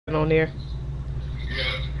on there.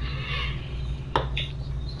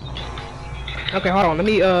 Okay, hold on. Let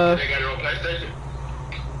me They got it on PlayStation?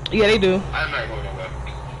 Yeah, they do. I'm not going nowhere.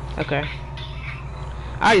 Okay.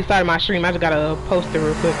 I already started my stream. I just gotta post it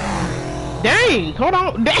real quick. Dang! Hold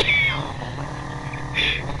on. Dang!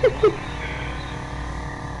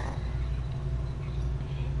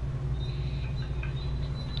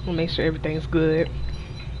 We'll make sure everything's good.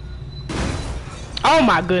 Oh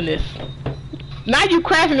my goodness! Now you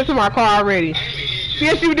crashing into my car already.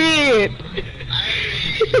 Yes, you did.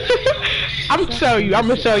 I'm gonna show you. I'm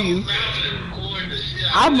gonna show you.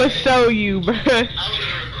 I'm gonna show you, bro.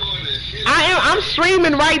 I'm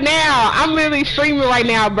streaming right now. I'm literally streaming right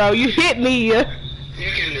now, bro. You hit me. You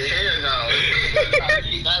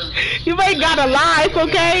ain't gotta lie. It's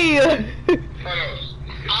okay. I'm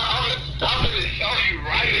gonna show you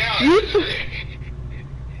right now.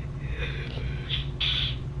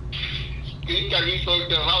 You got me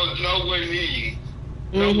fucked up. I was nowhere near you.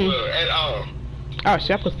 Nowhere at all. Oh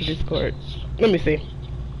shit, I put the Discord. Let me see.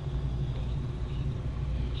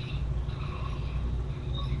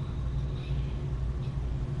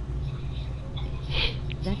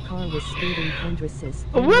 That car was speeding. Kendra says,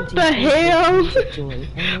 what the hell?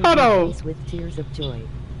 Hold on. With tears of joy.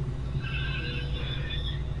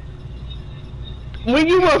 When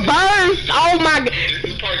you were burst, oh my god.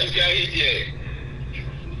 This part just got hit yet.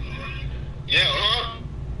 Yeah, huh?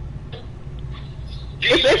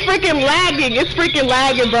 It's freaking lagging. It's freaking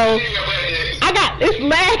lagging, bro. It's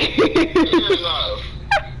lagging.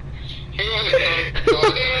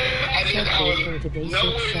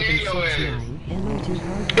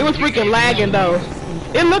 It was freaking lagging though.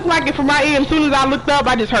 It looked like it from my end. As soon as I looked up,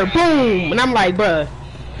 I just heard boom, and I'm like, bruh.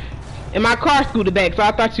 And my car scooted back, so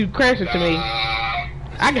I thought you crashed into me.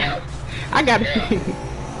 I got it.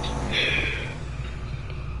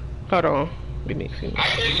 Hold on. Let me see.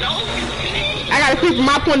 I gotta see from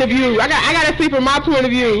my point of view. I gotta see from my point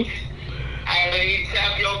of view. I ain't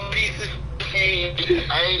tap your piece of shit.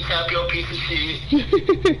 I ain't tap your piece of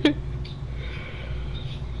shit.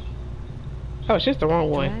 Oh, it's just the wrong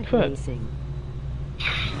one. Fuck.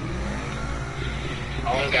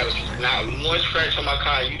 I don't got not one scratch on my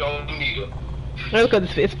car. You don't need it. That's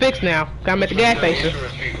because it's fixed now. I'm at the gas station.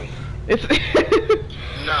 It's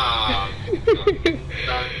nah.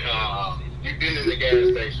 You've been in the gas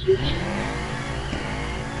station.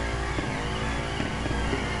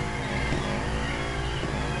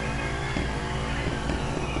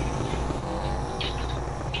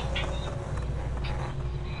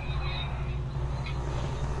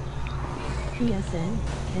 PSN,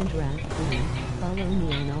 Kendra, follow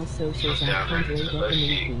me on all socials at Kendra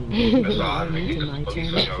Follow me to my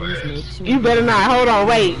channel, please make sure. You better not. Hold on.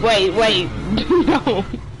 Wait. No.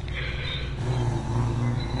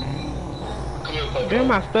 Damn,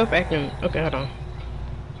 my stuff acting. Okay, hold on.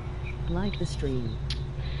 Like the stream.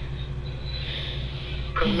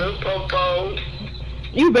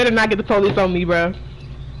 You better not get the police on me, bro.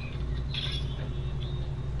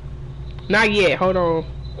 Not yet. Hold on.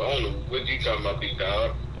 I don't know what you talking about, big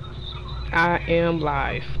dog. I am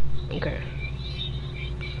live. Okay.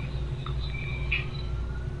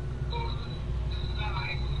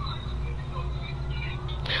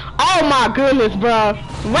 Oh my goodness, bro.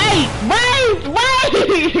 Wait.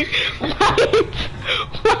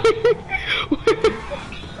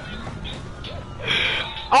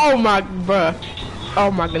 Oh my, bruh. Oh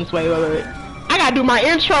my goodness, wait. I gotta do my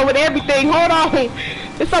intro with everything. Hold on.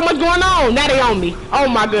 There's so much going on. Now they on me. Oh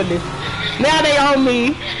my goodness. Now they on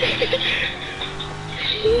me.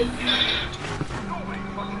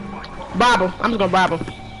 Bob him. I'm just gonna bob him.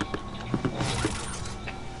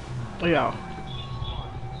 Yo.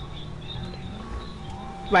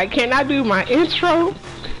 Like, can I do my intro?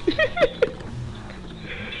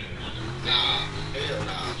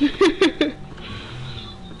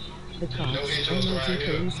 The cops, emoji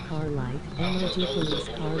police car light, emoji police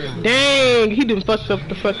car light. Dang, he done fucked up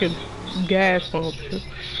the fucking gas pump.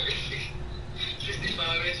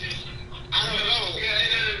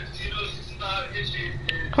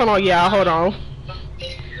 Hold on, y'all, hold on.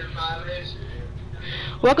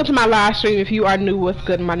 Welcome to my live stream. If you are new, what's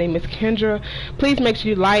good? My name is Kendra. Please make sure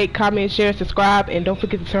you like, comment, share, subscribe, and don't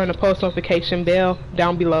forget to turn the post notification bell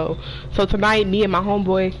down below. So tonight, me and my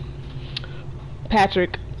homeboy,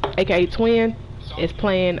 Patrick, aka Twin, is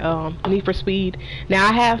playing Need for Speed. Now,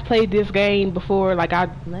 I have played this game before. Like, I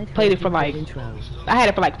played it for like, I had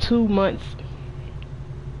it for like 2 months.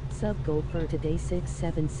 Sub goal for today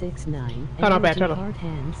 6769. Hold on, hold on. Hard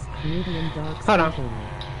hands, medium dark. Hold on.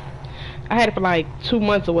 I had it for like 2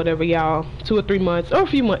 months or whatever, y'all. 2 or 3 months, or a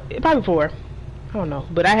few months, probably 4. I don't know,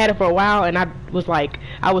 but I had it for a while, and I was like,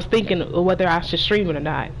 I was thinking of whether I should stream it or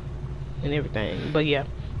not, and everything. But yeah,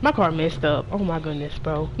 my car messed up. Oh my goodness,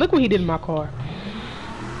 bro! Look what he did in my car.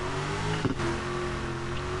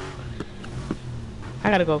 I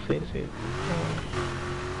gotta go fix it.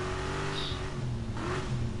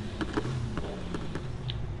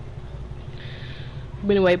 But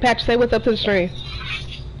anyway, Patrick, say what's up to the stream.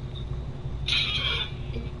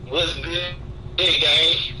 What's good? Hey,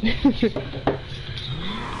 gang.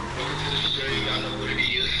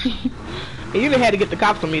 You even had to get the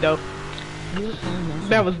cops on me though.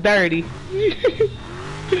 That was dirty.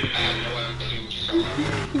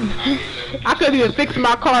 I couldn't even fix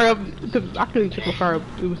my car up because I couldn't fix my car up.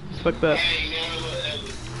 It was just fucked up.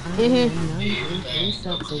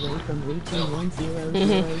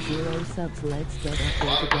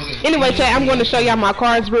 Anyway, chat, I'm going to show y'all my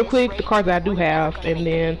cars real quick, the cars that I do have, and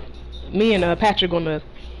then me and Patrick gonna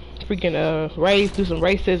freaking race, do some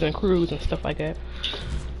races and cruise and stuff like that.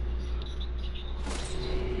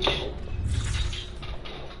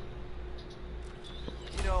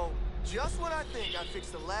 You know, just when I think I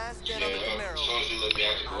fixed the last dent on the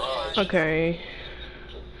Camaro. Okay,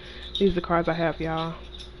 these are the cars I have, y'all.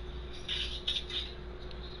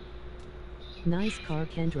 Nice car,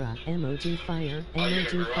 Kendra. Emoji fire.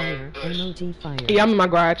 Emoji fire. Emoji fire. Yeah, I'm in my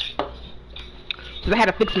garage. Cause I had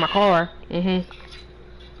to fix my car. What was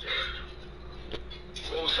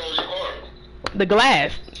wrong with your car? The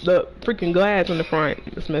glass, the freaking glass on the front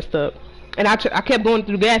is messed up. And I kept going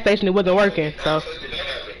through the gas station, it wasn't working. So,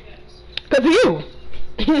 cause of you.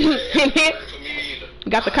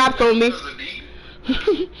 Got the cops on me.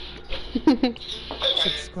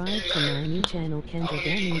 Subscribe to my new channel, Kendra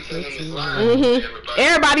Gaming Tricks.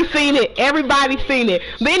 Everybody seen it. Everybody seen it.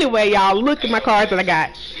 But anyway, y'all, look at my cars that I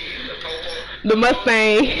got. The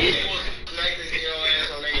Mustang.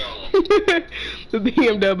 The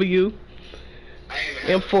BMW.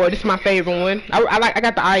 M4. This is my favorite one. I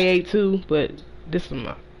got the i8 too, but this is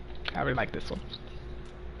I really like this one.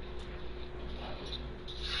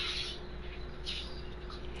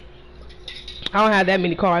 I don't have that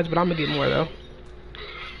many cars, but I'm gonna get more though.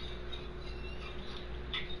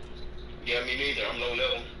 Yeah, me neither. I'm low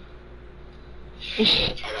level. I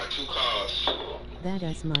got 2 cars. That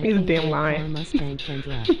is my He's a damn favorite lion. car, Mustang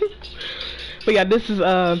Kendra. But yeah, this is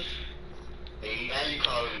the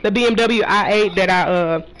BMW i8 that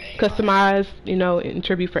I customized, you know, in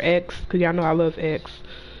tribute for X, cause y'all know I love X.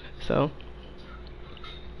 So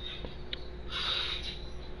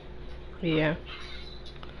yeah.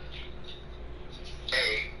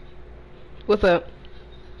 Hey, What's up?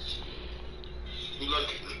 you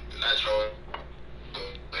lucky, not Troy.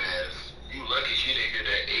 You lucky she didn't hear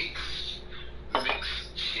that X mix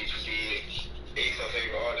shit you did. X, her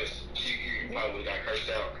favorite artist. You probably would've got cursed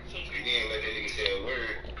out. You didn't let that nigga say a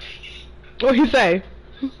word. What he say?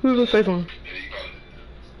 Who's gonna say something?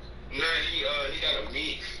 Nah, he got a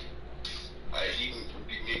mix. Like, he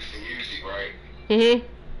be mixing music, right? Mhm. And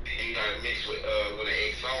you got a mix with an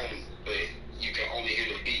X song, but you can only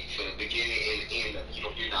hear the beat for the beginning and the end. You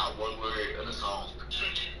don't hear not one word of the song.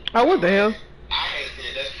 Oh, what the hell? I had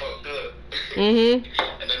said that's fucked up. Mhm.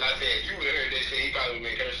 And then I said, if you would've heard that shit, he probably would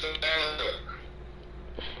make her stuff down.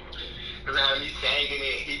 Cause now he singing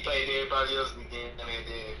it, he played everybody else beginning, and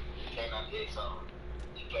then came out the X song.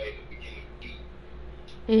 He played the beginning beat.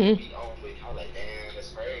 Mhm. Beat only. I was like, damn, that's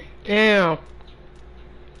crazy. Damn.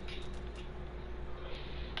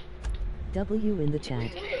 W in the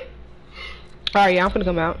chat. Alright, yeah, I'm finna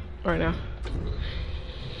come out right now.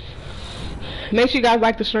 Make sure you guys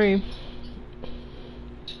like the stream.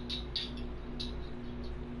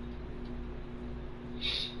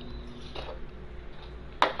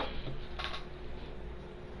 I'm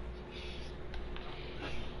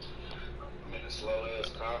in a slow ass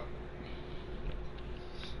car.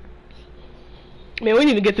 Man, we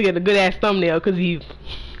need to get together a good ass thumbnail, cause we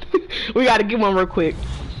gotta get one real quick.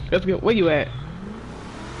 Let's get. Where you at?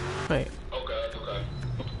 Wait. Okay.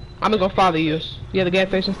 I'm gonna follow you. You at the gas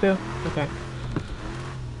station still? Okay.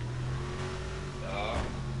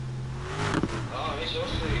 It's your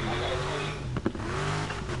shit. I gotta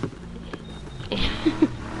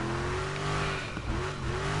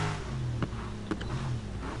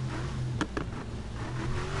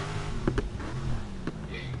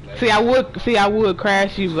tell you. I would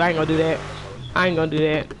crash you, but I ain't gonna do that. I ain't gonna do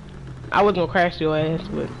that. I was gonna crash your ass,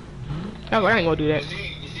 but I ain't gonna do that. You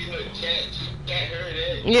see the chat heard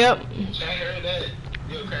that? Yep. Chat heard that.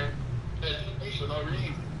 You okay? For no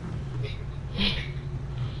reason.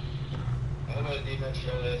 Nobody did nothing to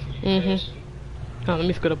your ass. Mhm. Oh, let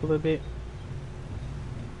me scoot up a little bit.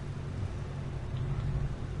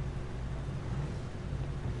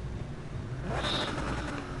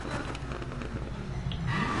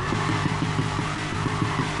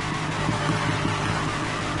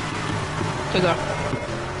 we go.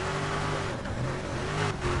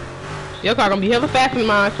 Your car gonna be hella faster than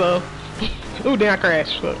mine, so. Ooh, then I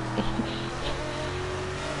crashed. Look.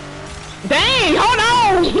 Dang, hold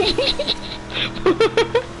on!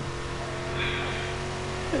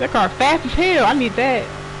 That car fast as hell. I need that.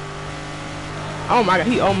 Oh my god,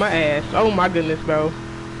 he on my ass. Oh my goodness, bro.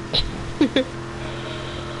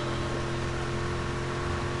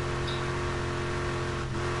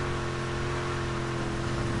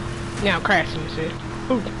 Now I'm crashing and shit.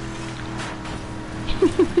 Ooh.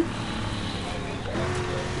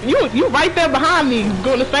 You right there behind me,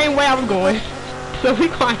 going the same way I was going. So be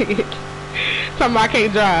quiet. Talking about I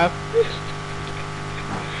can't drive.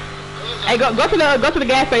 Hey, go to the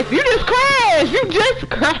gas station. You just crashed. You just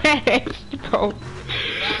crashed. Go.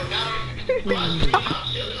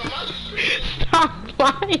 Stop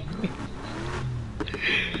lying.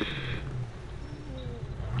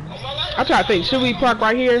 I'm trying to think. Should we park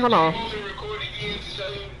right here? Hold on.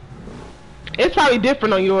 It's probably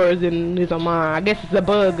different on yours than it is on mine. I guess it's a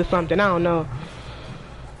bug or something. I don't know.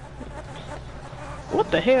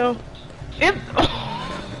 What the hell? It.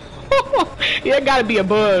 Yeah, it gotta be a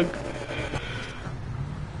bug.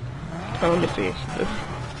 Oh, let me see.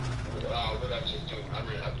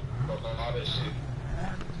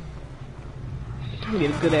 I'm gonna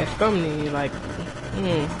get a good ass thumbnail, like.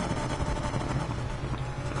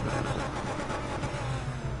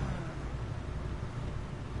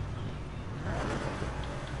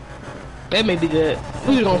 That may be good.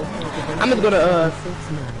 I'm just gonna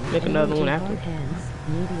make another one after.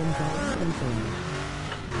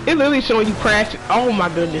 It literally showing you crash. Oh my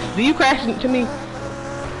goodness. Do you crash into me?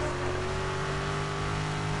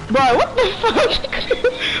 Bro, what the fuck?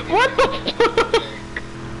 What the fuck?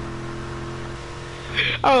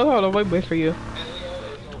 Oh, hold on, wait for you.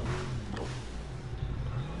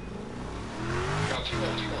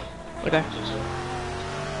 Okay.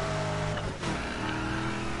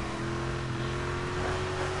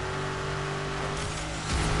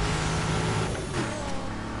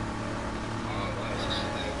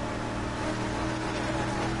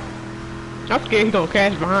 I'm scared he's gonna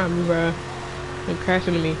crash behind me, bro. He's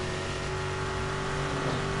crashing into me.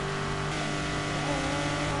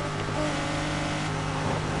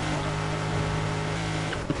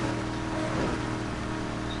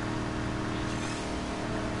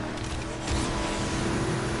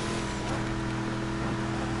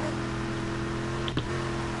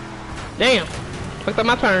 Damn. Fucked up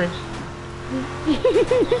my turn.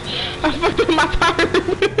 I fucked up my turn.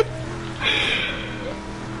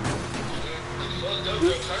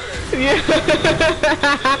 Yeah.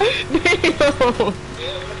 Damn.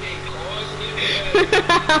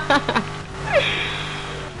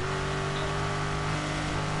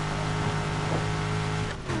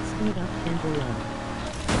 Speed up and below.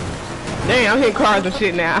 Damn, I'm hitting cars and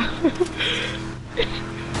shit now.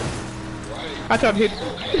 I tried to hit you.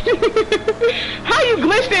 How you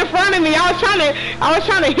glitched in front of me? I was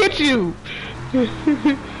trying to hit you.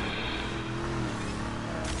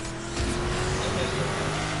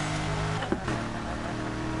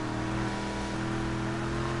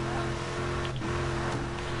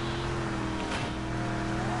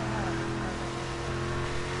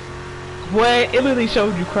 What? It literally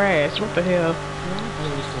showed you crash. What the hell?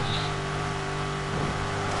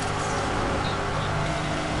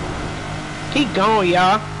 Keep going,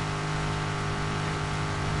 y'all.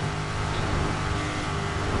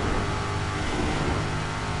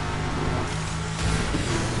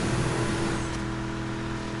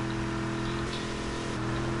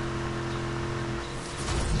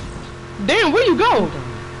 Damn, where you go?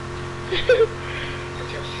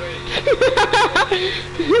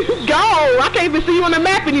 Go! I can't even see you on the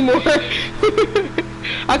map anymore.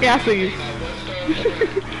 Okay, I see you.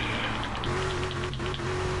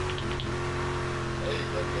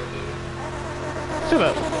 Shut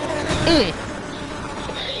up.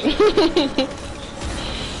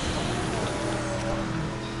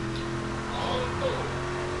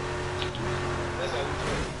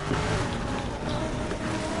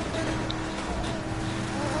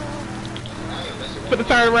 Put the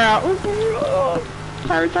turn around.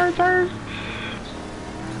 Turn.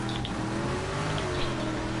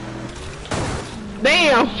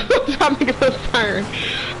 Damn! I'm trying to make a little turn.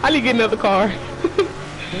 I need to get another car. Don't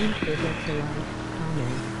forget to like,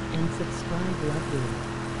 comment, and subscribe. Love you.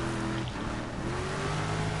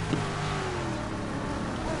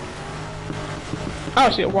 Oh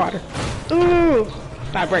shit, water. Ooh!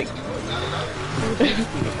 Stop, break.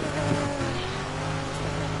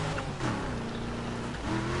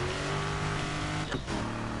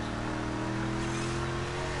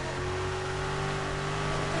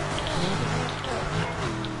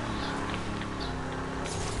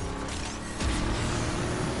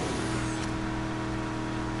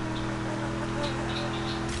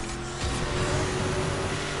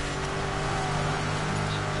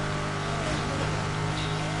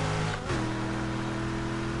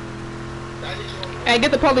 Hey,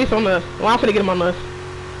 get the police on us. Well, I'm finna get them on us.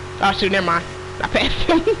 Oh shoot, never mind. I passed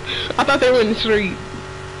them. I thought they were in the street.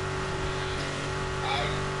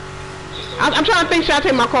 I'm trying to think, should I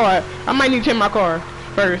take my car? I might need to take my car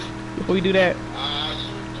first before we do that.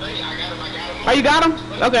 Oh, you got him?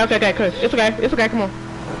 Okay, good. It's okay, come on.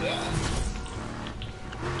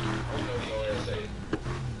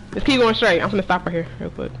 Just keep going straight. I'm gonna stop right here real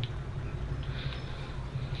quick.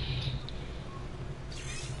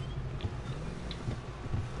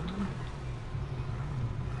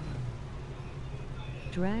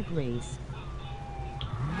 Drag race.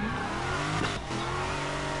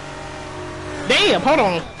 Damn, hold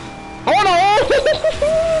on. Hold on!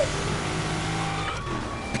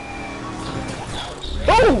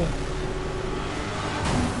 Oh!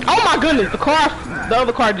 Oh my goodness, the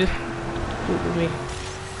other car just with me.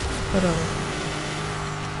 Hold on.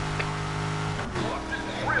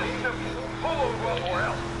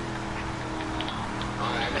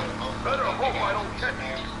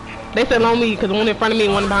 They said on me, because one in front of me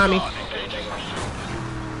and one behind me.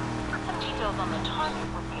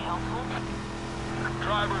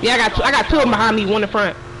 Yeah, I got two of them behind me, one in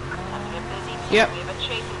front. Yep.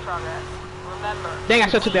 Dang, I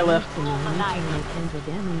should have took that left.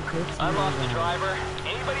 I lost the driver.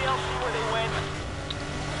 Anybody else see where they went?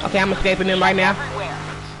 Okay, I'm escaping them right now.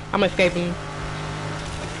 I'm escaping.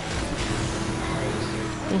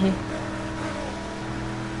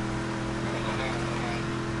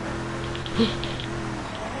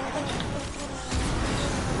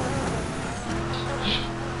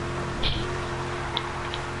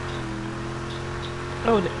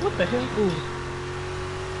 Oh, what the hell? Ooh.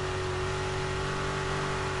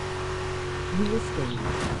 You escaped.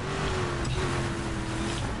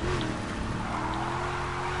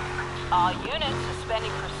 All units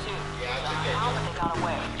suspending pursuit. Somehow they got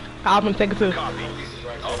away. I'm gonna take it too. Copy.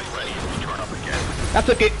 I'll be ready if we turn up again. I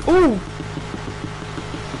took it. Ooh.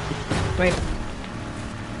 Wait.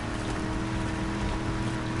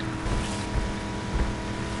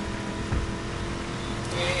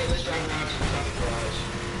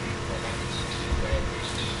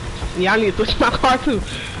 Yeah, I need to switch my car too.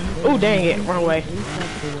 Oh dang it, wrong way.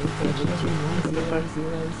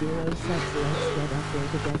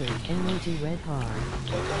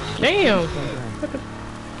 Damn.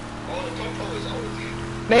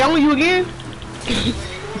 They own you again?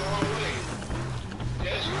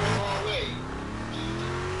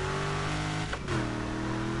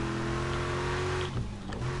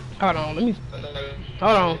 Hold on, let me.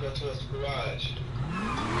 Hold on.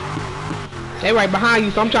 They right behind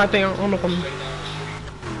you, so I'm trying to think. I don't know if I'm.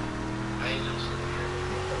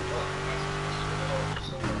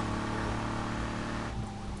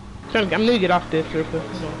 I'm gonna get off this real quick.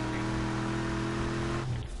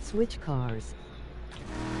 Switch cars.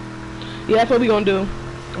 Yeah, that's what we gonna do.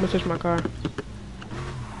 I'm gonna switch my car.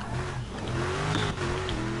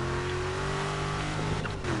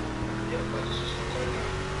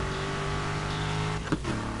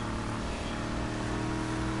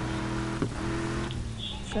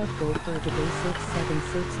 Subgoal for the basic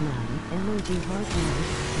 769, MOG hard unit,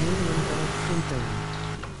 medium dog syndrome.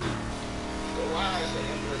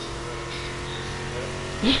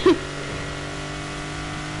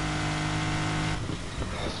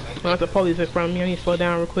 Well, the police in front of me. I need to slow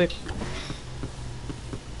down real quick.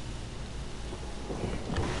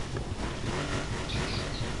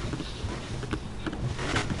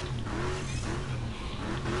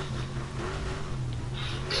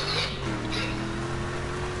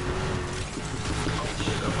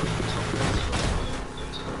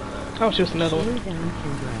 Oh, shoot, another one. Slow down,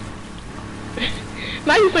 Kendra.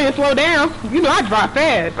 Now you saying slow down. You know I drive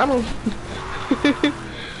fast. I don't.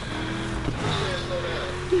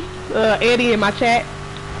 Eddie in my chat.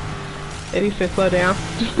 Eddie said slow down.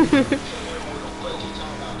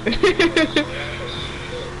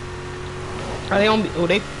 Are they on me? Oh,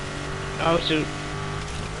 they. Oh shoot.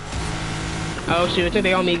 Oh shoot. I think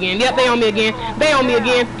they on me again. Yep, they on me again. They on me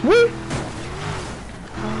again. Woo!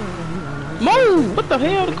 Move! What the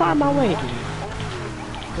hell? The car in my way.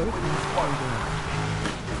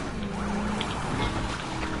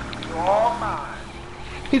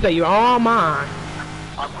 He said, "You're all mine."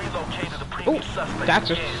 I've relocated the previous suspect.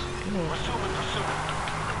 Gotcha. Resuming pursuit.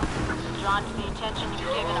 Drawn to the attention you've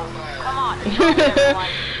given him. Come on, everyone.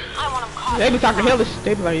 I want him caught. They be talking hella shit.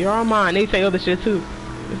 They be like, "You're all mine." They say other shit too.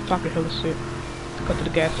 They be talking hella shit. Go to the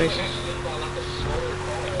gas station.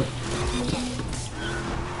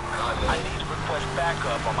 I need to request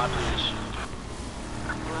backup on my position.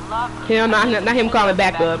 Hell, not him calling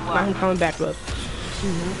back up. Not him calling back up.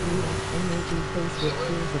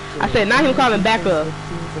 I said, not him calling back up.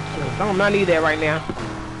 I don't need that right now.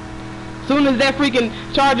 Soon as that freaking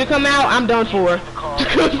Charger come out, I'm done for.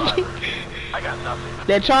 I got nothing.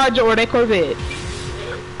 That Charger or that Corvette.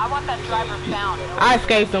 I want that driver found. I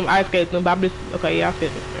escaped them, but I'm just, okay, yeah, I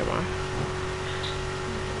fit it. Never mind.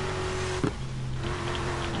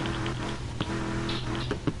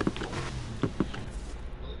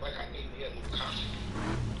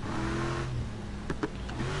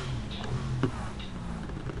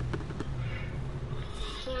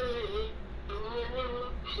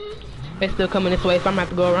 They still coming this way, so I'm gonna have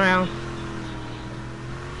to go around.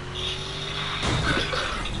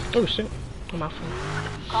 Oh shit, on my phone.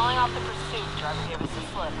 Calling off the pursuit. Driver gave us the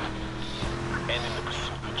slip. Ending the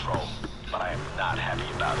pursuit patrol, but I am not happy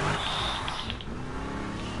about it.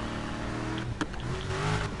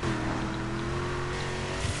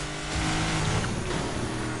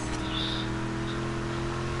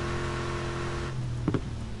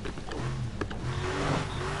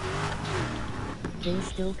 They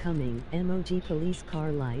still coming. MOG police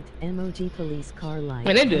car light. MOG police car light.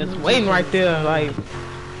 And they're just waiting right there, like.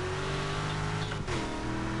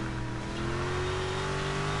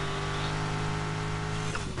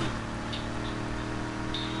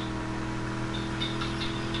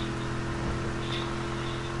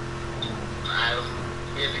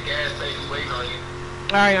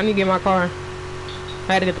 Alright, I need to get my car. I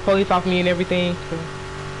had to get the police off me and everything. So,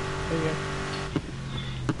 yeah.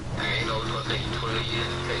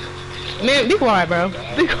 Man, be quiet, bro.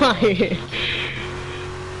 Be quiet.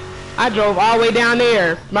 I drove all the way down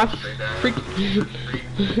there. My freak. Oh,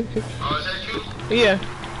 is that you? Yeah.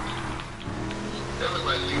 That look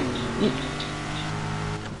like you.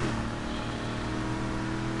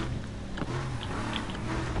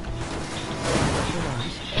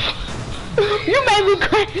 You made me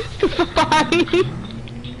crazy.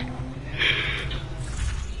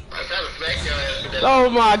 Oh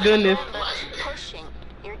my goodness. Pushing.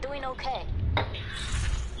 You're doing okay.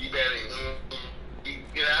 You better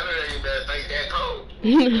get out of there. You better think that cold.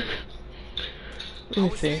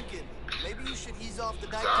 Let me see. Maybe you should ease off the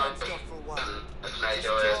nighttime stuff for a while. That's like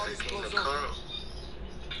your ass to King of Colonel.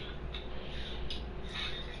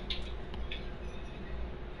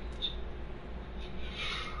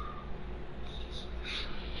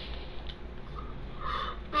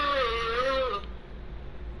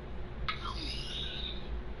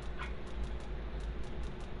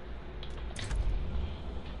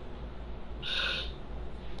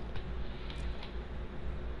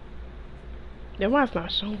 That why's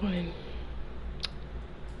not showing.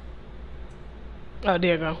 Oh,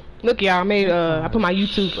 there you go. Look, y'all, I made I put my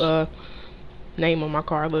YouTube name on my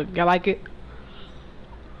car. Look, y'all like it?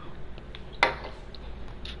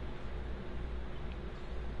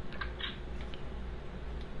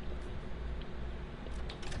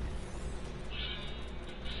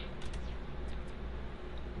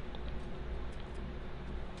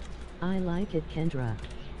 I like it, Kendra.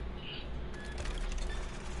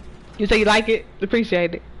 You say you like it?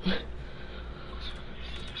 Appreciate it.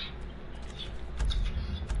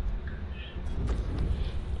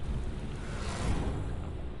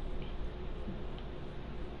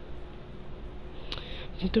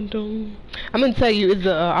 Dun, dun. I'm gonna tell you, is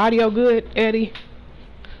the audio good, Eddie?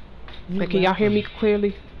 Like, can y'all hear me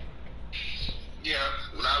clearly? Yeah,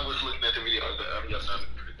 when I was looking at the video, the audio sounded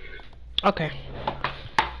pretty good. Okay.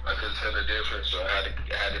 I couldn't tell the difference, so I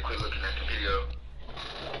had to quit looking at the video.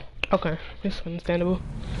 Okay, that's understandable.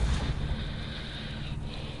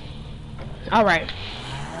 Alright.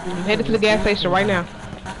 I'm headed to the gas station right now.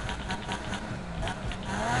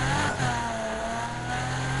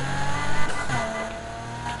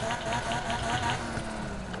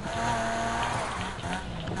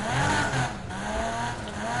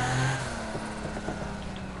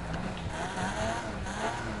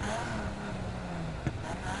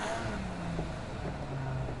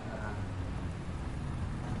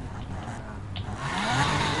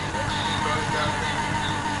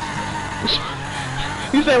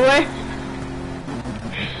 You said what?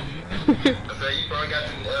 I said you probably got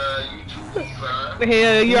the YouTube.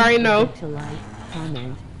 Hell, you already know. To like,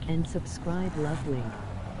 comment, and subscribe, love link.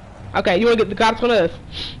 Okay, you wanna get the cops on us?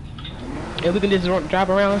 And we can just drive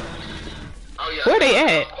around. Oh, yeah, Where they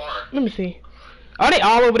at? Let me see. Oh, they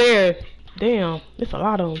all over there. Damn, there's a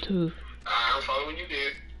lot of them too. I'm following you,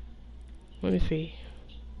 dude. Let me see.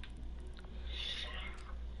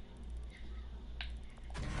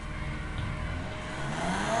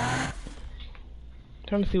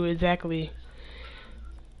 Trying to see what exactly.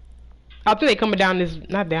 I think they coming down this,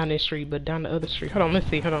 not down this street, but down the other street. Hold on, let's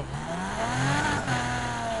see. Hold on.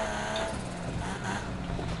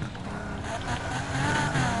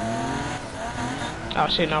 Oh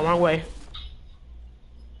shit, no, wrong way.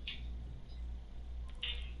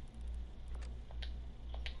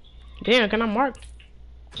 Damn, can I mark?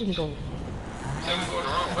 Tell me going the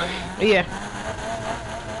wrong way. Yeah.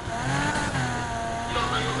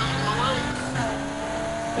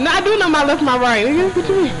 No, I do know my left, my right. Nigga, what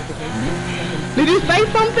you mean? Did you say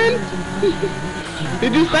something?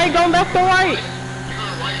 Did you say go left or right?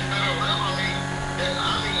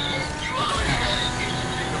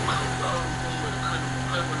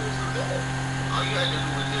 All you had to do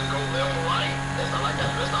was just go left or right. That's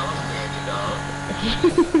all I'm saying, dog.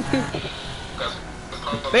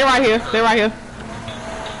 They right here. They right here.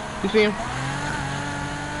 You see him?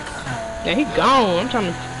 Yeah, he gone. I'm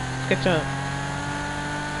trying to catch up.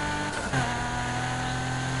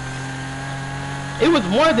 It was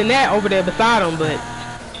more than that over there beside him, but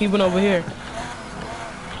he went over here.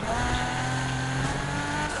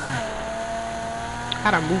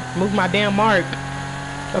 How'd I move my damn mark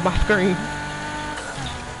of my screen?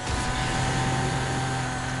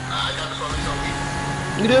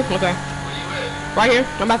 You do? Okay. Right here.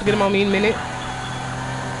 I'm about to get him on me in a minute.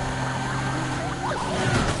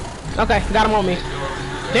 Okay, got him on me.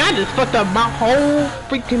 Then I just fucked up my whole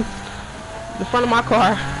freaking the front of my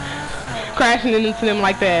car. Crashing into them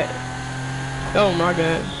like that. Oh my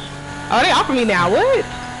god. Oh, they offer me now. What?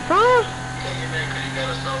 Huh?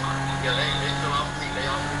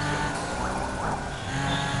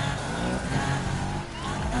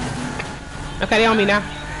 Okay, they on me now.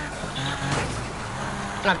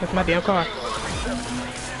 I gotta catch my damn car.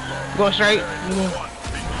 Going straight.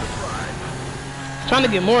 Trying to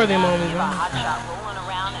get more of them on me, bro.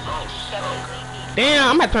 Damn,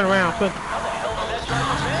 I'm about to turn around. Fuck.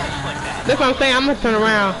 That's what I'm saying. I'm gonna turn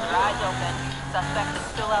around.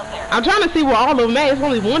 I'm trying to see where all of them at. There's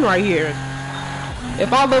only one right here.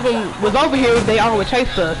 If all of them was over here, they all would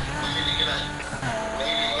chase us.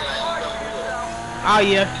 Oh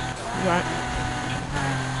yeah, right.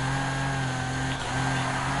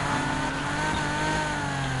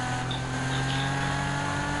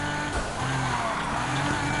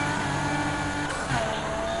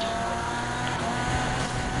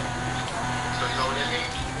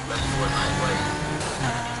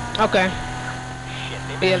 Okay.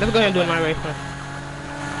 Yeah, let's go ahead and do it my way first.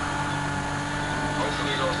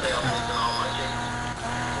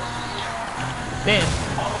 Damn.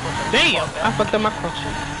 Damn! I fucked up my car.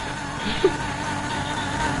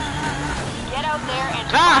 Get out there and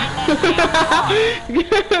Ah!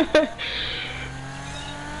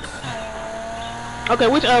 Okay,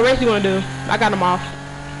 which race you wanna do? I got them off.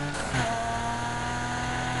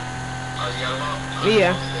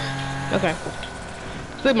 Yeah. Okay.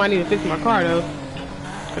 Still might need to fix my car though.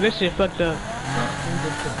 But this shit fucked up.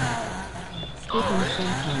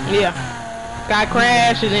 Yeah. Guy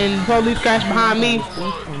crashed and then police crashed behind me.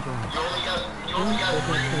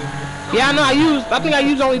 Yeah, I know. I think I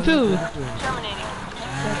used only 2. I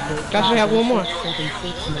should have one more.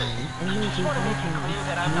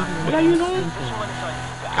 Did I use one?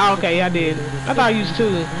 Oh, okay, yeah, I did. I thought I used 2.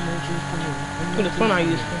 It was fun I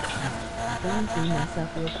used 2.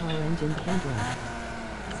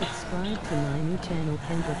 Subscribe to my new channel,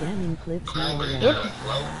 Kendra Gaming Clips.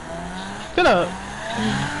 Shut up.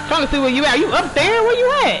 Trying to see where you at. You up there? Where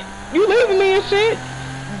you at? You leaving me and shit?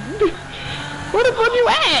 Where the fuck you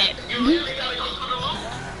at?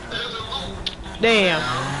 Damn.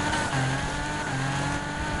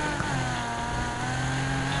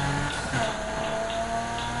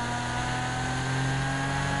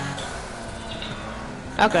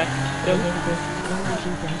 Okay.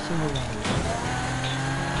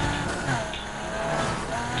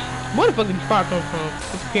 Where the fuck did the fire come from?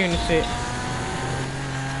 Disappearing and shit.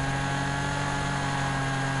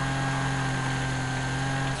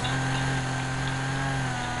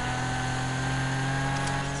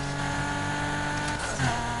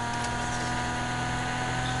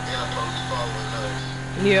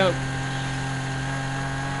 Yep.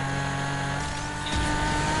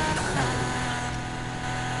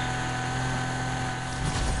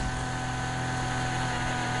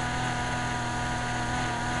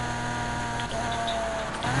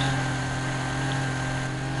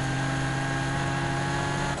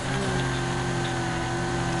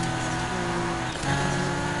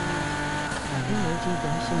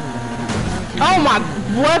 Oh my,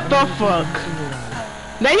 what the fuck?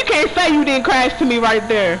 Now you can't say you didn't crash to me right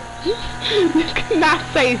there. You cannot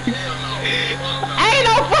say. Ain't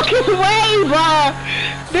no fucking way, bro.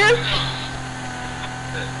 There's...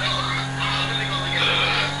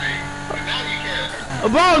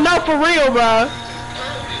 Bro, no, for real, bro.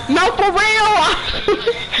 No, for real.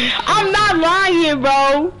 I'm not lying,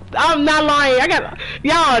 bro. I'm not lying.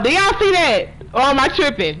 Y'all, do y'all see that? Or am I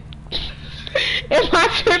tripping? Am I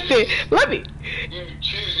tripping? Let me.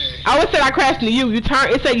 I would say I crashed into you. You turn.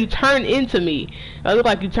 It said you turned into me. It looked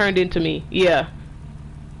like you turned into me. Yeah.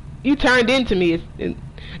 You turned into me.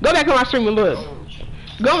 Go back on my stream and look.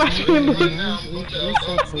 Go on my stream and look.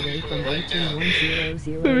 Subs away from reaching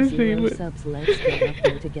 1000 subs. Let's get up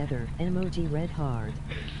there together. Emoji red heart.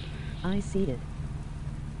 I see it.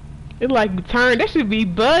 It's like you turned. That should be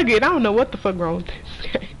bugging. I don't know what the fuck wrong with this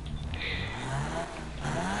game.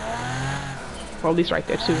 Police right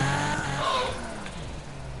there too.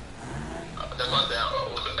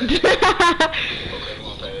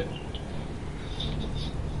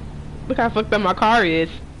 Look how fucked up my car is.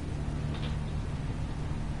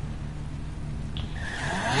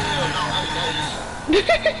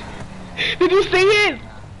 Did you see it?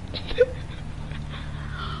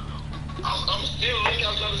 I'm still looking.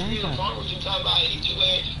 I'm trying to see the phone. What you talking about?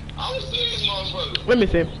 I was seeing this motherfucker. Let me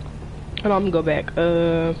see. Hold on, let me go back. Oh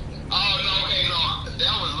no, okay, no,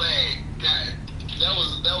 that was lag. That was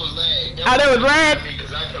lag. Oh, that was lag.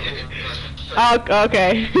 Oh,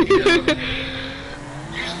 okay.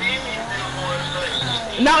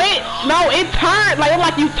 No, it turned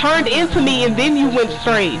like you turned into me and then you went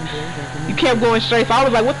straight. You kept going straight, so I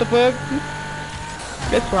was like, what the fuck?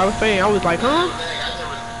 That's what I was saying. I was like, huh?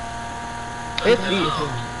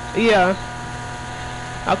 Yeah.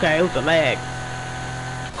 Okay, it was a lag.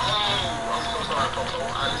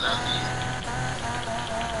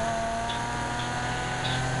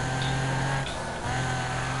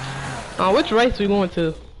 Oh, which race we going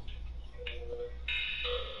to?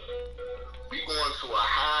 We going to a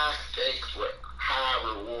high stakes, high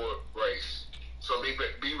reward race. So be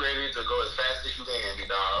ready to go as fast as you can, big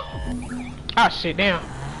dog. Oh shit, damn.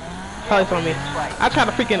 Police on me. I try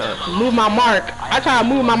to freaking move my mark. I try to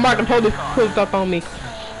move my mark and police pulled up on me.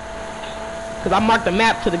 Cause I marked the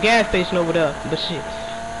map to the gas station over there. But shit.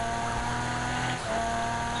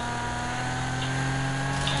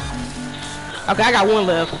 Okay, I got one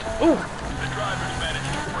left. Ooh.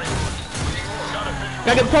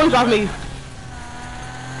 Gotta get the police off me.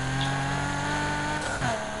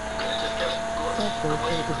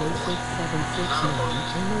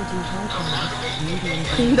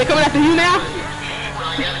 They coming after you now?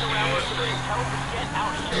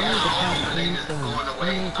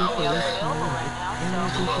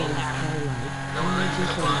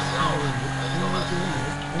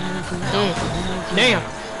 Damn.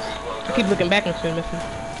 I keep looking back and shit missing.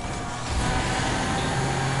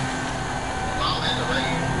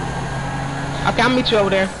 Okay, I'll meet you over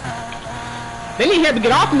there. They need help to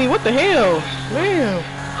get off me. What the hell? Man.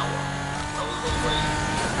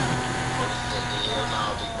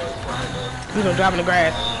 He's gonna drive in the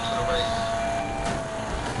grass.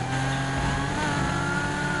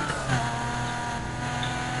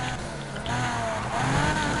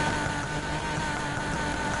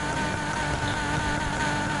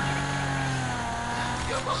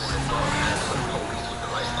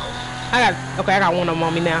 I got one of them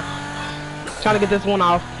on me now. Trying to get this one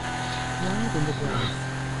off.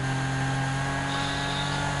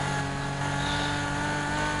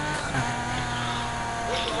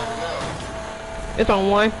 It's on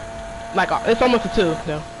one. Like, it's almost a two,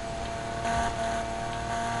 though.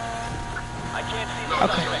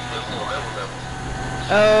 Okay.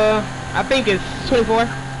 I think it's 24.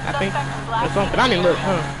 I think. Or something. I didn't look,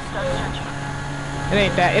 huh? It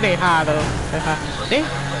ain't that. It ain't high, though. That high. Damn.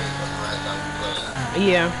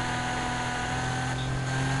 Yeah.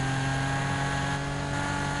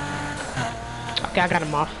 Okay, I got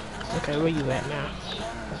him off. Okay, where you at now?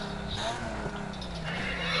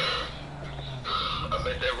 I'm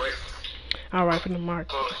at that race. Alright, from the mark.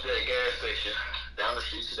 Close to that gas station. Down the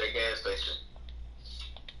street to that gas station.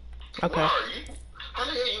 Okay. Where are you? How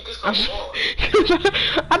the hell you get so far?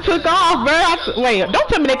 I took off, bro. Wait, don't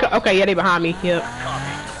tell me they okay, yeah, they behind me. Yep.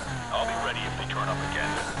 I'll be ready if they turn up again.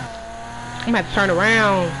 I'm gonna have to turn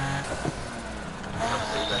around.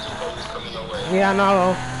 Yeah, I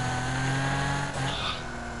know.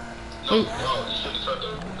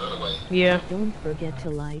 Yeah. Don't forget to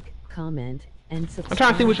like, comment, and subscribe. I'm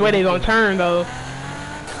trying to see which way they gonna turn though.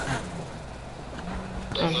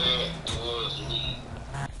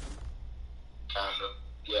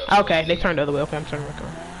 Okay, they turned the other way. Okay, I'm turning back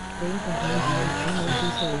around.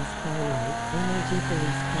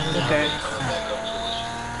 Okay.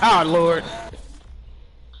 Oh Lord.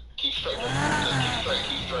 Keep straight. Just keep straight.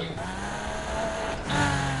 Keep straight.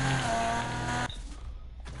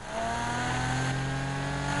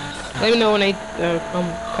 Let me know when they I'm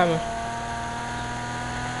coming.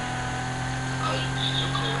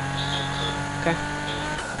 Okay.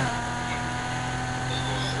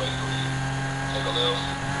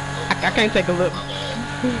 I can't take a look.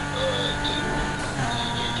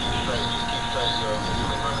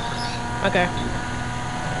 Okay.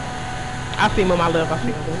 I see him on my left. I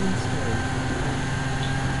see him.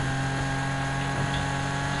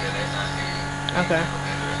 Okay.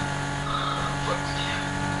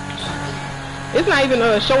 It's not even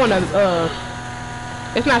showing a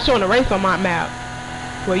it's not showing a race on my map.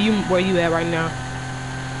 Where you at right now?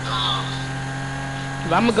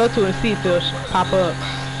 But I'm gonna go to it and see if it'll pop up.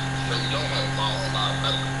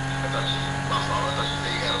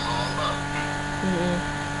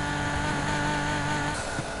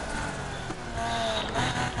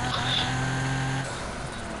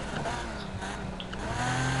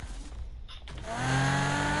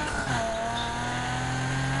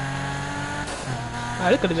 Oh,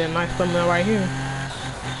 this could have been a nice thumbnail right here.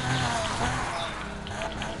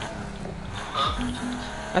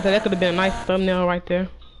 I said that could have been a nice thumbnail right there.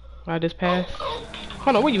 I just passed.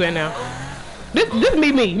 Hold on, where you at now? This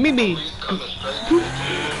me.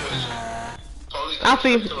 I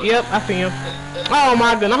see him. Yep, I see him. Oh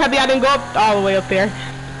my goodness, I'm happy I didn't go up all the way up there.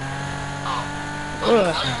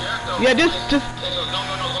 Yeah, just.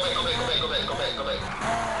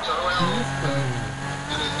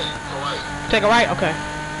 Take a right? Okay.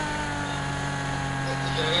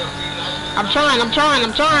 I'm trying.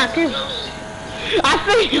 I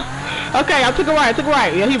see him. Okay, I took a right.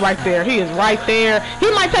 Yeah, he right there. He is right there.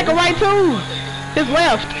 He might take a right too. His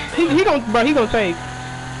left. He gonna take.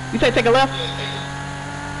 You say take a left?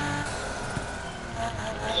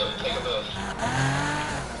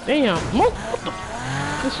 Damn. What the?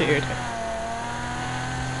 This shit irritating.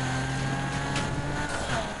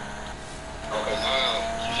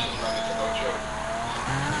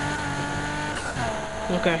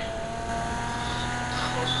 Okay.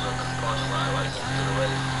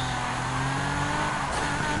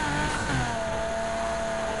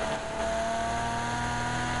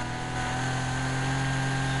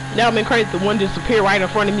 That would've been crazy. The one just appeared right in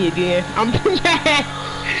front of me again. I'm mad.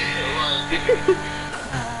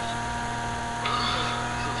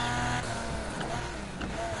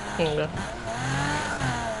 Okay.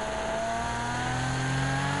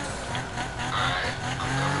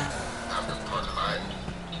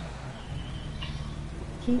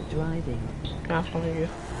 Keep driving. I'll follow you.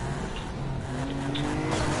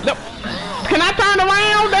 Nope. Can I turn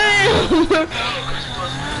around? Damn.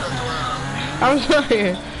 I'm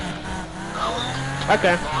trying.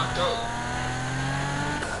 Okay.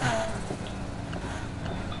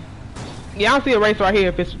 Yeah, I don't see a race right here.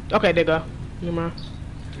 If it's okay, there you go. Never mind.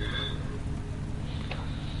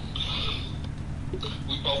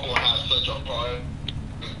 We both want to have such a part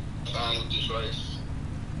with this race.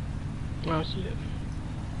 Oh shit.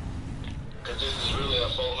 Cause this is really a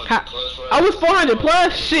 400 plus race. Oh, it's 400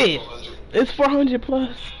 plus? Shit. It's 400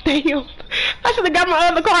 plus. Damn. I should have got my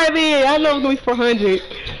other car then. I know it's gonna be 400.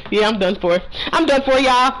 Yeah, I'm done for. I'm done for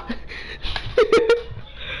y'all.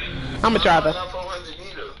 I'm gonna try though.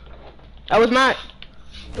 Oh, it's not.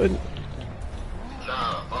 Nah,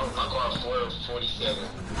 my car's 47. 47.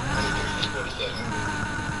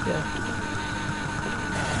 Yeah.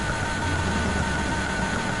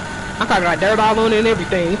 I car got dirt all on it and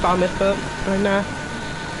everything. It's all messed up right now.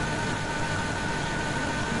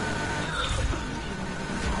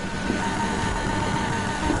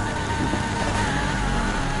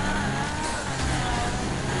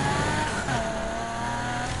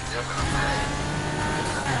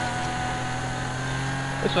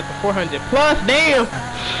 It's like a 400 plus. Damn.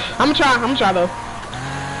 I'm gonna try though.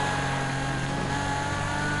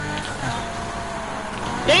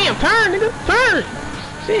 Damn, turn, nigga, turn.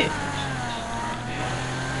 Shit.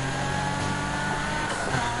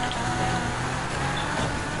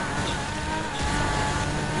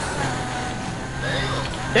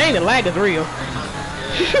 Dang, the lag is real.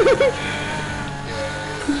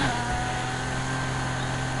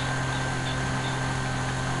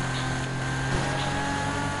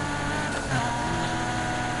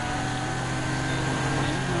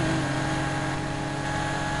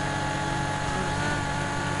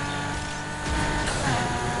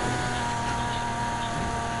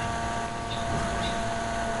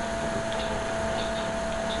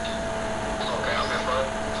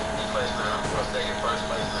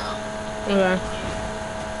 Okay.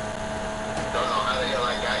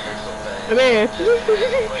 Man,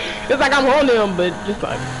 it's like I'm holding him, but just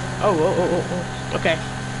like, oh. Okay.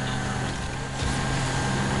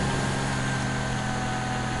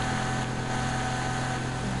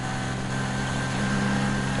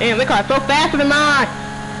 Damn, they car so faster than mine.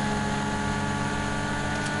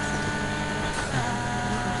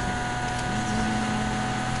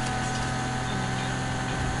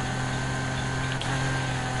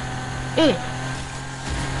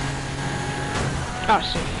 Oh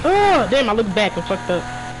shit. Oh damn, I looked back and fucked up.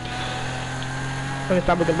 Let me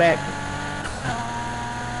stop looking back.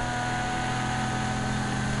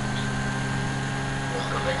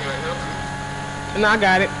 No, I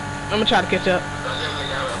got it. I'm gonna try to catch up.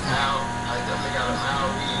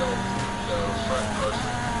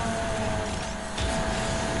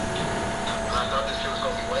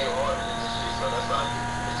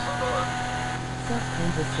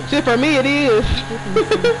 Shit, for me it is.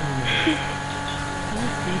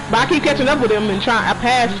 But I keep catching up with them and trying. I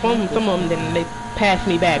passed from some of them, then they pass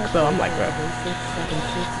me back. So I'm like, bro,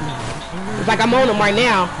 it's like I'm on them right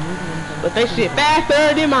now, but they shit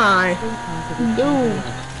faster than mine. Dude.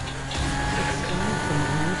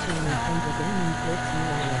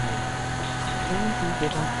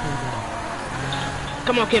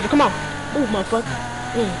 Come on, Kendra, come on. Ooh, motherfucker.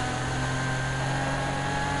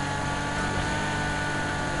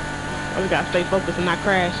 Oh, we gotta stay focused and not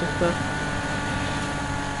crash and stuff.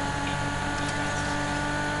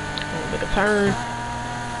 Oh, make a turn.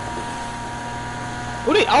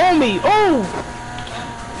 Oh, they own me. Oh!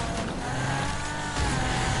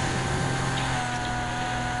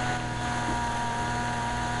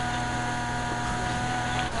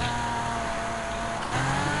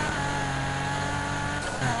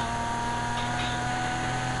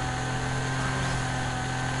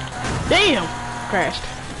 Damn! Crashed.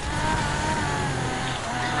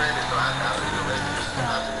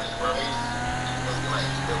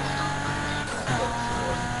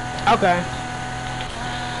 Okay.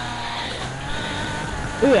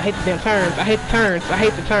 Ooh, I hate the damn turns. I hate the turns. I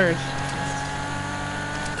hate the turns.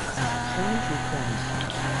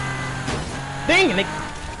 Dang it.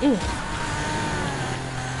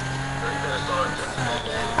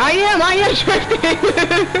 I am drifting.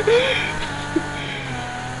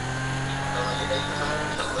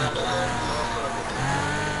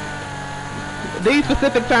 These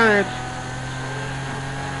specific turns.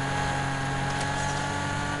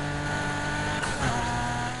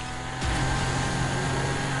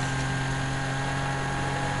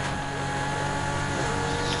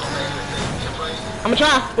 I'm gonna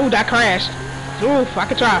try. Ooh, that crashed. Oof, I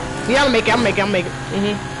can try. Yeah, I'll make it. Oh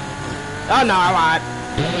no, I lied.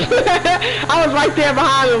 I was right there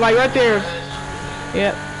behind him, like right there.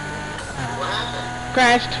 Yep.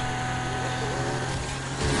 Crashed.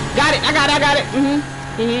 Got it. I got it.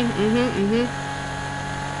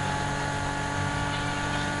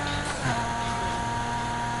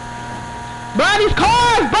 Bro, these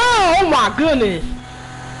cars, bro. Oh my goodness.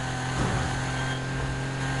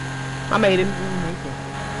 I made it.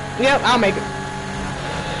 Yep, I'll make it.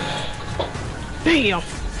 Damn.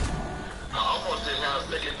 I almost didn't have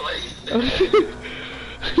second place.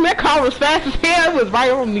 That car was fast as hell. It was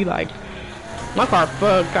right on me, like my car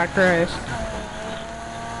fucked. I crashed.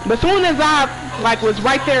 But soon as I like was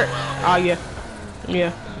right there, oh yeah.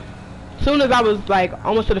 Soon as I was like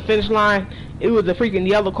almost to the finish line, it was a freaking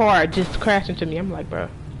yellow car just crashed into me. I'm like, bro.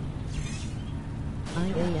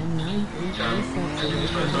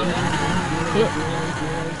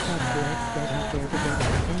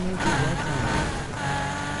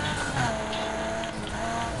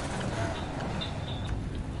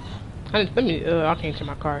 I can't change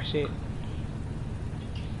my car shit. You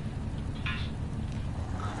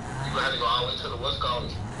had to go all the way to the West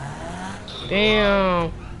Coast.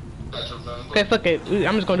 Damn. Okay, fuck it.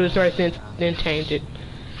 I'm just gonna do this right then change it.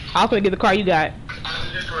 I was gonna get the car you got.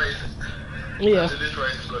 After this race. Yeah. After this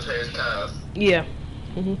race, it's gonna change tires. Yeah.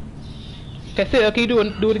 Okay, Sil, can you do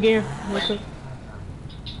it again?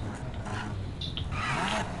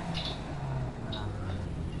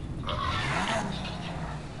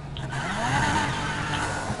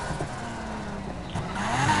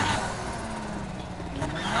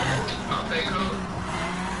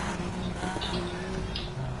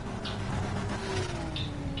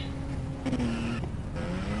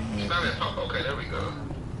 Okay, there we go.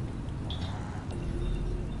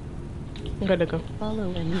 Okay, there go.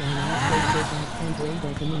 Follow me on all socials at Kendra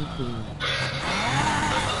Definitely.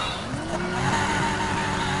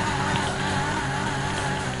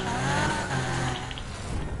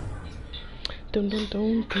 Dun.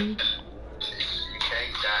 You can't die.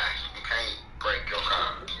 You can't break your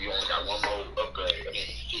car. You only got one more upgrade. I mean,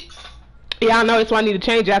 fix. Yeah, I know. That's why I need to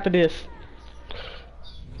change after this.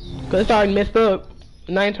 Cause it's already messed up.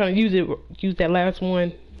 And I ain't trying to use that last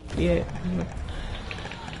one. Yeah.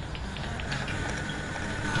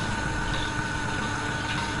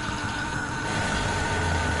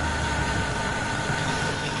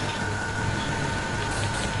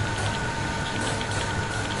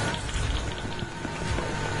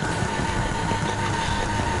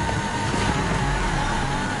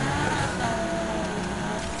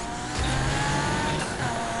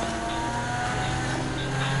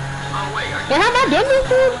 Well, have I done this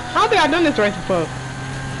one? I don't think I've done this race before. Don't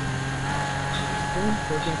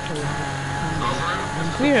forget to like, comment,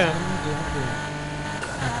 and Yeah.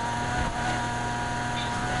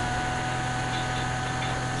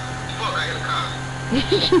 Fuck, I hit a car.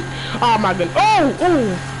 Oh my goodness. Oh,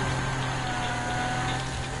 oh.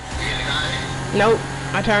 Nope,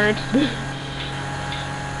 I turned.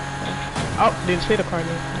 Oh, didn't see the car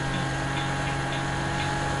now.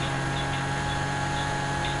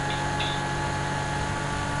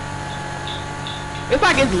 It's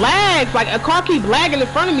like it's lags, like a car keeps lagging in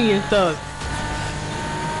front of me and stuff.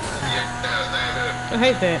 I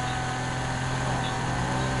hate that.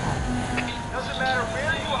 Doesn't matter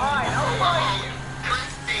where you hide, I'll find you.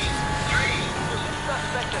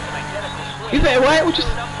 Suspect is an identical twin. You said what? What you?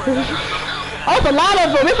 Oh, it's a lot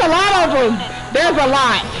of them. It's a lot of them. There's a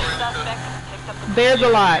lot. There's a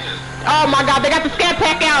lot. Oh my God, they got the scat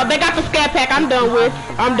pack out. They got the scat pack. I'm done with.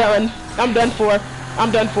 I'm done. I'm done for. I'm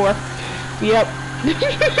done for. Yep.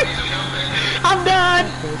 I'm done.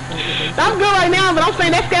 I'm good right now, but I'm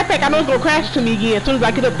saying that scat pack I know it's gonna crash to me again as soon as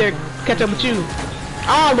I get up there, catch up with you.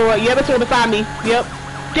 Oh Lord, yep, it's right beside me. Yep.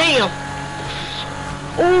 Damn.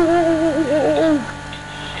 Oh.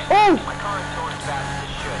 Oh. My car is going as fast as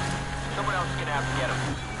it should. Someone else is gonna have to get him.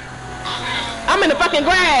 I'm in the fucking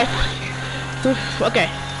grass. Oof, okay.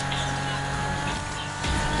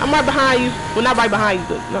 I'm right behind you. Well, not right behind you,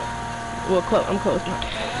 but no. Well, close. I'm close now.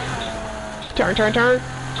 Turn. Yeah.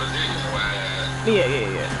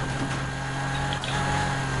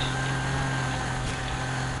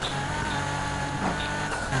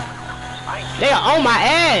 They are on my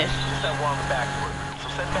ass. Just that wall in the backward. So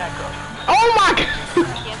send back up. Oh my God.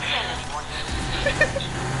 Can't send anyone.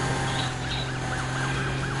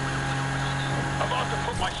 I'm about to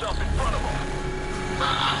put myself in front of him.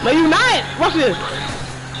 No, you not. Watch this.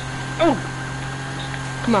 Oh.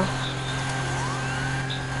 Come on.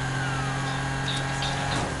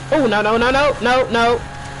 Oh, no. You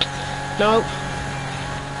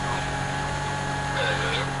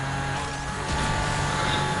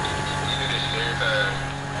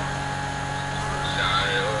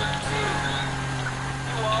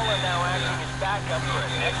all are now acting as backup for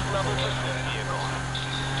a next level pursuit vehicle.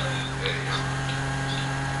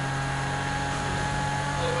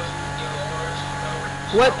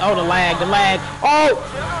 What? Oh, the lag. Oh.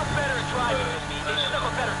 They're not better at driving than me. They just have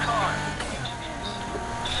a better car.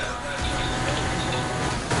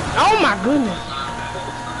 Oh my goodness.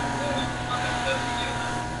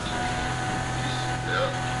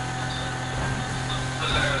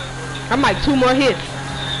 I'm like 2 more hits.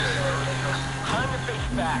 Time to face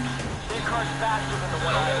facts. Their car's faster than the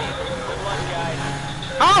one I need. Good luck, guys.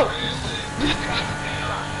 Oh!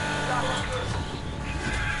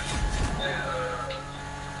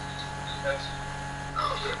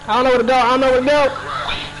 I don't know where to go.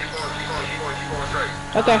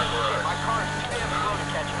 Okay. My car is too damn slow to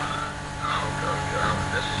catch up.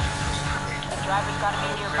 Driver's gotta be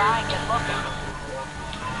nearby and get looking.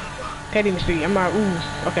 Head in the street. I'm not.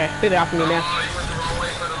 Ooh. Okay. Get it off of me now.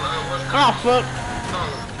 Oh fuck.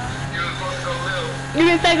 You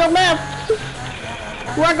didn't say go left.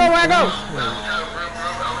 Where I go?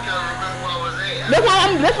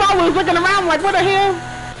 That's why I was looking around like, what the hell?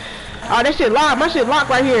 Oh, that shit locked. My shit locked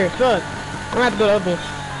right here. Fuck. I'm gonna have to go to the other one.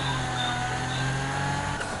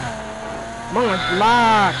 Mine's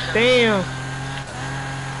locked. Damn.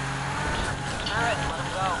 Alright, let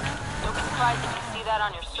him go. Don't be surprised if you see that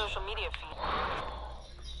on your social media feed.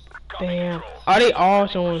 Damn. Are they all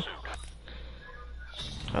showing?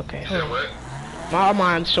 Okay. Hold on. My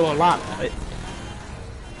mine's showing locked, but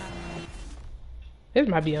this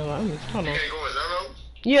might be unlocked. Hold on.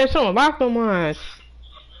 Yeah, it's showing locked on mine.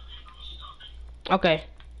 Okay.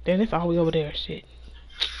 Then it's all the way over there. Shit.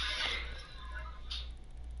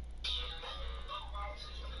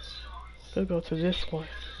 Let's go to this one.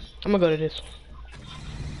 I'm gonna go to this one.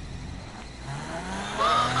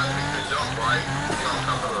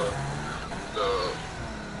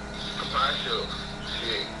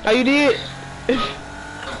 Oh, you did?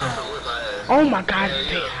 Oh my God,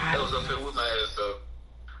 it's hot.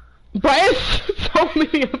 But it's so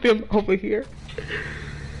many of them over here.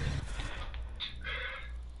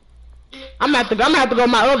 I'm gonna have to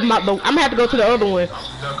go to the other one.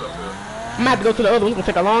 I'm gonna have to go to the other one. It's gonna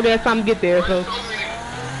take a long ass time to get there, so.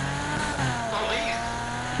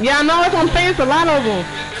 Yeah, I know, that's what I'm saying. It's a lot of them.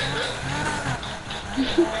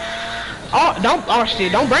 Oh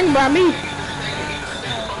shit, don't bring them by me.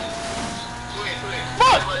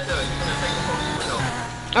 Fuck!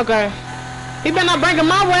 Okay. He better not bring him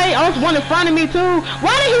my way. Oh, there's one in front of me too.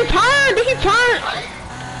 Why did he turn? Did he turn?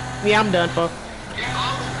 Yeah, I'm done, fuck.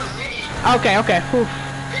 Okay, okay. Whew.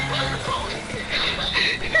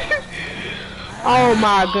 Oh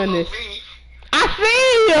my goodness. I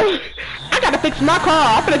see you. I gotta fix my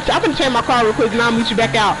car. I'm gonna change my car real quick and I'll meet you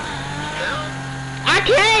back out. I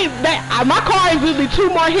can't. My car is literally 2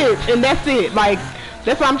 more hits and that's it. Like,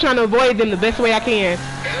 that's why I'm trying to avoid them the best way I can.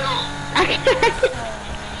 I can't.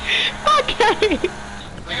 I can't.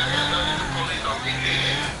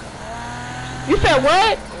 You said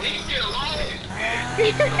what?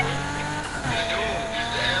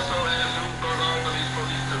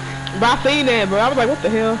 But I seen that, bro. I was like, what the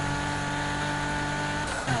hell?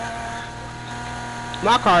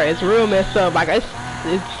 My car is real messed up. Like,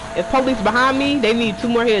 if police behind me, they need 2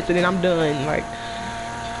 more hits and then I'm done. Like,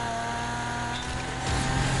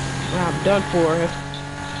 I'm done for.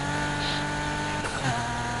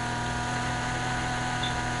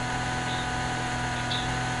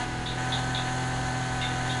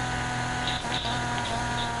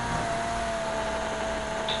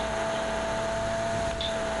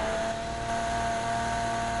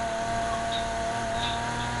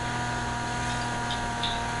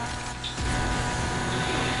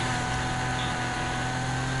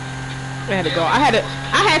 I had to go.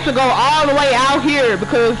 I had to go all the way out here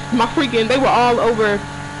because my freaking they were all over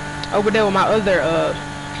there where my other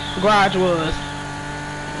garage was.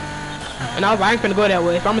 And I was like, I ain't finna go that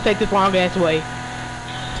way, so I'm gonna take this long ass way.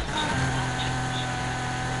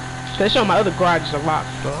 They show my other garage is locked,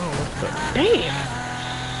 so I don't know what's up. Damn.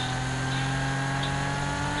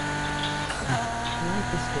 Like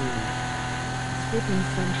the stream. Skipping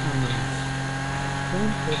some comments.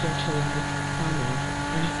 Don't forget to like, comment,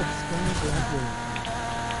 and subscribe. Love you.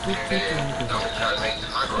 Keep driving.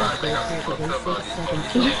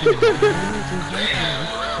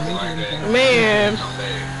 Man.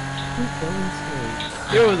 Keep going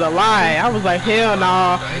straight. It was a lie. I was like, hell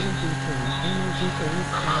no.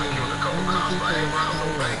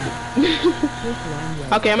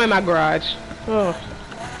 Okay, I'm in my garage. Oh,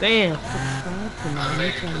 damn.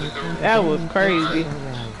 That was crazy.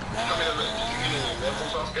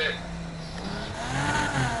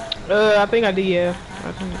 I think I did, yeah.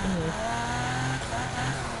 I think I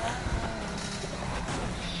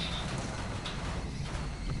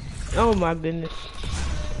did. Oh my goodness.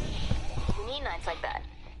 We need nights like that.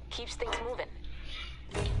 Keeps things moving.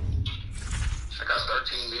 I got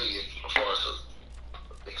 13 million before it's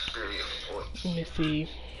experience points. Let me see.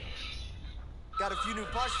 Got a few new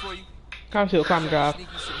parts for you. Come to a common drive.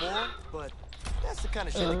 Sneaky some more, but that's the kind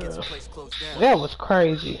of shit that gets a place closed down. That was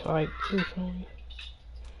crazy. Like,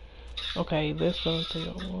 okay, this one,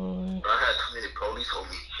 301. I had too many police on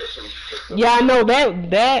me. That shit was just Yeah, I know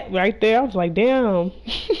that right there. I was like, damn.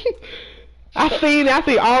 I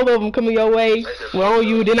see all of them coming your way. Well, on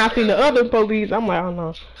you. Then I seen the other police. I'm like, oh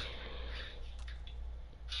no.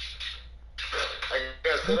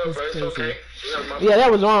 That was crazy. Yeah,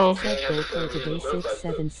 that was wrong. Cycle for today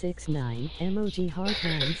 6769 emoji heart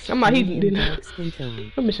hands. I'm like, he didn't. Dark skin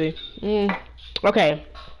tone. Let me see. Okay.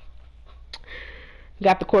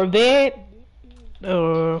 Got the Corvette. I'm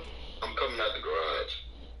coming out the garage.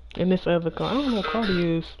 And this other car. I don't know what car to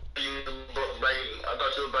use. I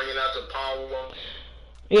thought you were bringing out the power one.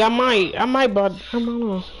 Yeah, I might, but I don't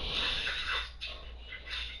know.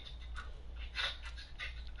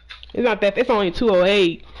 It's not that. It's only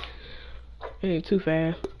 208. It ain't too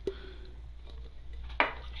fast.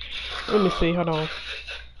 Let me see. Hold on.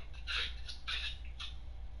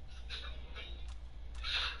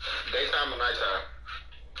 Daytime or nighttime?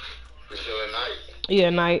 We still at night? Yeah,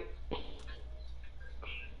 night.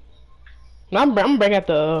 I'm bringing out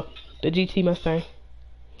the GT Mustang.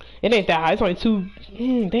 It ain't that high. It's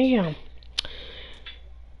only damn.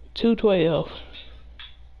 212.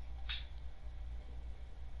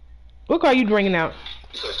 What car are you bringing out?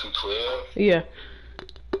 You said 212? Yeah.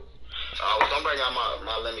 I'm bringing out my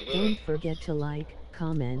Lamborghini. Don't forget to like,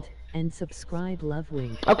 comment, and subscribe. Love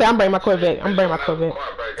wink. Okay, I'm bringing my Corvette. I'm bringing my Corvette. I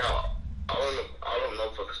don't know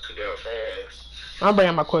if it's too damn fast. I'm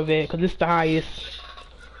bringing my Corvette because it's the highest.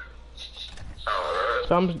 Alright.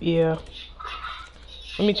 So yeah.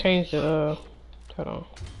 Let me change the hold on.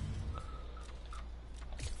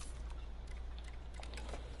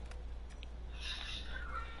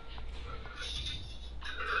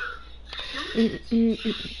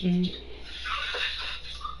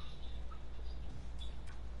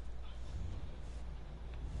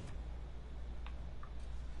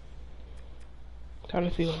 Trying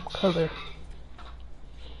to see what color.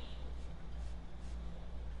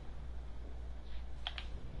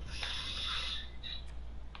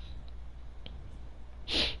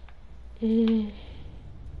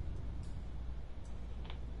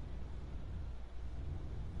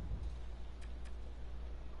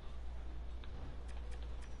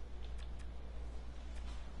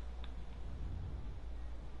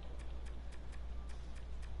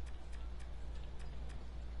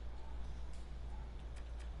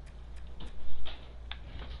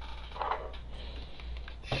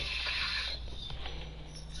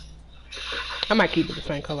 I might keep it the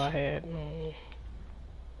same color I had.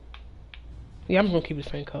 Yeah, I'm gonna keep it the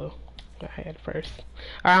same color I had first.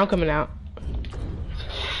 Alright, I'm coming out.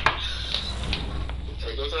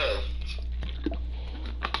 Take your time.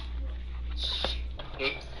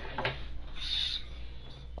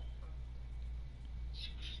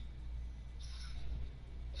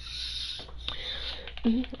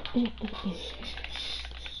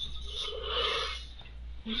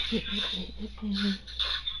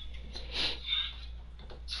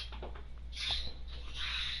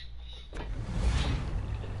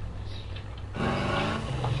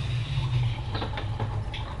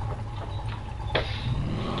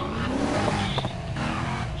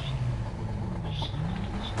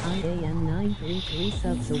 I am 933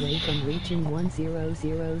 subs away from reaching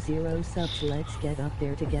 1000 subs. Let's get up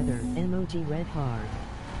there together. Emoji red heart.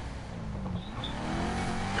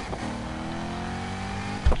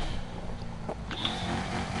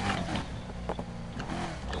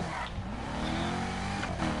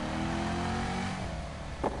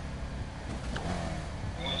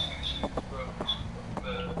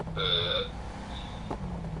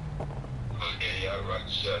 Okay, yeah, right,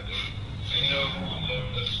 shut it. You know who I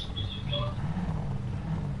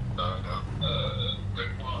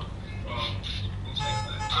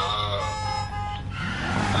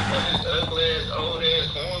got this ugly ass old ass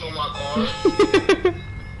horn on my car.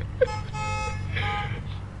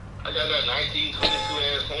 I got that 1922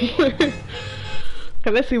 ass horn.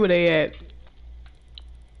 Okay, let's see where they at.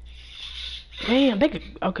 Damn, they could.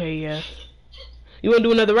 Okay, yeah. You wanna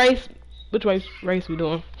do another race? Which race we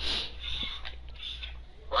doing?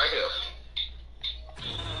 Right here.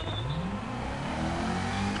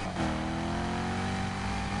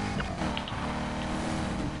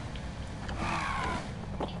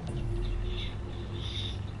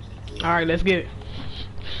 Alright, let's get it.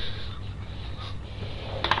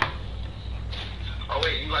 Oh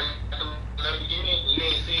wait, you like the Lamborghini? You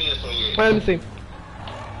ain't seen this one yet. Let me see.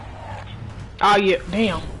 Oh yeah,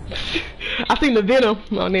 damn. I seen the Venom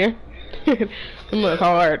on there. It looks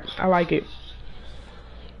hard. I like it.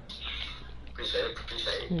 Appreciate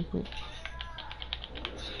it.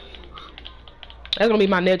 That's gonna be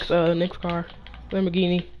my next car,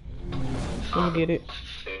 Lamborghini. Let me get it.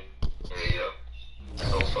 Yeah,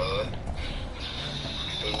 so fun.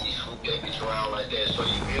 And you swoop that bitch around like that so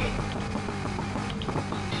you get him.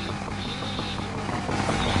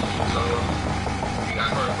 So, you got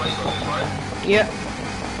first place on this, right? Yep.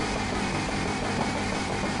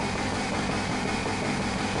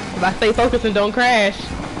 If I stay focused and don't crash,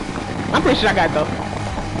 I'm pretty sure I got it though.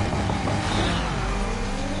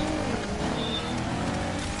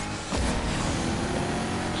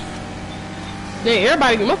 Yeah,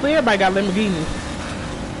 mostly everybody got Lamborghinis.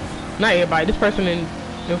 Not everybody. This person in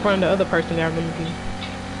front of the other person got a Lamborghini.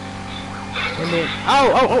 And then, oh!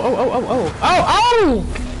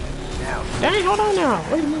 Dang, hold on now.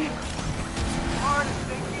 Wait a minute.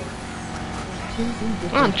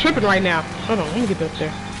 I'm tripping right now. Hold on, let me get up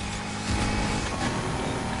there.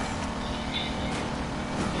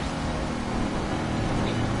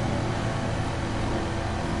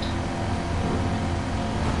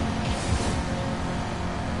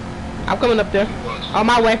 I'm coming up there. On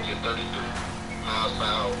my way.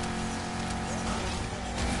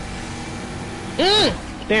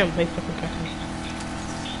 Damn, they fucking catch me.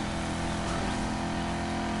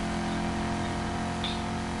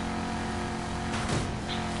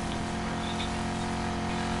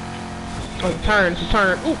 Oh, it's a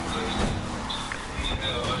turn. Ooh.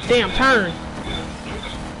 Damn, turn.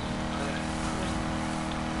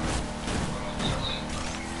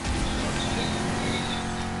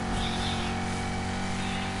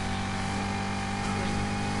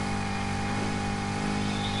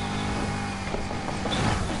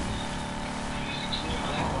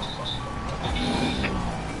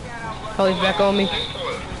 Oh, he's back on me. Put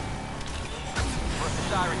the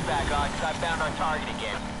sirens back on, 'cause I found our target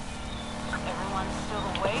again. Everyone's still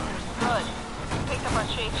awake? Good. Picked up our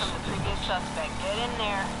chase from the previous suspect. Get in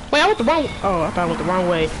there. Wait, I went the wrong. Oh, I thought I went the wrong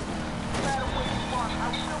way.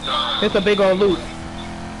 It's a big old loop.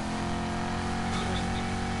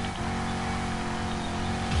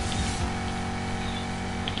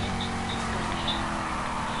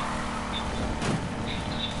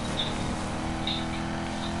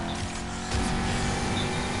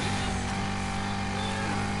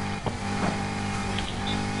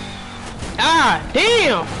 Ah,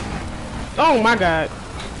 damn! Oh my god.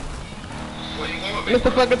 Missed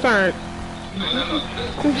the fucking turn.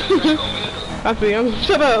 I see him.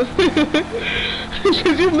 Shut up.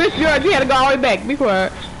 Cause you missed yours. You had to go all the way back. Be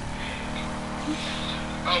quiet.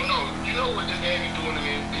 Oh no, you know what this game is doing to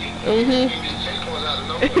me? Checkpoints out of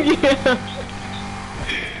nowhere. Yeah.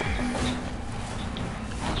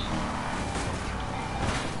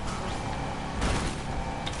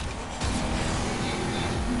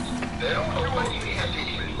 They don't know what you have to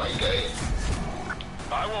eat like that.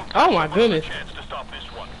 I won't Oh my goodness. chance to stop this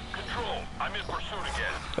one. Control, I'm in pursuit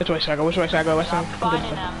again. Which way should I go? Which way should I go? Which way? Stop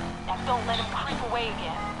finding them, and don't let them creep away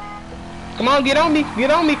again. Come on, get on me.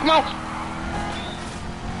 Get on me. Come on.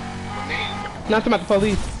 For me, Not about the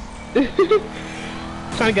police.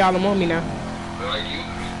 Trying to get all them on me now. like you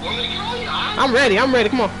want me to get on you? I'm ready. I'm ready.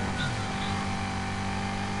 Come on.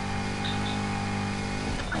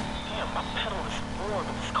 Damn, my pedal is forward,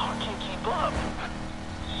 but this car can't keep up.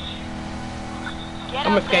 Get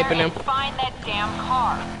I'm up escaping there them. and find that damn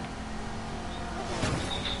car.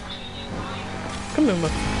 Come here,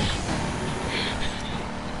 look.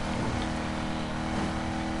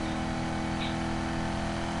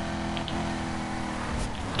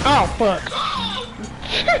 Oh fuck!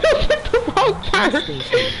 I took the wrong turn.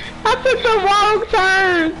 I took the wrong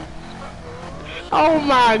turn. Oh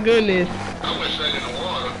my goodness! I went straight in the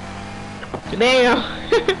water. Damn!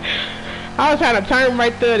 I was trying to turn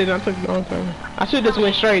right there, and I took the wrong turn. I should just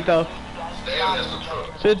went straight though. Damn, that's the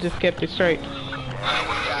truck. Should just kept it straight. I didn't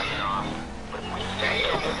want to die now.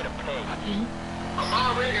 Damn. I'm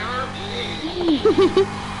already hurt.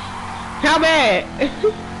 How bad?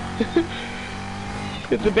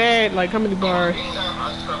 It's a bad, like how many bars? I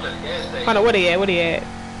stopped at the gas station. Hold on, where they at? Where they at?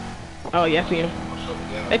 Oh yeah, I see him.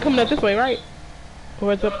 They coming up this way, right?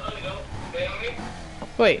 Or it's up?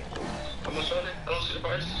 Wait. I'm gonna show that. I don't see the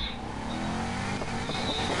bars.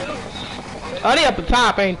 Oh, they up the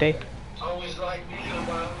top, ain't they? Always like me,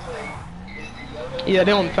 but I was like, is the yellow? Yeah,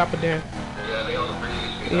 they on the top of there. Yeah, they on the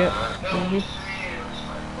bridge. Yeah.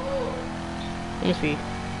 Let me see.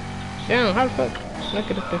 Damn, how the fuck?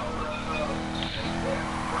 Look at it there.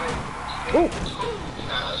 Ooh. Nah,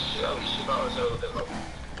 shit, I should always know that. What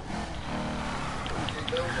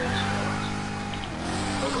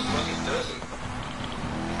the fuck is this?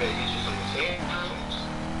 You better get you some potatoes.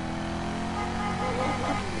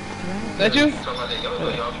 Is that you? Talking about that yellow,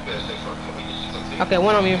 y'all, you better say something. Let me get you some potatoes. Okay,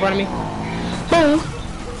 one on me in front of me. Boom.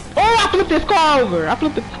 Oh, I flipped this car over. I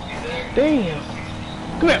flipped it. Damn.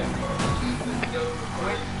 Come here.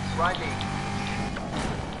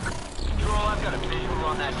 Control, I've got a visual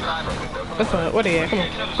on that driver. That's what. What they at? Come on.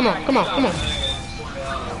 Come on. Come on. Come on.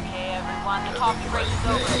 Okay, everyone, the coffee break is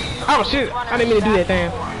over. Oh shit! I didn't mean to do that.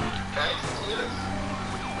 Damn.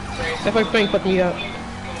 That fucking thing fucked me up.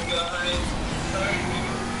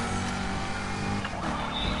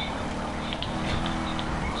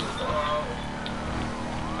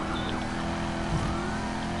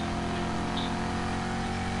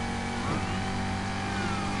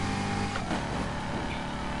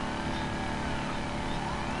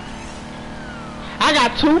 I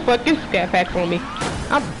got 2 fucking scat packs on me.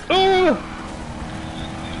 I'm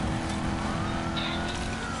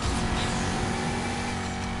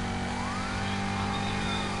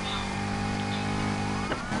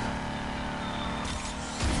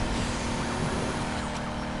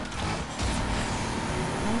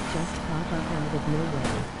Just pop up out of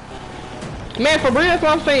nowhere. man, for real, that's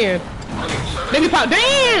what I'm saying. They be pop.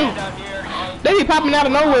 Damn! They be popping out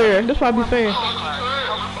of nowhere. That's what I be saying.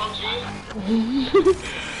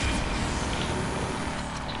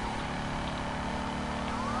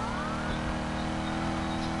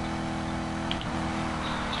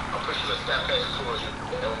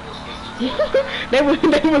 they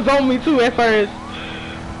was on me too at first.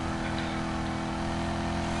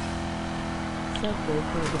 Subway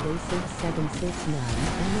for the basic 769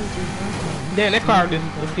 energy hotline. Damn, that car just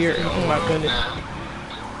appeared. Oh my goodness.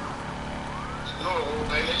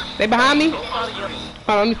 They behind me? Hold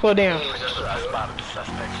on, let me slow down.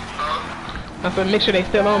 I said make sure they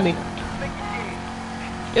still on me.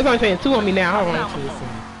 It's only saying 2 on me now. Hold on.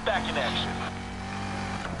 Back in action.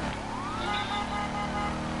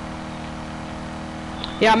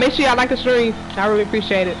 Yeah, make sure y'all like the stream. I really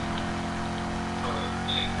appreciate it.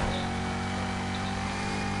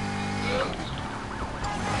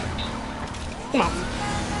 Come on.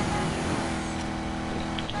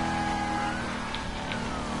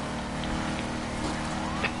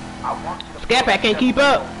 Scat Pack can't keep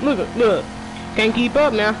up. Look. Can't keep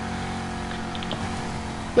up now.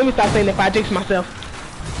 Let me stop saying that if I jinx myself.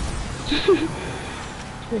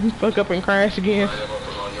 Let me fuck up and crash again.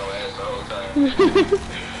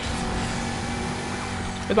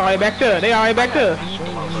 It's already backed up. They already backed up.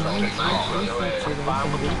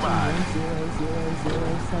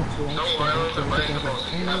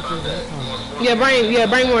 Yeah,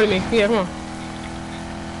 bring more to me. Yeah, come on.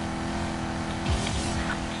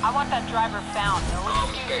 I I want that driver found. No I'm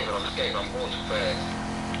excuse. escaping. I'm going too fast.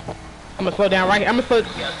 I'm gonna slow down right here. I'm gonna slow. You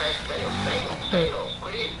got fast. Stay on.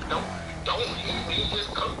 Quick. Don't hit me.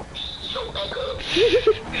 Just come. Show back up.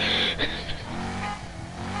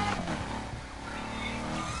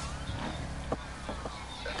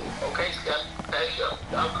 Okay, Scott. That's your.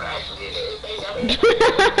 I'm crashing in everything.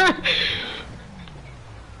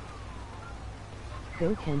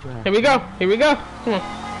 Go Kendra. Here we go. Here we go. Come on.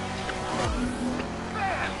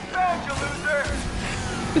 Found you, loser!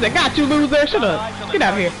 He said, "Got you, loser." Shut up. Get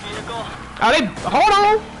out of here. Vehicle. Oh, they. Hold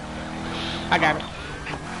on. I got it.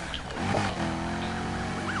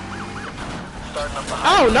 Starting up the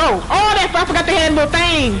Oh no! Oh, I forgot they had a little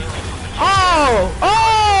thing. Oh,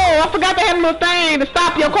 I forgot they had a little thing to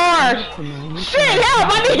stop your car. Shit, help!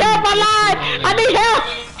 I need help! My life! I need help!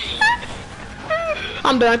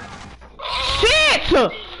 I'm done. Shit!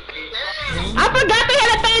 I forgot they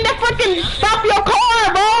had a thing that fucking stop your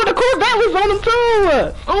car, bro. The Corvette was on them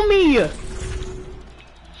too. On me.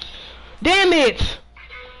 Damn it!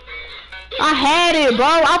 I had it, bro.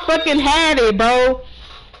 I fucking had it, bro.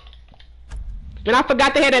 And I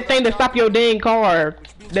forgot they had that thing to stop your dang car.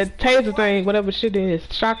 That taser thing, whatever shit is.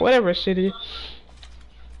 Shock, whatever shit is.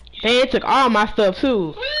 And it took all my stuff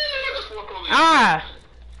too. Ah!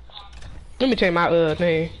 Let me check my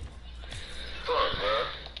thing.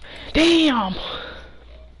 Damn!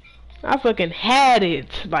 I fucking had it.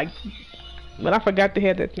 Like, but I forgot they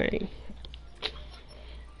had that thing.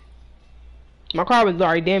 My car was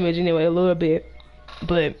already damaged anyway, a little bit.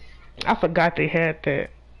 But I forgot they had that.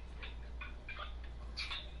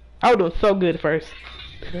 I was doing so good first.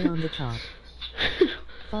 They're on the top.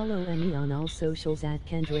 Follow Emmy on all socials at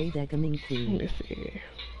Kendra Decoming Let Queen. me see.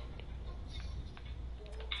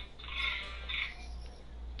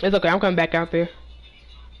 It's okay, I'm coming back out there.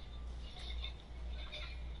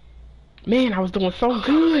 Man, I was doing so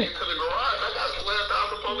good.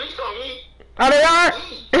 Oh, they are?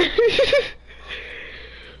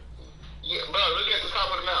 Yeah, bro, look at the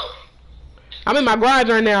top of the mouth. I'm in my garage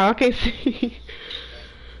right now. I can't see.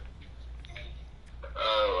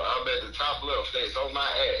 I'm at the top left. It's on my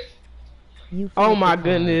ass. You Oh flipped my the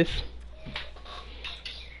car. goodness.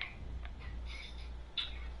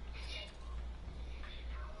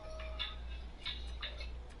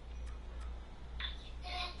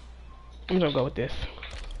 I'm gonna go with this.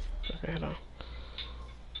 Okay, hold on.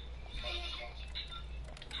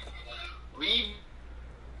 Leave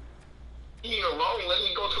me alone. Let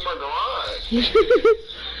me go to my garage.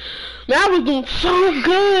 Man, I was doing so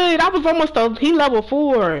good. I was almost he level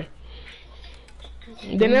 4.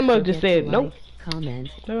 Then that mother just Forget said, to nope. like, comment,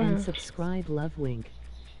 and subscribe. Love wink.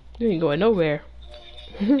 You ain't going nowhere.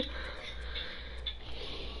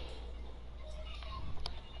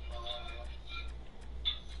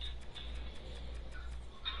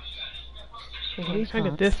 Okay, try to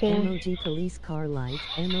get this one. Emoji police car light.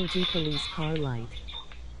 Emoji police car light.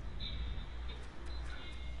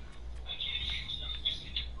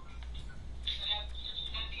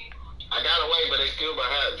 I got away, but they still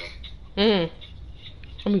behind me.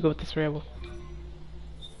 Let me go with this rebel.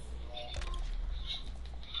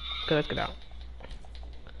 Okay, let's get out.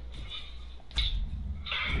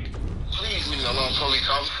 Please leave me alone, police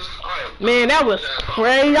officers. Man, that was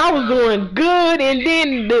crazy. I was doing good, and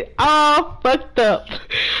then it all fucked up.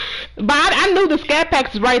 But I knew the scat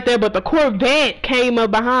packs was right there, but the Corvette came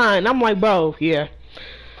up behind. I'm like, bro, yeah.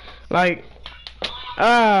 Like,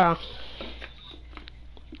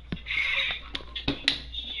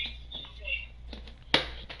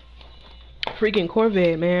 freaking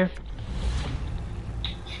Corvette, man.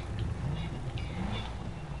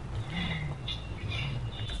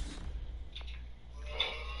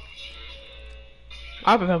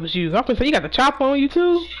 I thought that was you. I was say you got the chop on you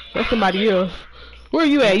too? That's somebody else. Where are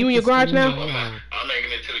you at? You in your garage now? I'm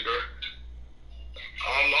making it to the garage. I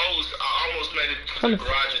almost made it to the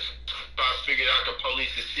garage. I figured out the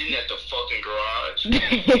police is sitting at the fucking garage.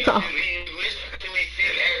 He's literally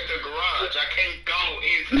sitting at the garage. I can't go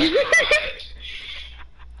into the garage.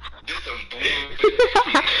 This some bullshit.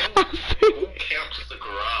 Who counts the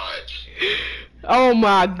garage? Oh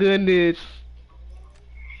my goodness.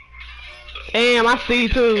 Damn, I see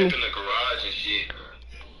too. In the garage and shit.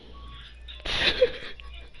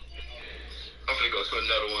 I'm gonna go to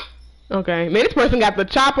another one. Okay, man, this person got the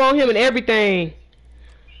chop on him and everything,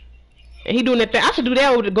 and he doing that thing. I should do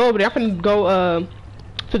that go over there. I'm finna go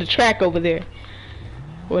to the track over there,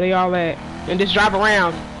 where they all at, and just drive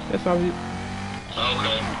around. That's all.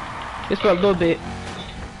 Okay. Just for a little bit,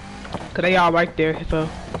 cause they all right there. So.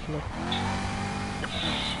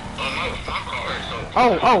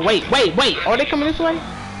 Oh, wait. Oh, they coming this way?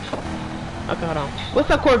 Okay, hold on. What's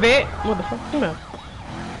up, Corvette? What the fuck? Come on.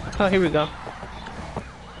 Oh, here we go.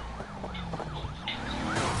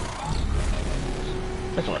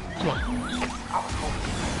 Let's work. Come on.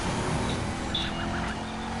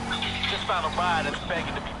 Just found a ride that's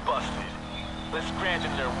begging to be busted. Let's grant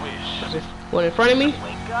them their wish. This one in front of me?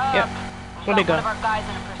 Wake up. Yep. Where'd they Got go? one of our guys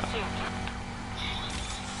in a pursuit.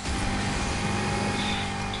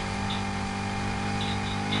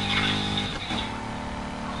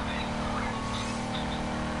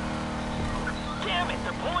 Damn it,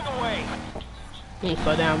 they're pulling away. Let me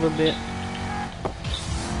slow down a little bit.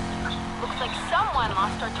 Looks like someone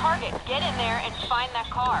lost our target. Get in there and find that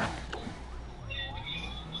car.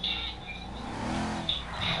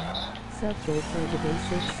 Subject for the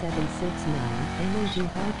basic 769, energy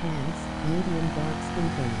hard hands, medium dark skin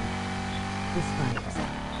tone. Despite.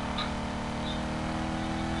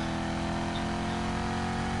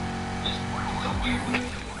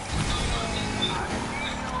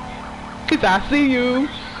 Cause I see you.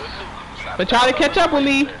 But try to catch up with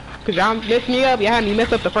me. Cause y'all messed me up. Y'all had me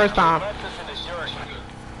messed up the first time.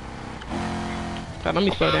 So let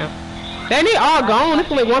me slow down. They need all gone.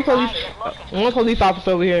 There's only one police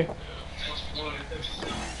officer over here.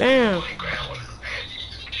 Damn.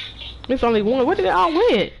 There's only one. Where did they all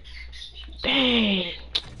went? Dang.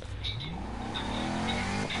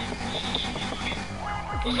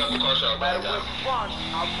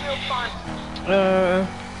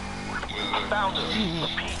 I found her.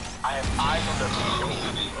 Repeat, I have eyes on the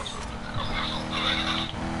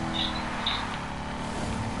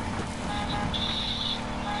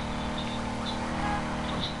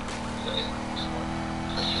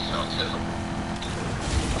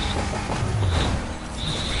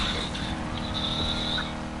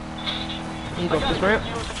You go up this ramp.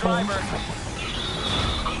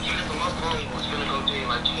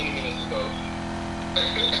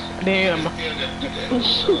 Damn.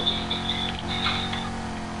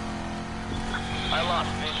 I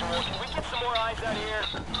lost visual. Can we get some more eyes out here?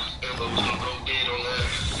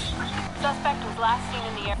 Suspect was last seen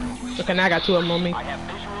in the air. Okay, now I got two of them on me. I have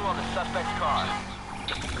visual on the suspect's car.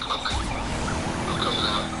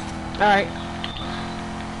 Alright.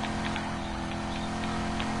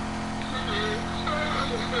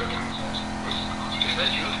 Is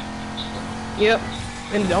that you? Yep.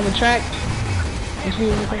 And on the track. You see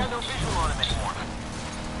I anything? got no visual on him anymore.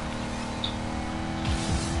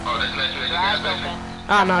 Oh, that's not you at the Your gas eyes station? open.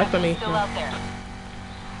 Ah, no, it's on me. Still out there.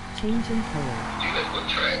 Changing color. You at what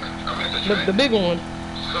track? I'm at the The track. big one.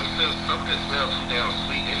 Something smells too damn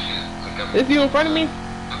sweet and shit. Like I'm Is you in front of me?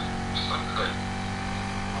 something.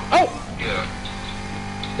 Oh! Yeah.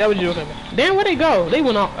 That was you. Okay. Damn, where'd they go? They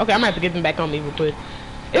went off. Okay, I'm gonna have to get them back on me real quick.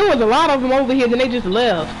 It was a lot of them over here, then they just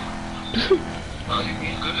left. Oh, you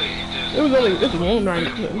good? You just... It was only this one right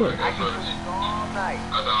here. Look. I can do this all night.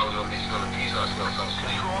 I thought I was gonna be smelling pizza. I smell something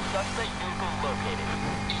sweet. Control suspect vehicle located.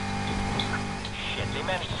 Shit, they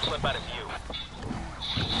managed to slip out of view.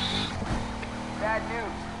 Bad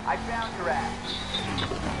news. I found your ass.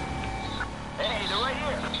 Hey, they're right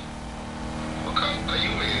here. What kind are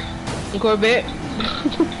you in? Corvette.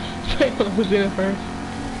 Take one was in it first.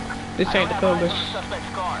 Just change the color. The suspect's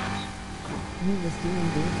car. You was doing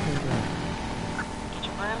good, Kendra. Get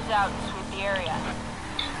your brooms out and sweep the area.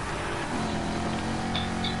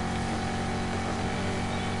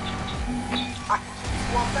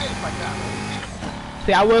 Well, thanks, my guy.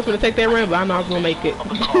 See, I was gonna take that ramp, but I know I was gonna make it.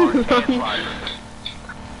 Of a car and driver.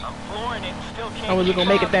 I'm flooring it. Still can't. I wasn't gonna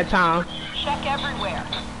make it that time. Check everywhere.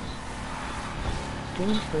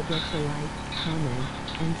 Don't forget to like, comment,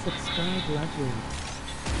 and subscribe. Love you.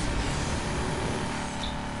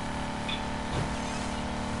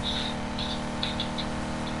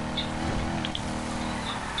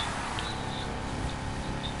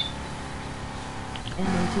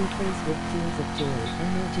 Emoji face with tears of joy.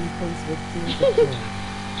 Emoji face with tears of joy.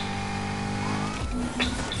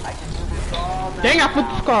 I can do this all night. Dang, I put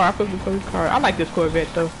this car. I put this car. I like this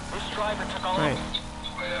Corvette though. This driver took all Alright.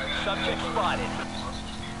 Subject spotted.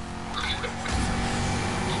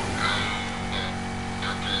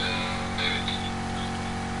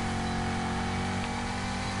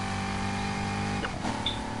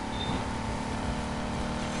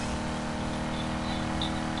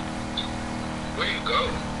 Where you go?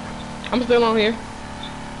 I'm still on here.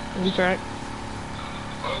 On the track.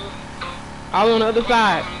 All on the other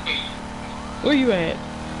side. Where you at?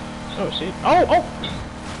 Oh shit. Oh, oh!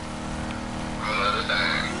 On the other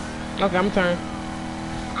side. Okay, I'm turn.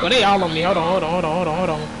 Well, they all on me. Hold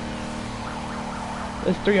on.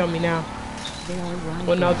 There's 3 on me now. They are right.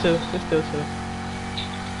 Well, no, 2. There's still 2.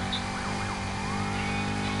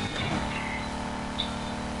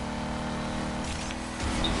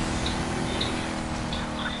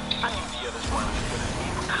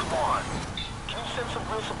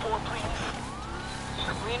 real support, please?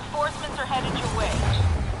 Reinforcements are headed your way.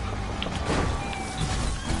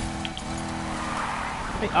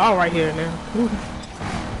 They all right here now. Ooh.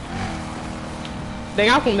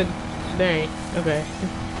 Dang, I'm from the... Dang. Okay.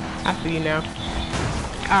 I see you now.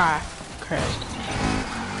 Ah. Crashed.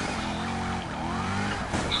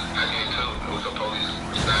 I did too. It was a police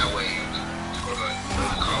sideways for the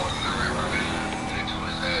car was not right around into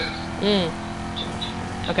his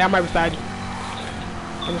ass. Okay, I'm right beside you.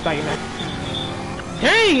 I'm beside you now.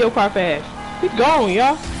 Dang, your car fast. He's gone,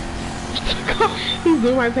 y'all. He's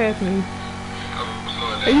going right past me.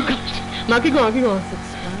 Hey, you no, keep going, keep going.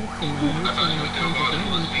 Subscribe to my new channel,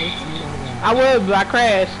 Kendra, and post you already. I was, but I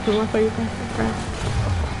crashed. So once I crashed.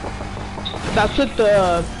 So I took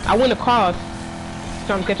the, I went across,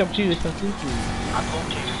 trying to catch up with you. So. I've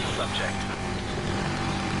located the subject.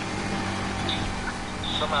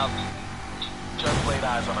 Somehow, just laid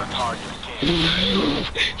eyes on our target again.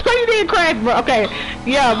 So you did crash, bro. Okay,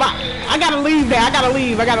 yeah, but I gotta leave there. I gotta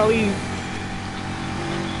leave.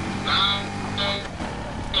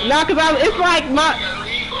 No, cause it's like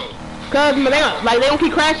cause they don't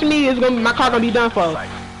keep crashing me. It's gonna my car gonna be done for.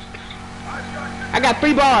 I got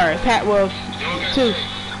 3 bars. Well, 2.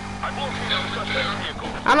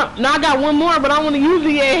 I don't. No, I got 1 more, but I don't want to use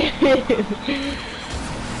it yet.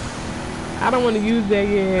 I don't want to use that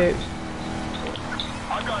yet.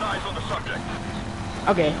 I've got eyes on the subject.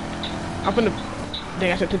 Okay, I'm finna.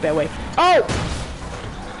 Dang, I should took that way. Oh,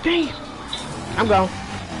 dang, I'm gone.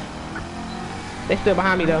 They still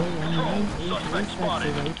behind me though.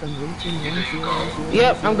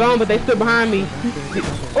 Yep, I'm gone, but they still behind me.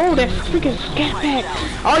 Oh, that freaking gas pack.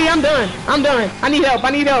 Oh yeah, I'm done. I need help.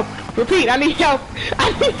 Repeat, I need help.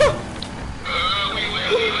 I'm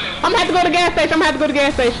gonna have to go to the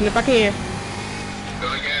gas station. If I can.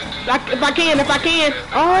 If I can.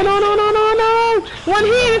 Oh no. 1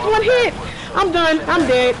 hit. It's 1 hit. I'm done. I'm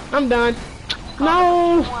dead.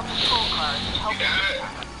 No.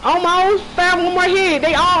 Almost found 1 more hit.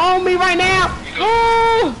 They all on me right now.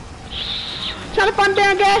 Oh, trying to find a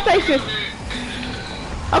damn gas station.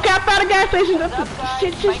 Okay, I found a gas station.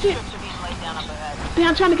 Shit. Damn,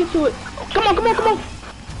 I'm trying to get to it. Come on.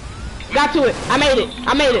 Got to it. I made it.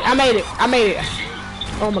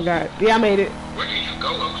 Oh my god. Yeah, I made it. Where did you go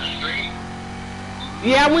up the street?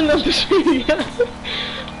 Yeah, I went up the street.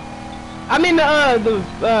 I'm in the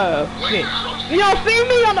shit. You don't see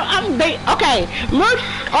me on the, okay, look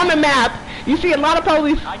on the map. You see a lot of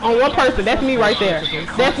police on 1 person. That's me right there.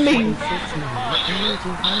 That's me.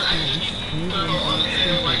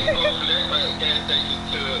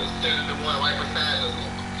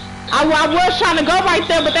 I was trying to go right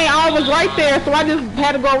there, but they all was right there, so I just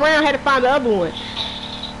had to go around, had to find the other one.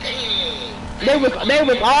 They was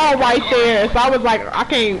all right there, so I was like, I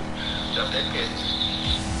can't.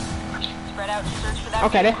 Spread out and search for that.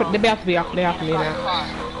 Okay, they about to be off. They off me now.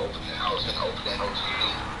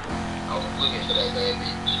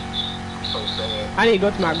 I need to go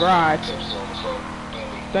to my garage. So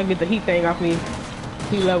I can get the heat thing off me.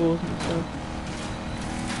 Heat levels and stuff.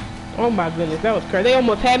 Oh my goodness, that was crazy. They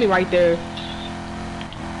almost had me right there.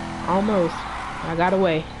 Almost. I got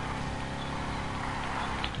away.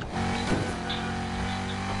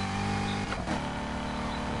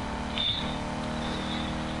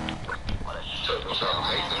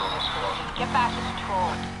 Get back to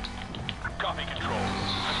control. Copy control.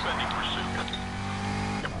 Suspending pursuit.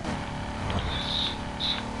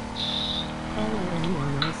 Follow me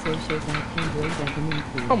on all socials at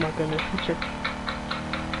Kendra. Oh my goodness, picture.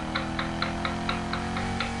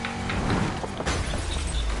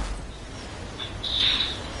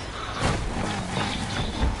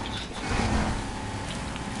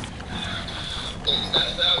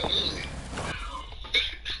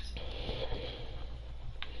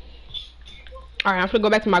 Alright, I'm gonna go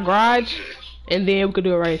back to my garage, and then we could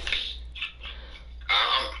do a race.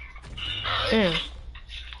 Damn.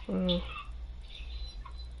 Let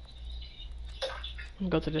me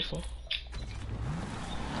go to this one.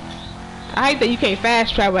 I hate that you can't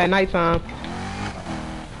fast travel at nighttime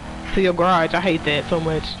to your garage. I hate that so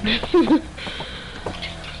much. You just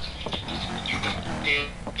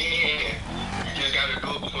gotta do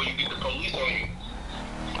it before you get the police on you.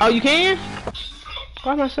 Oh, you can?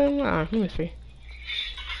 Why am I saying that? Let me see.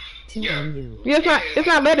 Yeah. Yeah, it's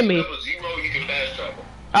not letting me. Level 0, you can fast travel.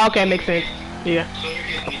 Okay, makes sense. Yeah. So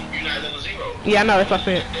you're not level 0. Yeah, I know, that's what I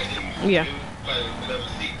said. Yeah. Level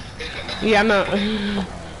 6. Yeah, I know.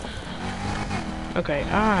 Okay,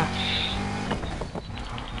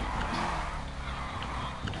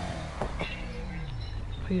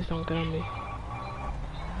 Please don't get on me.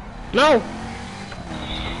 No!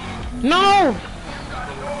 No!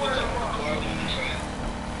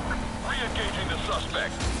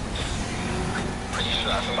 suspect. Pretty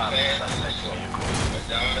sure I spotted the suspect's vehicle.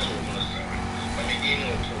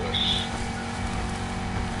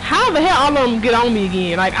 How the hell all of them get on me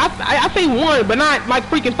again? Like, I see one, but not like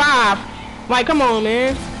freaking 5. Like, come on,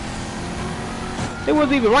 man. It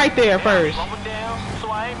wasn't even right there at first. Slowing down, so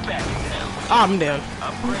I ain't backing down. Oh, I'm down.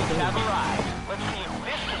 Upgrades have arrived. Let's see if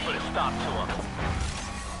this can put a stop to him.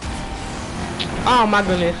 Oh my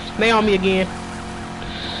goodness. They on me again.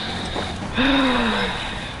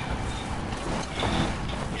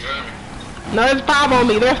 No, there's 5 on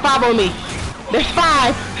me. There's 5 on me. There's 5.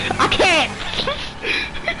 I can't.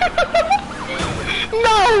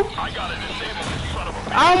 No. I gotta disable this son of a...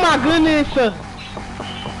 Oh my goodness.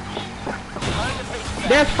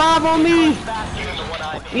 There's 5 on me.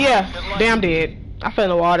 Yeah, damn dead. I fell in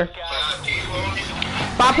the water.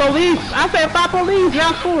 5 police. I said 5 police. Now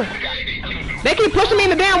it's 4. They keep pushing me in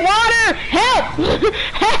the damn water. Help!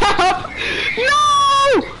 Help!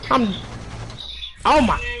 No! Oh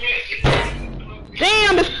my.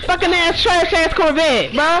 Damn, this fucking ass trash ass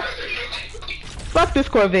Corvette, bro. Fuck this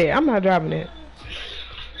Corvette. I'm not driving it.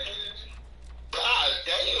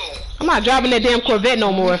 I'm not driving that damn Corvette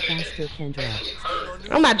no more. Faster, Kendra.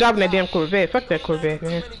 I'm not driving that damn Corvette. Fuck that Corvette,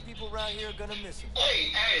 man.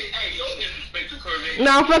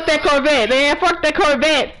 No, fuck that Corvette, man. Fuck that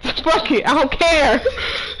Corvette. Fuck it. I don't care.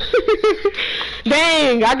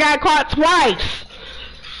 Dang, I got caught twice.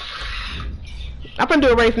 I'm gonna do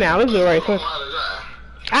a race now. Let's do a race.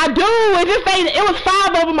 I do. It just it was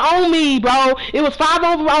 5 of them on me, bro. It was 5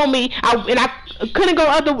 of them on me. I couldn't go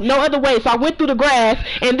no other way, so I went through the grass,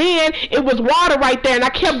 and then it was water right there, and I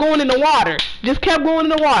kept going in the water. Just kept going in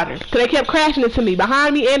the water, so they kept crashing into me,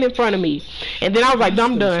 behind me and in front of me. And then I was like,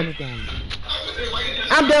 I'm done.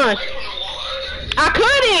 I'm done. I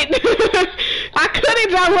couldn't. I couldn't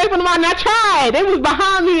drive away from the water. I tried. They was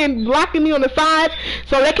behind me and blocking me on the sides,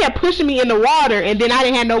 so they kept pushing me in the water, and then I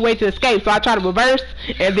didn't have no way to escape, so I tried to reverse,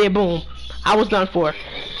 and then boom, I was done for.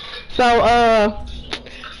 So,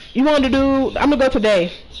 you want to do? I'm gonna go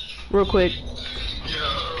today, real quick.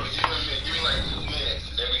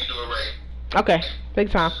 Okay,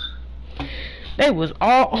 big time. They was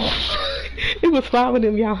all. It was 5 of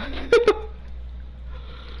them, y'all.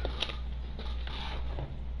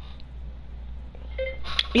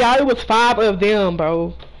 Y'all, it was 5 of them,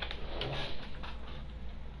 bro.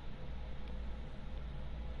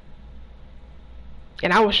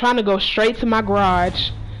 And I was trying to go straight to my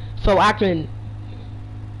garage so I can,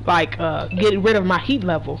 like, get rid of my heat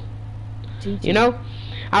level. You know?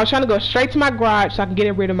 I was trying to go straight to my garage so I can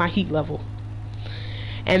get rid of my heat level.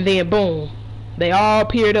 And then, boom. They all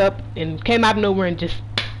appeared up and came out of nowhere and just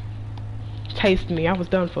tasted me. I was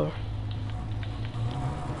done for.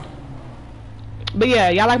 But yeah,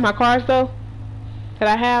 y'all like my cars though that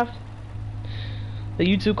I have? The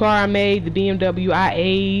U2 car I made, the BMW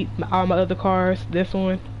i8, all my other cars, this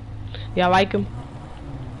one. Y'all like them?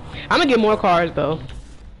 I'm gonna get more cars though.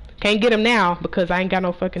 Can't get them now because I ain't got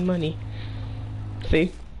no fucking money.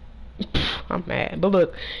 See? I'm mad. But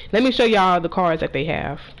look, let me show y'all the cars that they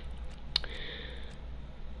have.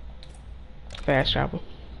 Fast travel.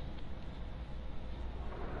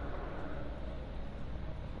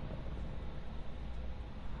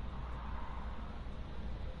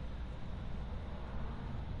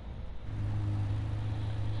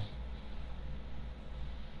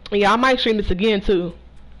 Yeah, I might stream this again too.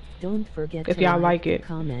 Don't forget if to y'all like it.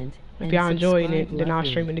 Comment, if y'all enjoying it, then I'll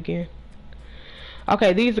stream it again.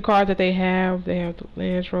 Okay, these are the cars that they have. They have the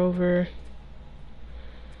Land Rover.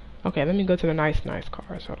 Okay, let me go to the nice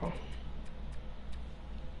cars. Hold on.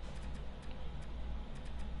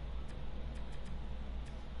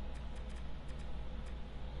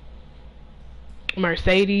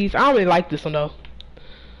 Mercedes. I don't really like this one though.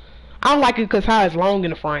 I don't like it because how it's long in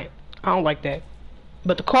the front. I don't like that.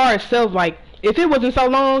 But the car itself, like, if it wasn't so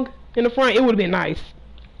long in the front, it would have been nice.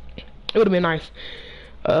 It would have been nice.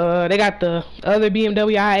 They got the other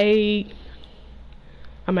BMW i8.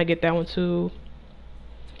 I might get that one too.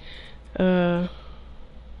 The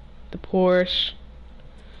Porsche.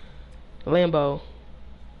 Lambo.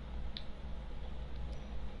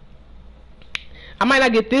 I might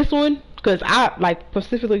not get this one because I like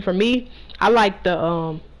specifically for me. I like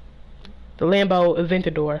the Lambo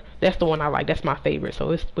Aventador. That's the one I like. That's my favorite.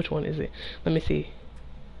 So which one is it? Let me see.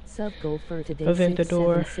 Sub goal for today.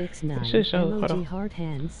 Aventador. 6769. Should show. Hold on. Hard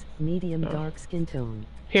hands, medium dark skin tone.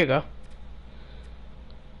 Here you go.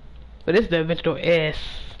 But this is the Aventador S.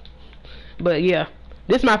 But yeah,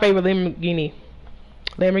 this is my favorite Lamborghini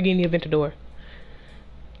Aventador.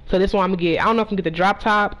 So this one I'm gonna get. I don't know if I can get the drop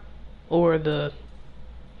top or the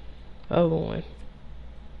other one.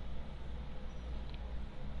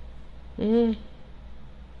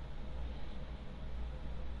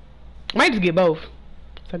 Might just get both.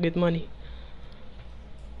 So I get the money.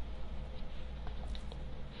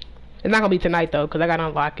 It's not gonna be tonight though, cause I gotta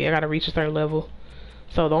unlock it. I gotta reach a certain level.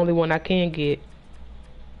 So the only one I can get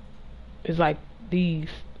is like these,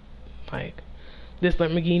 like this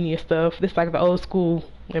Lamborghini and stuff. This like the old school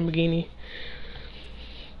Lamborghini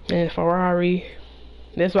and Ferrari.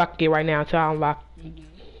 That's what I can get right now until I unlock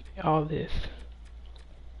all this.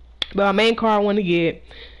 But my main car I want to get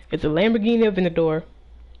is a Lamborghini Aventador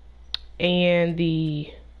and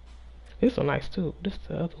this one nice too. This is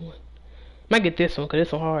the other one. Might get this one because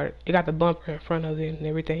this one hard. It got the bumper in front of it and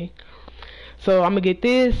everything. So I'm gonna get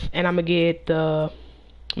this, and I'm gonna get the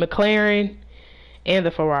McLaren and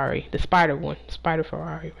the Ferrari, the Spider one, Spider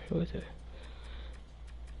Ferrari. What is it?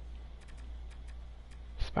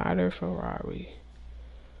 Spider Ferrari.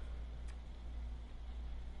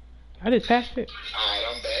 I just passed it. Alright,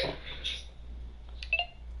 I'm back.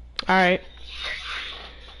 Alright.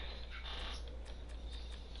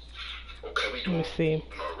 Okay, we Let doing me see. a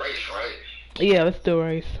race, right? Yeah, let's do a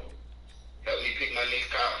race. Help me pick my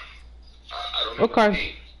next car. I don't know What cars?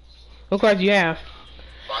 What cars do you have?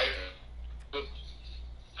 Viper.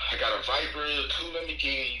 I got a Viper, 2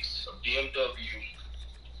 Lamborghinis, a BMW.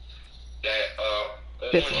 That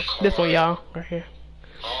This one, y'all, right here.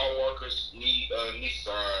 All workers need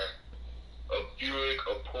Nissan, a Buick,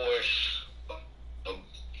 a Porsche, a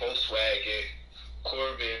Volkswagen,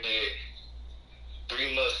 Corvette,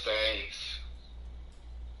 3 Mustangs,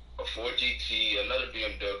 a Ford GT, another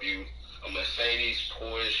BMW, a Mercedes,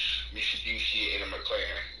 Porsche, Mitsubishi, and a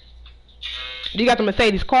McLaren. You got the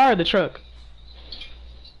Mercedes car or the truck?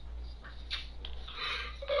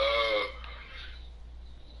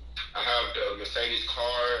 I have the Mercedes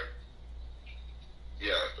car.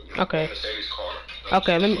 Yeah, the Okay. Mercedes car.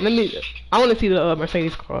 Okay, let me. I want to see the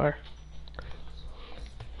Mercedes car.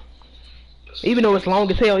 Even though it's long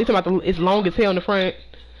as hell, it's about it's long as hell in the front.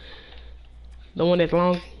 The one that's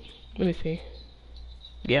long. Let me see.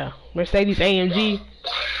 Yeah, Mercedes AMG.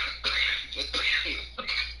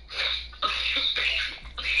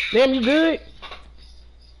 Damn, you good?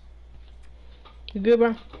 You good,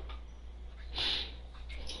 bro?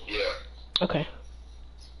 Yeah. Okay.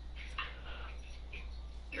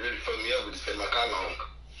 You really fucked me up with this my car long.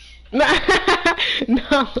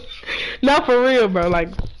 No, for real, bro. Like,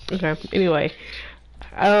 okay. Anyway,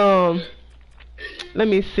 let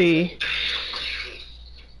me see.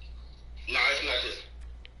 No, it's not just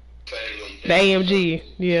the AMG,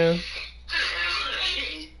 yeah.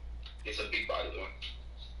 It's a big body one.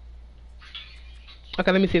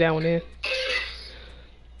 Okay, let me see that one then.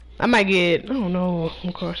 I might get, I don't know,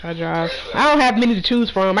 of course I drive. I don't have many to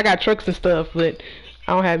choose from. I got trucks and stuff, but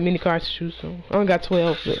I don't have many cars to choose from. I only got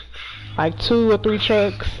 12, but like 2 or 3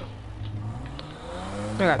 trucks.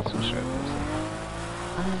 I got 2 trucks.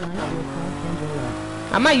 I like your car, Kendra.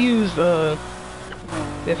 I might use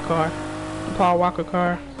this car, the Paul Walker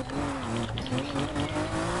car.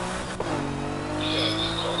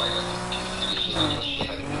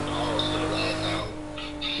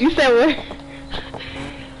 You said what?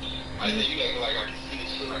 I said you acting like I can see this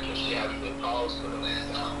shit like your shit having been paused for the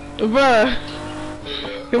last time. Bruh.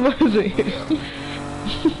 Yeah. It wasn't. Yeah. It's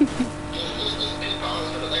been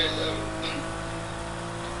paused for the last time.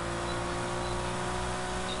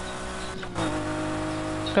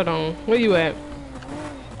 Hold on. Where you at?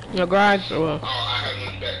 Your garage or what? Oh, I had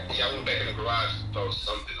went back. Yeah, I went back in the garage to throw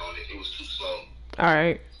something on it. It was too slow.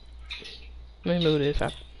 Alright. Let me move this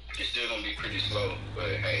up. It's still gonna be pretty slow, but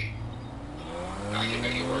hey, I can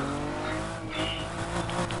make it work.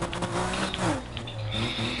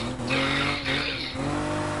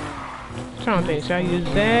 I'm trying to think, should I use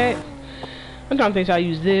that? I'm trying to think, should I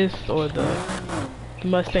use this or the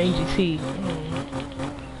Mustang GT?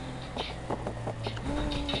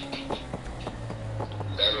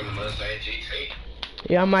 That was the Mustang GT.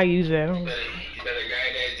 Yeah, I might use that. You better grab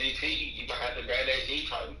that GT. You might have to grab that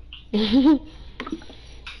G-Type.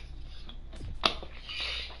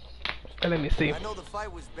 Let me see. I know the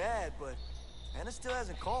fight was bad, but Anna still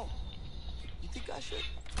hasn't called. You think I should?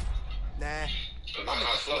 Nah. My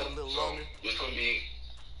car's slow, so it's gonna be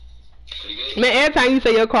pretty good. Man, every time you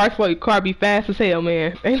say your car's slow, your car be fast as hell,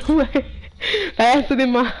 man. Ain't no way. Faster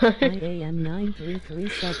than mine. IAM 933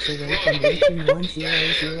 subs away from reaching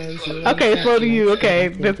 10000. Okay, slow to you. Okay.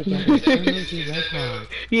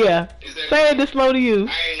 Yeah. Say it this slow to you.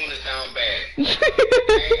 I ain't wanna sound bad. I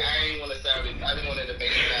ain't wanna sound. I didn't want it to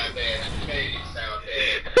make it sound bad. I made it sound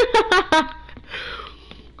bad.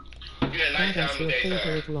 You had a nice That is time your today,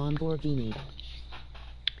 favorite sir. Lamborghini.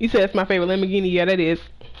 You said it's my favorite Lamborghini. Yeah, that is.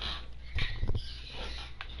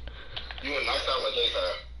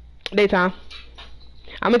 Daytime.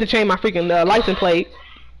 I meant to change my freaking license plate,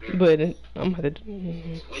 but I'm gonna.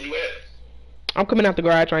 Where you at? I'm coming out the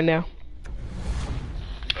garage right now.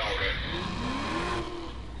 Okay.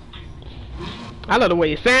 I love the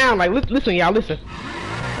way it sounds. Like, listen, y'all, listen.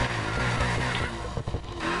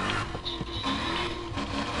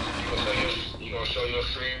 You gonna show your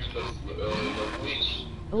streams the Twitch?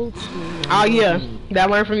 Old school. Oh yeah, that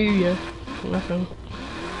I learned from you, yeah. Listen.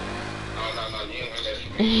 Oh no, you ain't learn that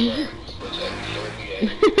from me. What's that?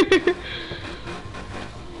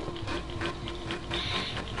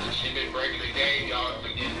 She been breaking the game, y'all.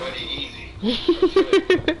 Been getting money easy.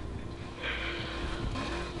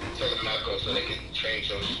 Tell them not go so they can change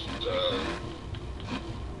those.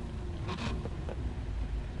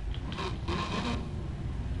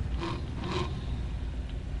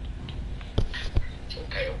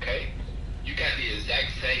 Okay. You got the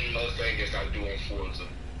exact same Mustang as I do on Forza.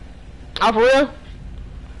 Oh, for real?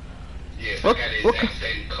 Yes, What- I got the what exact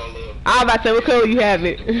same color. I was about to say, what color you have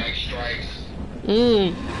it? Black stripes.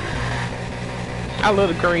 I love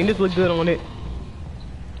the green. This look good on it.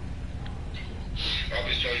 I'll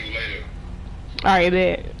just show you later. Alright,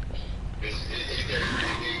 bet. It's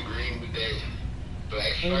green with that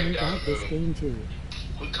black Oh, you stripe down got the this middle. game too.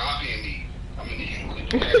 Quit copying me. I'm gonna need you to quit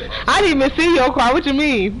doing that. I didn't even see your car. What you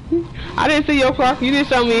mean? I didn't see your car. You didn't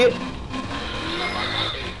show me it. It's not my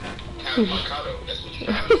copy. Have my copy. That's what you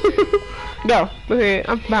got. Go ahead.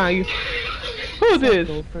 I'm behind you. Who is this?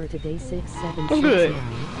 Go for today 6769. I'm good.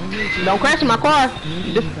 Don't crash in my car.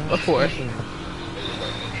 Just, of course.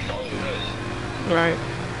 Right.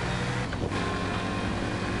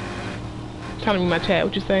 Trying to read my chat.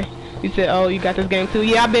 What you say? You said, oh, you got this game too?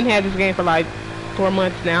 Yeah, I've been had this game for like 4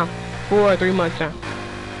 months now. 4 or 3 months now.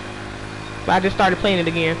 But I just started playing it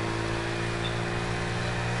again.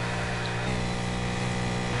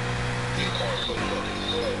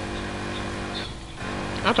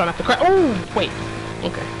 I'm trying not to crash. Oh, wait.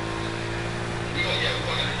 Okay.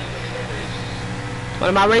 One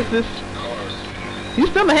of my races? You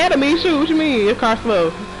still ahead of me. Shoot, what you mean? Your car's slow.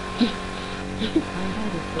 I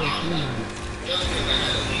had it for a few months.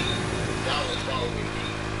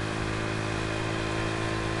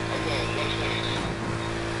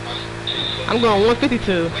 I'm going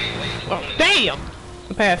 152. Oh, damn!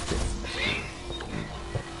 I passed it.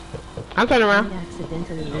 I'm turning I around.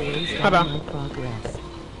 accidentally erased Hold all on. my progress.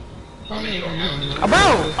 Follow me Oh,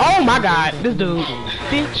 bro! Oh my god, this dude.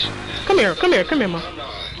 Bitch. Come here, mom. Come here.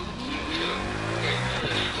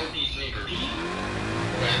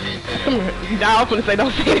 I was gonna say,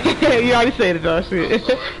 don't say that. You already said it, though. Shit.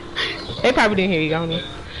 They probably didn't hear you, I don't know.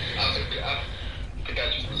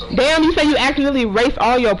 Damn, you say you accidentally erased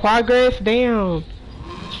all your progress? Damn.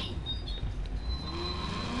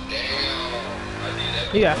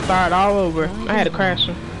 You gotta start all over. I had to crash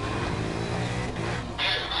him.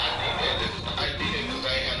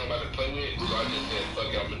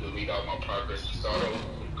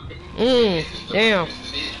 Damn.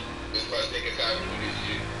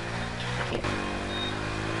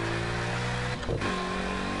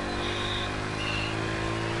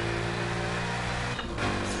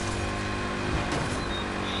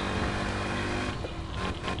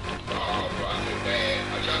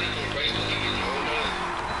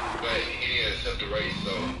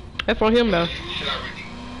 That's for him though. Don't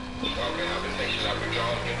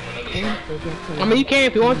forget to I mean, you can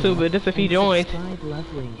if you want to, but just if he joins. subscribe,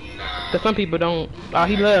 lovely. Cause some people don't. Oh,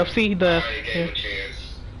 he loves. See, he does. Yeah.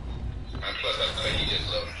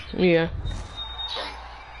 Yeah.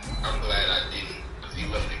 I'm glad I didn't, because he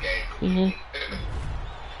left the game.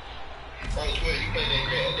 Oh, Twitter, you played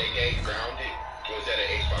that game Grounded? Or was that an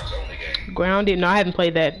Xbox only game? Grounded? No, I haven't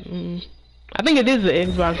played that. I think it is an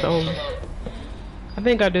Xbox only. I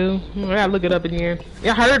think I do. I gotta look it up again.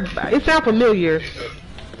 I heard. It sounds familiar. It's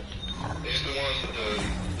the ones with the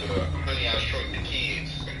Honey, I Shrunk the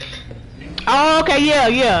Kids. Oh, okay,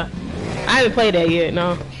 yeah. I haven't played that yet.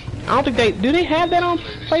 No, I don't think they do. They have that on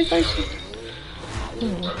PlayStation?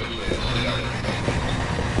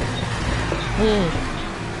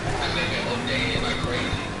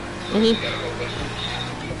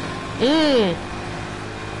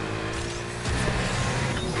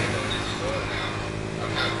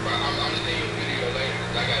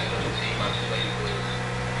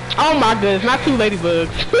 Oh my goodness, not 2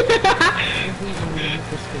 ladybugs.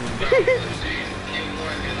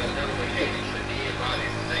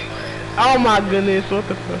 Oh my goodness, what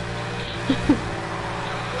the fuck?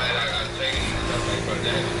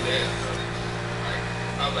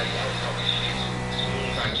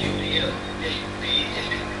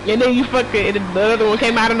 And then you fucking, the other one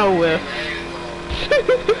came out of nowhere.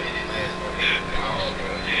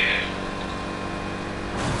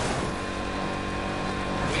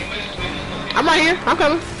 I'm right here. I'm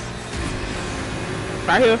coming.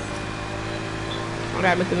 Right here. I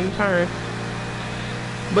gotta miss it in the turn.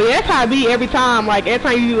 But yeah, that's how it be every time. Like every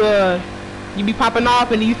time you be popping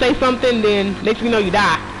off and you say something, then next thing you know you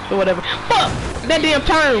die or whatever. Fuck that damn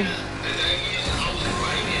turn.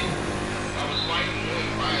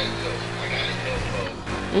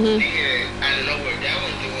 Then out of nowhere, that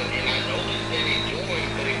was doing, and I noticed that it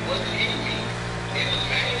joined, but it wasn't hitting me. It was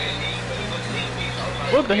mad at me, but it wasn't hitting me. So I was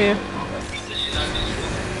like, What the hell? beat the shit out of this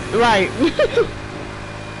fool. Right. Yep,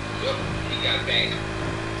 he got back.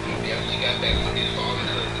 He definitely got back with his father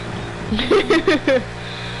cousin.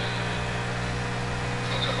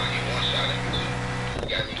 I'm talking about he one shot at me too. He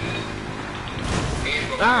got me good. And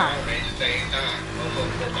from my arm at the same time.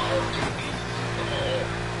 Motherfucker broke my arm to me. From my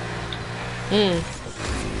arm.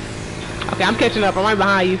 Okay, I'm catching up. I'm right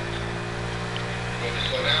behind you.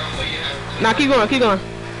 Slow down, so you have to. Nah, keep going, keep going.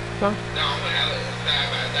 Go. No, I'm gonna have a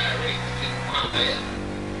side-by-side race to see how fast.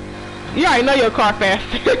 You already know your car fast.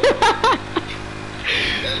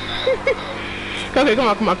 Okay, come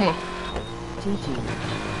on, come on, come on.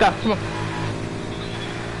 Go, come on.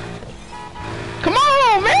 Come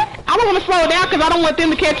on, man. I don't want to slow down because I don't want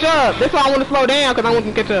them to catch up. That's why I want to slow down because I want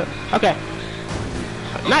them to catch up. Okay.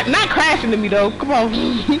 Not crashing to me though. Come on.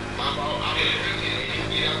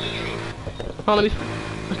 Oh, let me.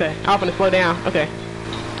 Okay, I'm gonna slow down. Okay.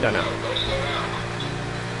 Don't know.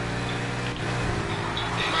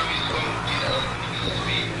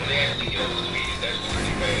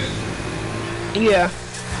 Yeah.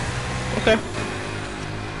 Okay.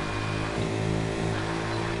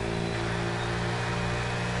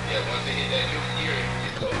 Yeah, once they hit that new gear,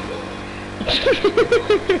 it's over.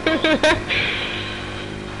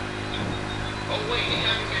 Oh wait, it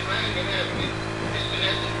hasn't been lagging, hasn't it? It's been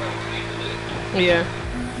actually from people. Yeah.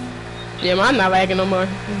 Yeah, mine's not lagging no more.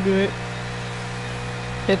 It's good.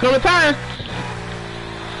 Here come the turn.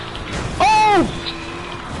 Oh!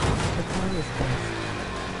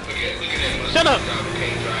 Shut up.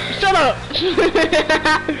 Shut up.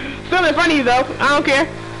 Still in front of you though. I don't care.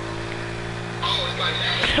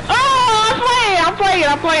 Oh,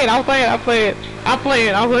 I'm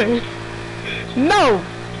playing. No.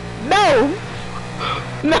 No.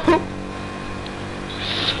 No.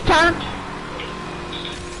 Turn.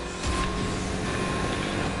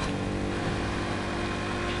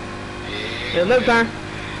 Yeah, look, turn.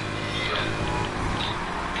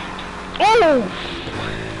 Oh!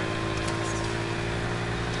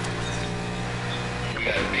 You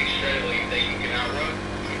got a big straightaway, you think you can outrun?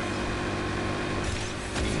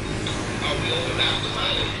 Oh, we overlapped the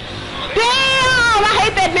pilot. Damn! I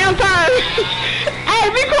hate that damn turn. Hey,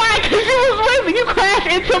 be quiet, cause you was with me. You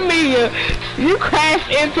crashed into me. You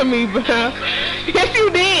crashed into me, bro. Yes,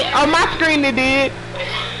 you did. On my screen, it did.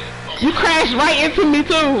 You crashed right into me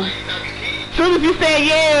too. As soon as you said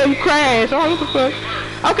yeah, you crashed. Oh, what the fuck?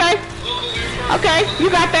 Okay. Okay, you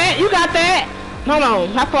got that. You got that. Hold on.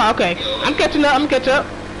 How far? Okay. I'm catching up. I'm catch up.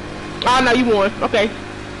 Oh no, you won. Okay.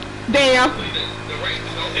 Damn.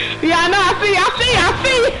 Yeah, I know. I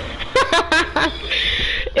see.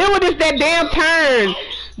 It was just that damn turn.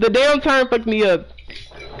 The damn turn fucked me up.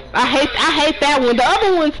 I hate that one. The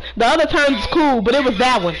other ones, the other turns is cool, but it was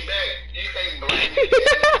that one.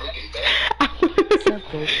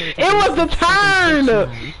 It was the turn,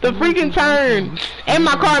 the freaking turn, and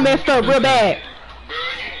my car messed up real bad.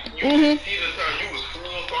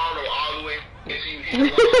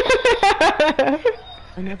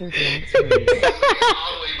 Another dance race.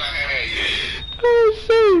 Oh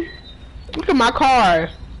shoot! Look at my car.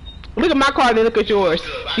 Look at my car, then look at yours.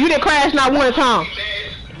 You didn't crash not one time.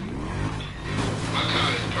 My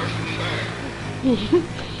car is perfectly fine.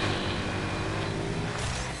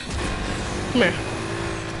 Come here.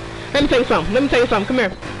 Let me tell you something. Come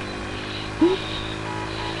here.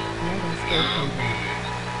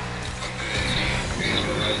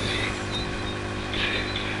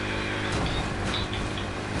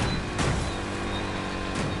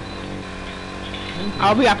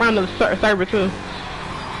 Oh, we gotta find another server too.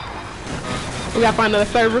 We gotta find another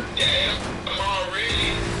server.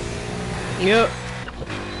 Yep.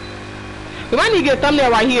 We might need to get a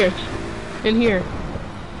thumbnail right here. In here.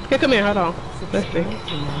 Here, come here, hold on. Let's see.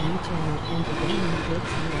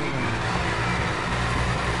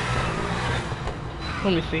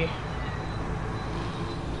 Let me see.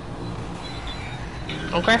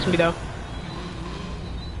 Don't crash me though.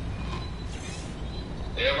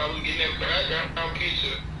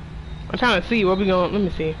 I'm trying to see where we going. Let me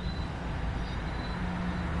see.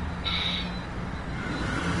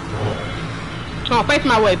 Oh, face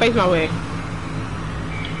my way.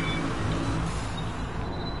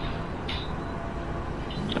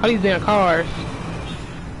 All these damn cars.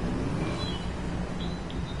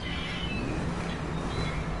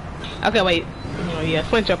 Okay, wait. Oh yeah,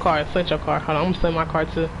 flint your car. Flint your car. Hold on, I'm gonna flint my car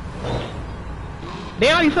too.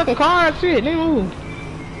 Damn, all these fucking cars. Shit, they move.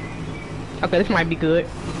 Okay, this might be good.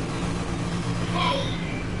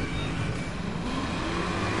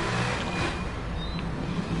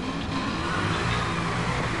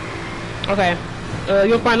 Okay.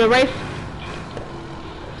 You'll find a race?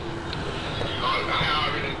 I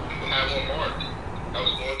already have one marked. I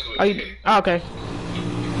was going to it. Oh, you, oh, okay.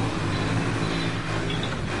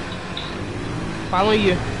 Following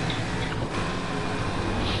you.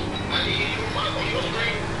 I need you on your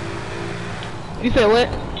screen. You said what?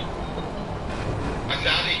 I said I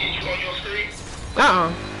didn't get you on your screen. I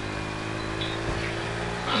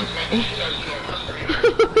was making sure that you on my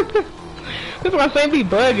screen. That's what I'm saying, be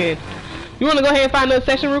bugging. You wanna go ahead and find another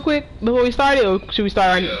session real quick before we start it, or should we start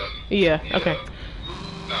right now? Yeah, okay.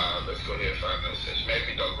 Nah, let's go ahead and find another session.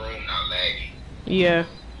 Maybe the room not laggy. Yeah.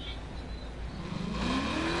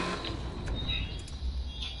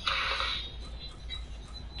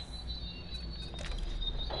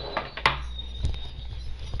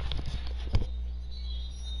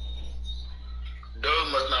 Doug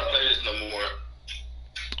must not play this no more.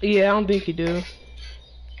 Yeah, I don't think you do.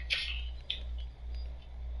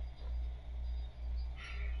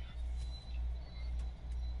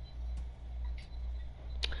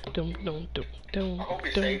 I hope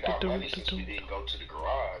it saved our money since we didn't go to the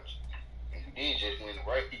garage. And we did just win the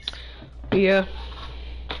race. Yeah.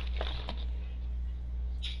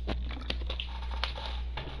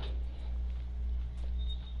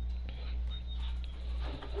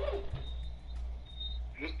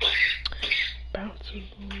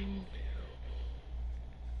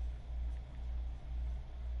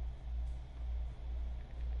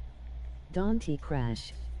 Dante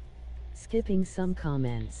Crash. Skipping some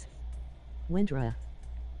comments. Wendra.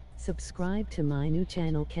 Subscribe to my new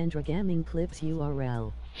channel Kendra Gaming Clips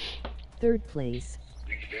URL. 3rd place.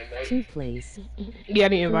 2 place. Yeah, I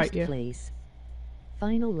didn't invite 1st you. place.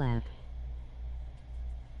 Final lap.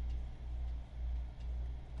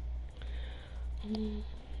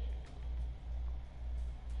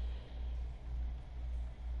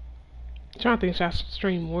 Trying to think should I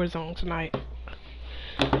stream Warzone tonight.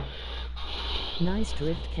 Nice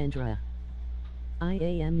drift, Kendra. I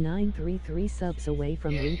am 933 subs away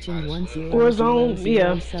from reaching 1000 Warzone,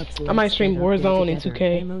 yeah. subs. I might stream Let's get up Warzone there in together.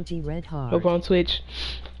 2K. Emoji red heart. Over on Twitch.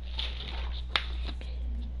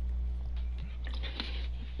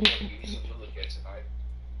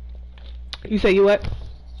 You say you what?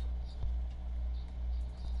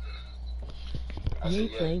 You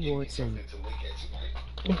play Warzone.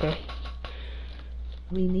 Okay.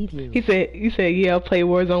 We need you. He said, you said, yeah, I'll play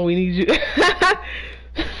Warzone, we need you.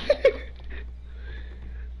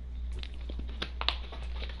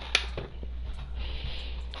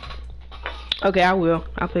 Okay, I will.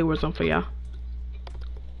 I'll play Warzone for y'all.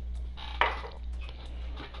 I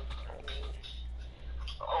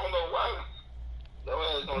don't know why. Your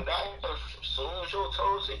ass gonna die as soon as your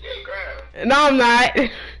toes hit that ground. No, I'm not.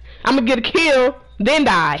 I'm gonna get a kill, then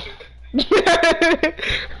die. Cause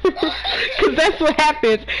that's what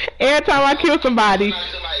happens every time I kill somebody.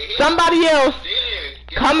 Somebody else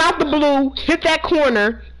come out the blue, hit that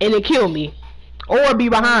corner, and then kill me, or be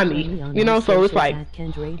behind me. You know, so it's like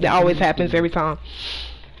that always happens every time.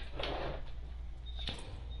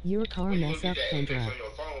 Your car mess up, Kendra.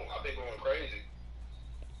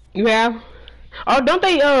 You have? Oh, don't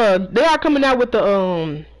they? They are coming out with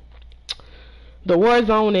the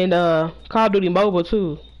Warzone and Call of Duty Mobile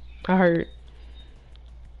too. I heard.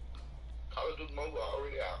 Call of Duty Mobile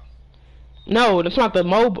already out. No, that's not the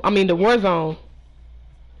mobile. I mean the Warzone.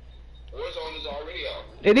 Warzone is already out.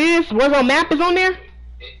 It is. Warzone map is on there.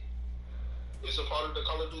 It's a part of the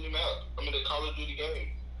Call of Duty map. I mean the Call of Duty game.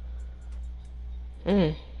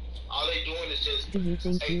 Mm. All they doing is just. Do you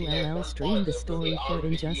think ULL streamed the story for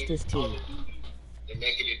Injustice 2? And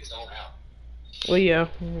making it its own app. Well, yeah.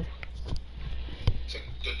 To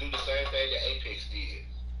do the same thing that Apex did.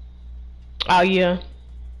 Oh yeah.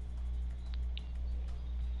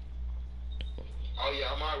 Oh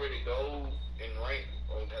yeah, I'm already gold and rank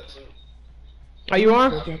on that too. Are you on?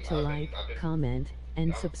 Don't forget to like, comment,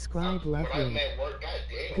 and subscribe. Love When I'm you. at work,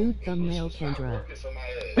 goddamn. Good thumbnail, Stop Kendra. working for my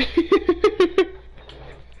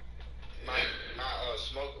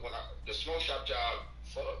smoke the smoke shop job.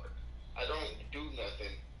 Fuck. I don't do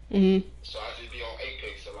nothing. Mhm. So I just be on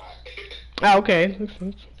Apex a lot. Oh, okay.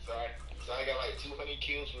 So I got like 200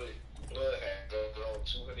 kills with Bloodhound,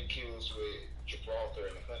 200 kills with Gibraltar,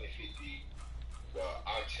 and 150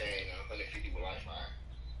 Octane, and 150 with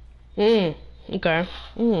Lifeline. Okay.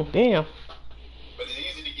 Damn. But it's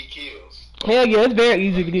easy to get kills. Hell yeah, it's very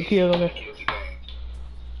easy to get killed on there.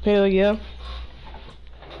 Hell yeah.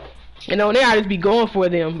 And on there, I just be going for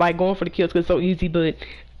them, like going for the kills, cause it's so easy. But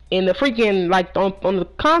in the freaking like on the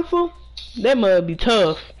console, that must be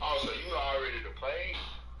tough. Oh, so you already to play?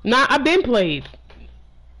 Nah, I've been played.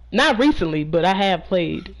 Not recently, but I have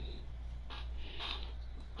played.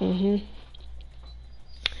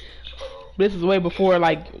 This is way before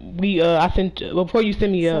like I sent before you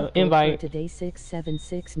sent me a invite. Today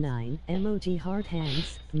 6769 emoji hard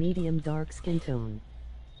hands medium dark skin tone.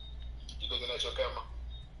 You looking at your camera?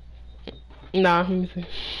 Nah, let me see.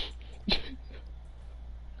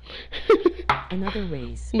 Another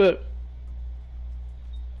raise. Look.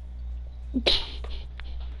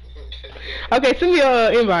 Okay, send me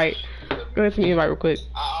a invite. Go ahead, send me an invite real quick.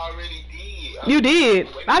 I already did. You did?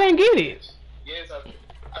 I didn't get it. Yes, I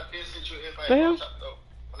did send you an invite. Damn.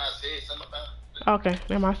 When I said something about it. Okay,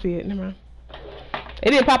 never mind. I see it. Never mind.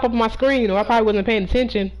 It didn't pop up on my screen, or I probably wasn't paying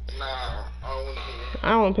attention. Nah, I don't want to hear it. I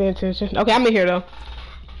don't want to pay attention. Okay, I'm in here though.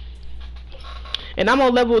 And I'm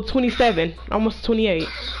on level 27, almost 28.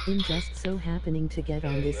 I'm just so happening to get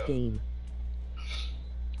on this game.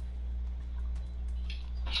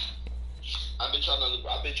 I've been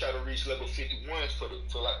trying to reach level 51 for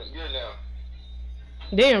like a year now.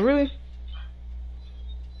 Damn, really?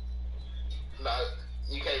 Nah,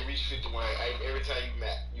 you can't reach 51. Every time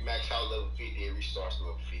you max out level 50, it restarts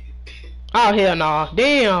level 50. Oh hell no!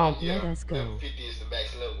 Damn. Yeah, Let us go. level 50 is the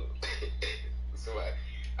max level. So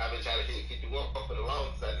I've been trying to hit 51 for the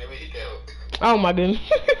longest. I never hit that. Oh my goodness.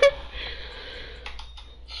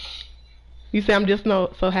 You say I'm just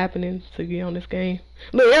so happening to get on this game.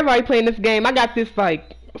 Look, everybody playing this game. I got this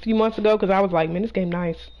like a few months ago because I was like, man, this game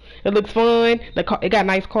nice. It looks fun. It got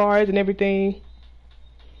nice cars and everything.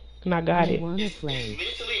 And I got it. Wanna play.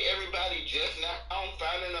 Literally everybody just now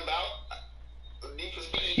finding about Need for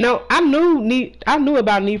Speed. No, I knew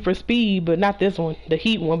about Need for Speed, but not this one, the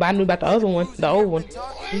Heat one. But I knew about the other one, the old one.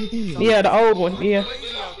 Yeah, the old one. Yeah.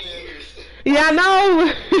 Yeah, I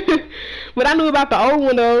know. But I knew about the old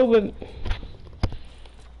one though.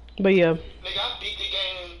 But yeah. Nigga, I beat the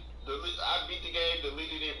game,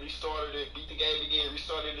 deleted it, restarted it, beat the game again,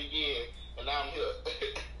 restarted it again, and now I'm here.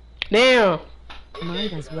 Damn.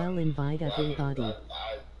 Might as well invite everybody.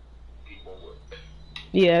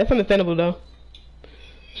 Yeah, it's understandable though.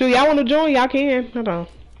 So y'all want to join? Y'all can. Hold on.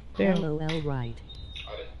 Damn. LOL right.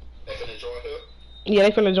 They finna join here? Yeah,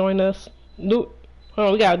 they finna join us. Hold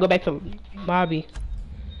on, we gotta go back to lobby.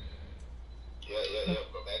 Yeah. Go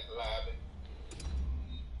back to lobby.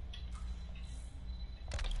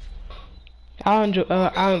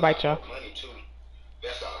 I'll invite y'all. Money too.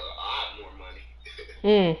 That's a lot more money.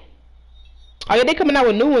 Oh yeah, they coming out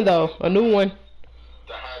with a new one though. A new one.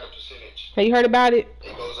 The higher the percentage. Have you heard about it?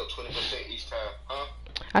 It goes up 20% each time, huh?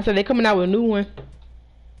 I said they coming out with a new one.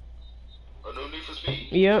 A new Need for Speed?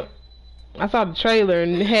 Yep. I saw the trailer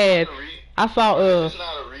and it had. I saw It's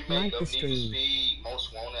not a remake of Need for Speed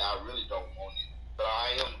Most Wanted. I really don't want it, but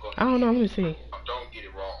I am gonna. I don't know. Let me see. Don't get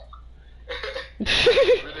it wrong. I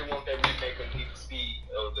really want that remake of Need for Speed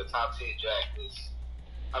of the top 10 drag list.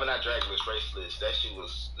 I mean, not drag list, race list. That shit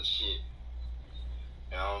was the shit.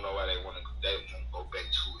 And I don't know why they want to go back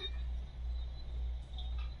to it.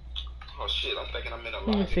 Oh shit, I'm thinking I'm in a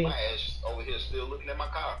lobby. My ass over here still looking at my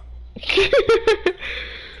car.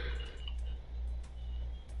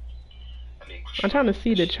 I'm trying to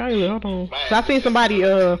see the trailer. Hold on. So I seen somebody,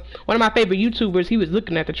 one of my favorite YouTubers, he was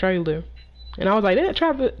looking at the trailer. And I was like, they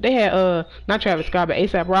had not Travis Scott, but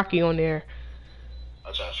ASAP Rocky on there.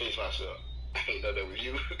 I'm trying to fix myself. I didn't know that was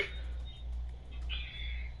you.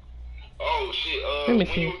 Oh shit, let me when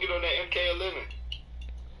see. you get on that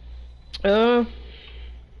MK11?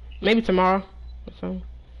 Maybe tomorrow or something.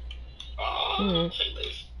 I'm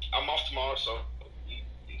off tomorrow, so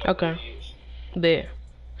okay. There.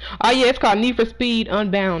 Oh yeah, it's called Need for Speed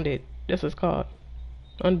Unbounded. That's what it's called.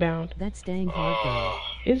 Unbound. That's dang hard though.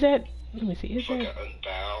 Is that? Let me see. Is that?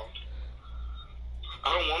 Unbound.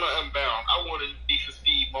 I don't want to Unbound. I want a Need for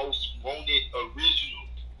Speed Most Wanted original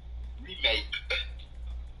remake.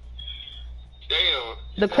 Damn.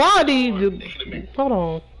 The quality. Hold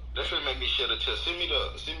on. That's gonna make me shed a tear. Send me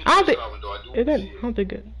the I don't think. I don't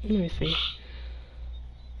think it. Let me see.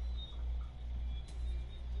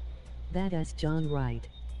 That is John Wright.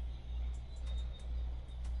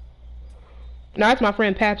 No, that's my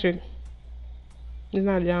friend Patrick. It's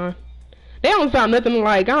not John. They don't sound nothing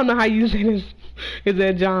like. I don't know how you say this. Is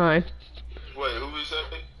that John? Wait, who is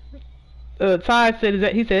that? Todd said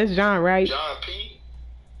that he said it's John, right? John P.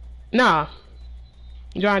 Nah.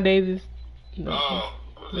 John Davis. Oh,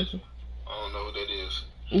 what is it? I don't know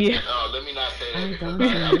Yeah. Let me not say that I because don't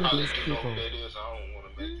I know probably these do know who people. that is. I don't want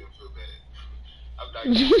to make them feel bad. I'm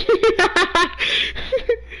not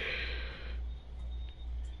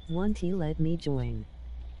Won't he let me join?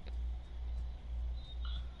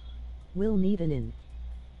 We'll need an in.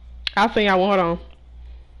 I'll send y'all one. Hold on.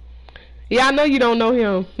 Yeah, I know you don't know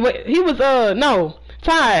him. Wait, he was no,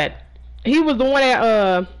 Todd. He was the one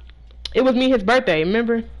that it was me his birthday,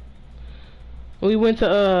 remember? We went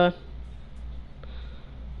to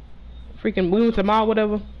we went to the mall,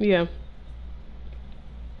 whatever. Yeah.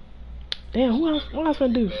 Damn, what else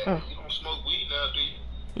gonna do? Oh. You don't smoke weed now, do you?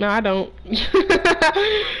 No, I don't.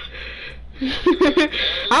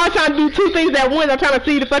 I was trying to do two things at once. I'm trying to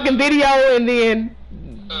see the fucking video and then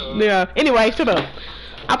yeah. Anyway, shut up.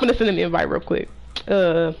 I'm gonna send him an invite real quick.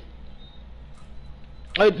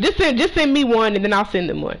 Just send me one and then I'll send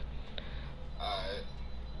them one. Alright.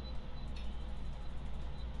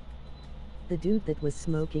 The dude that was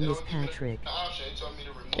smoking is Patrick.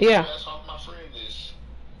 Yeah.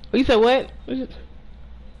 You said what? Telling me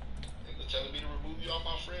to remove you off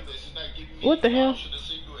my friend list. It's not giving me What the hell? to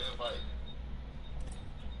send you an invite.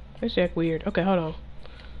 That's Jack weird. Okay, hold on.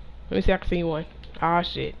 Let me see if I can see one. Ah,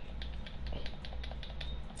 shit.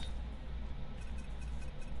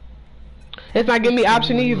 It's not giving me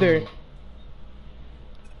option either.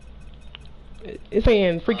 It's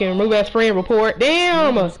saying freaking remove as friend report.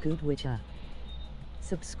 Damn!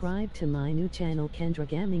 Subscribe to my new channel Kendra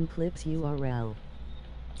Gaming Clips URL.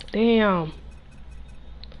 Damn.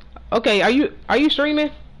 Okay, are you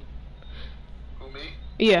streaming? Who, me?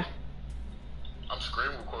 Yeah. I'm screen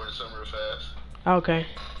recording something real fast. Okay.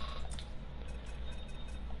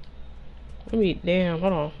 Damn,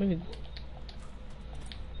 hold on.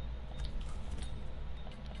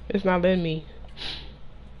 It's not letting me.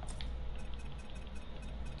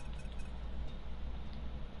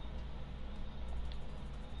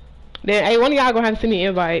 Then, hey, one of y'all gonna have to send me an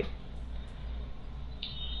invite.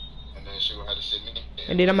 And then she gonna have to send me.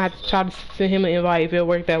 And then I'm gonna have to try to send him an invite if it'll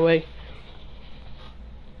work that way.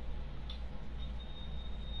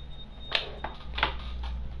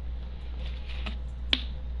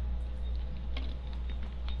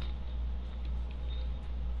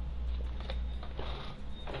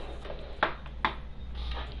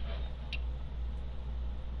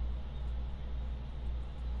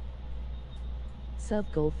 Sub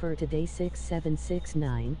goal for today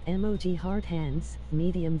 6769, emoji hard hands,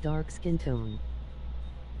 medium dark skin tone.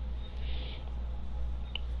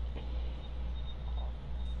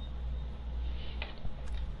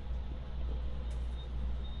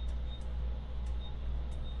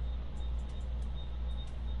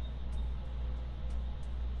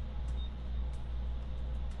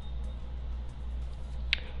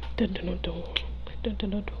 Dun, dun, dun, dun. Dun, dun,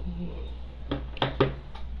 dun, dun.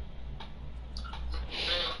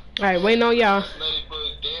 Alright, waiting on y'all.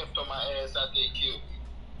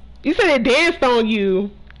 You said it danced on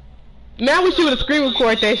you. Man, I wish you would have screen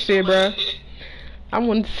record that shit, bro. I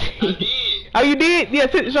want to see. Oh, you did? Yeah,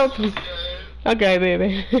 show it to me. Okay,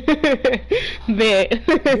 baby. Bet.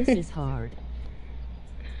 This is hard.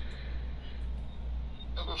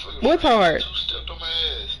 What's hard?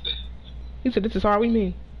 He said this is hard. What do you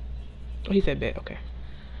mean? Oh, he said bet. Okay.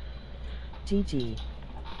 GG.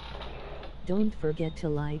 Don't forget to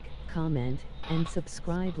like, comment, and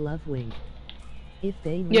subscribe. Love wink. If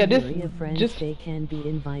they really are friends, they can be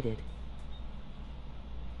invited.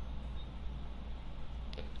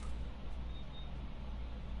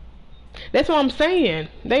 That's what I'm saying.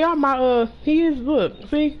 They are my he is, look,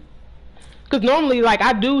 see? Cause normally like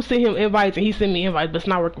I do send him invites and he send me invites, but it's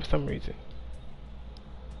not working for some reason.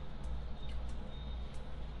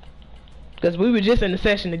 Cause we were just in the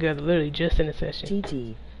session together, literally just in the session.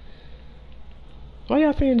 GG. Why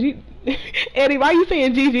y'all saying G? Eddie, why you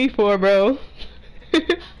saying GG for, bro?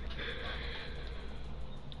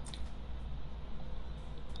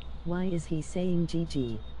 Why is he saying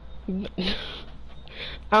GG?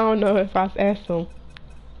 I don't know if I asked him.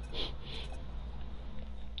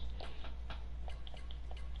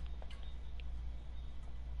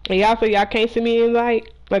 And y'all say y'all can't send me an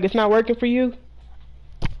invite? Like it's not working for you?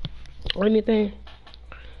 Or anything?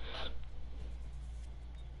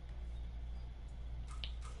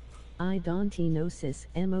 I don't notice.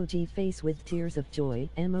 Emoji face with tears of joy.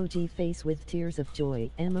 Emoji face with tears of joy.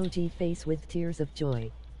 Emoji face with tears of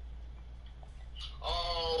joy.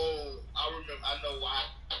 Oh, I remember. I know why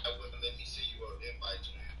I wouldn't let me see you an invite to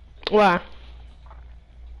that. Why?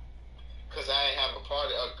 Cause I didn't have a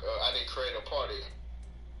party. I didn't create a party.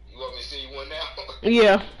 You want me to see you one now?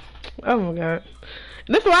 Yeah. Oh my god.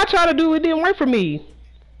 That's what I try to do. It didn't work for me.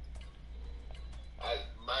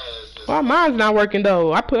 Mine is Well, mine's not working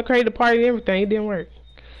though. I created a party and everything. It didn't work.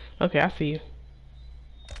 Okay, I see you.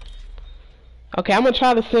 Okay, I'm gonna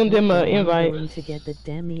try to send them an invite. I'm going to get the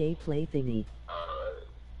damn EA play thingy.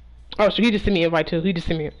 Oh, so he just sent me an invite too. He just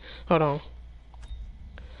sent me. Hold on.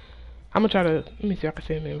 I'm gonna try to. Let me see if I can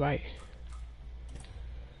send him an invite.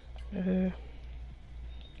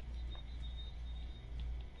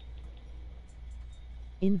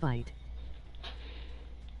 Invite.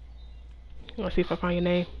 Let's see if I find your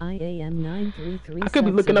name. IAM 933. I could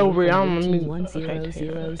be looking over it. I don't know.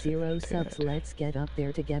 1000 subs. Let's get up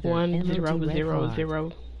there together.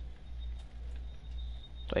 1000.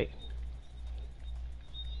 Wait.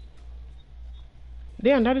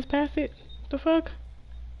 Damn, did I just pass it? The fuck?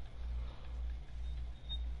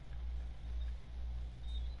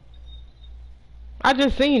 I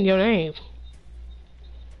just seen your name.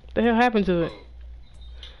 The hell happened to it?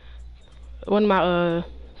 One of my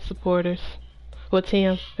supporters. Well,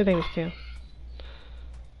 Tim. His name is Tim.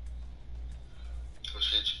 Oh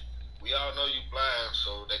shit. We all know you blind,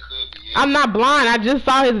 so that could be it. I'm not blind. I just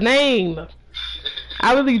saw his name.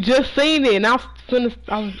 I really just seen it, and I was finna.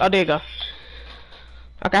 Oh, there you go.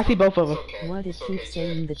 Okay, I see both of them. What it keeps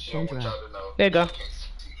saying that Kendra. There you go.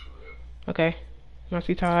 Okay. I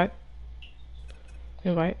see Todd.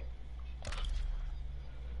 Invite.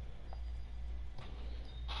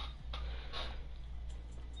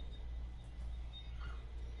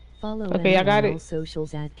 Follow okay, I got it.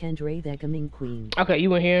 Socials at Kendra the Gaming Queen. Okay,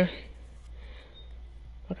 you in here.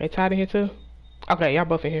 Okay, Todd in here too. Okay, y'all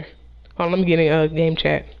both in here. Hold on, let me get in a game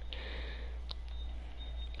chat.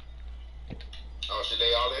 Oh, should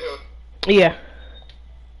they all in here? Yeah.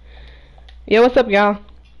 Yeah, what's up, y'all?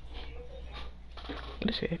 What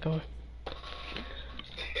is shit going?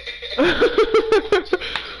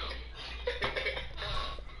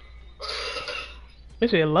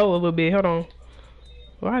 This shit low a little bit. Hold on.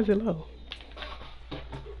 Why is it low?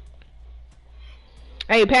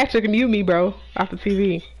 Hey, Patrick, mute me, bro. Off the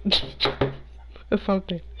TV. Or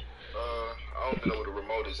something. I don't know where the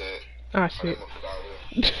remote is at. Ah, shit.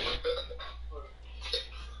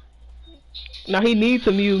 No, he needs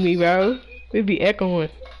to mute me, bro. It'd be echoing.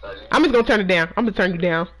 I'm just gonna turn it down. I'm gonna turn you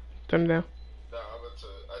down. Turn it down. No, I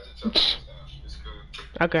just turned it down. It's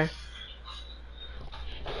good. Okay.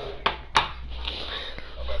 I'm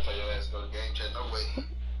about to tell your ass to go to game chat. No way.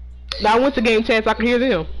 Now I went to game chat so I can hear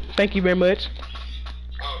them. Thank you very much.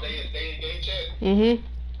 Oh, they in game chat? Mm-hmm.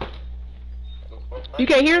 You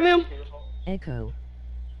can't hear them? Echo.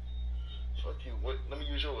 Fuck you. What? Let me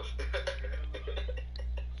use yours.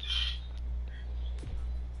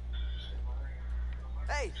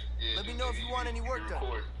 Hey, let me know if you want any work done.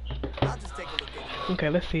 I'll just take a look at it. Okay,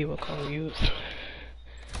 let's see what card we use.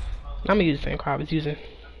 I'm gonna use the same card I was using.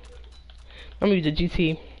 I'm gonna use the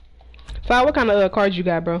GT. So, what kind of cards you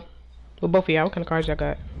got, bro? Well, both of y'all, what kind of cards y'all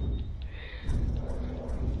got?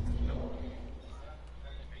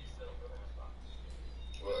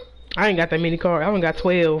 What? I ain't got that many cards. I only got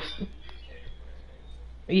 12.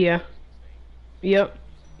 Yeah. Yep.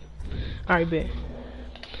 Alright, bet.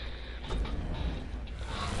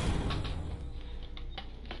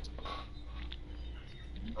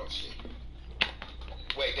 Oh shit.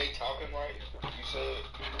 Wait, they talking right? You said?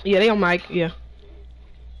 Yeah, they on mic, yeah.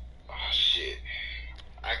 Oh shit.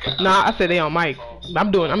 Nah, I said they on mic.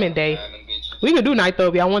 I'm in day. We can do night though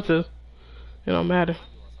if y'all want to. It don't matter.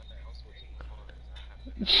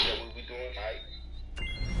 Yeah, we doing night.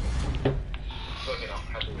 Fuck it,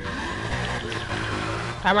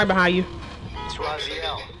 I'm right behind you. It's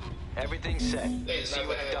Raziel. Everything's set. See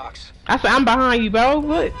you at the docks. I said I'm behind you, bro.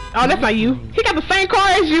 What? Oh, that's not you. He got the same car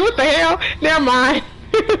as you. What the hell? Never mind.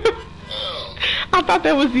 I thought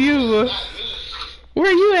that was you.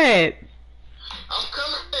 Where you at? I'm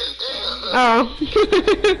coming in, damn. Oh.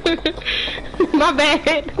 My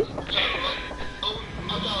bad.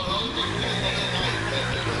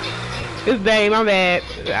 It's day, my bad.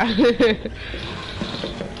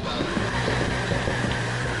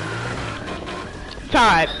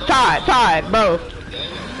 Todd, bro.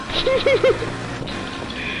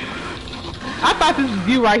 I thought this was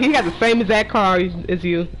you, right? He got the same exact car as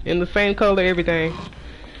you, in the same color, everything.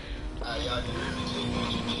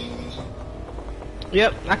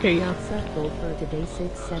 Yep, I can y'all. Circle for today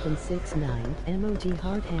 6769 emoji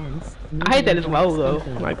heart hands. I hate that it's low though.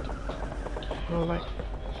 Like, I don't like.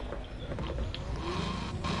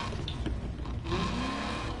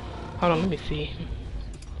 Hold on, let me see.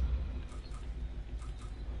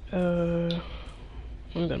 I'm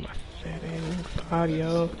done my settings,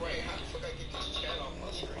 audio. Wait, how the fuck I get this chat off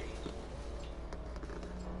my screen?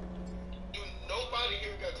 Dude, nobody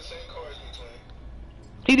here got the same car as me, twin.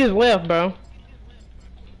 He just left, bro.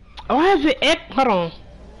 Why is it hold on.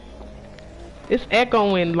 It's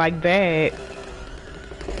echoing like that.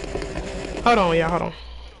 Hold on, y'all, hold on.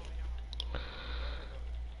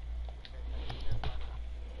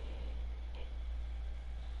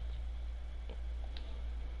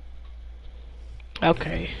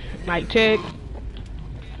 Okay, mic check.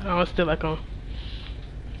 Oh, it's still echoing.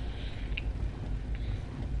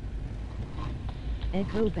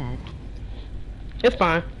 Echo bad. It's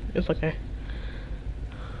fine. It's okay.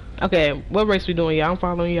 Okay, what race we doing, y'all? I'm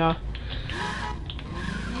following y'all.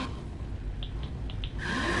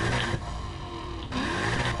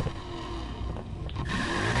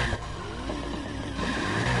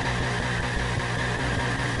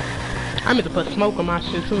 I meant to put smoke on my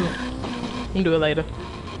shit too. You can do it later.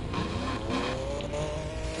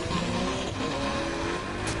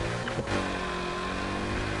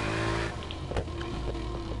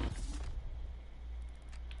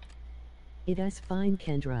 It is fine,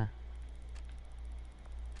 Kendra.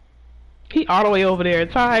 He all the way over there.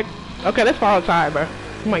 Ty. Okay, let's follow Ty, bro.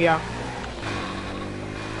 Come on, y'all.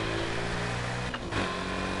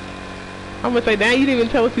 I'm gonna say, dang, you didn't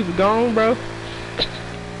even tell us he was gone, bro.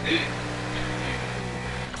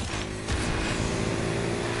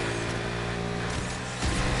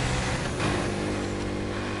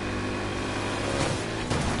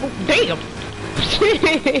 Oh, damn.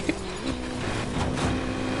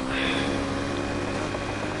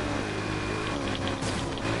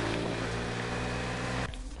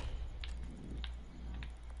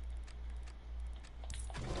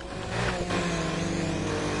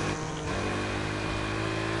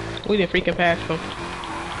 We didn't freaking pass them.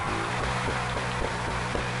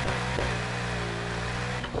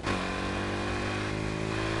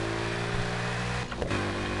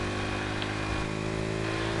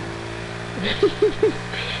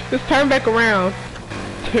 Just turn back around.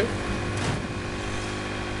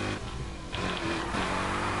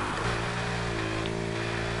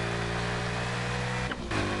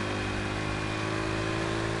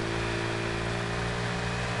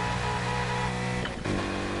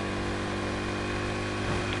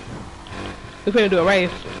 We're gonna do a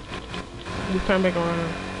race. Just turn back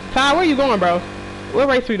around. Ty, where you going, bro? What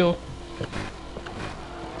race we doing?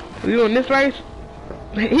 We doing this race?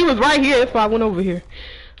 He was right here, that's why I went over here.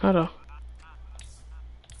 Hold on.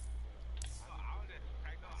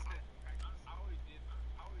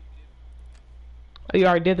 Oh, you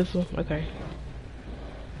already did this one? Okay.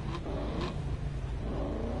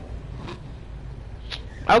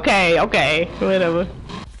 Okay, whatever.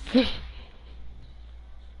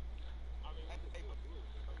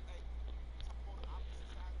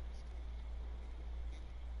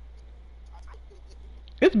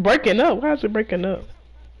 It's breaking up. Why is it breaking up?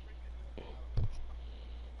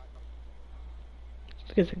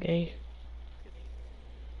 It's a game.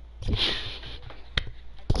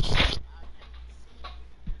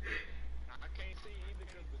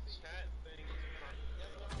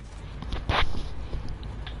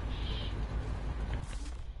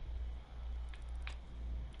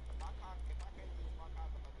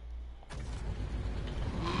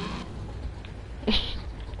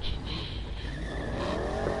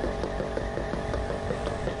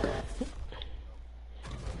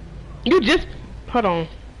 You just hold on.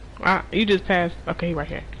 You just passed. Okay, right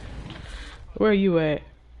here. Where are you at?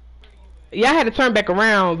 Yeah, I had to turn back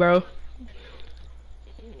around, bro.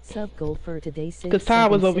 Sub goal for today. Cause Ty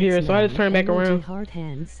was over here, so I just turned back around. Hard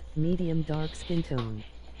hands, medium dark skin tone.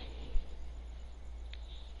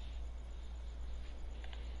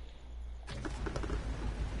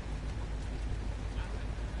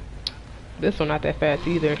 This one not that fast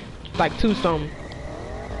either. It's like 2 something.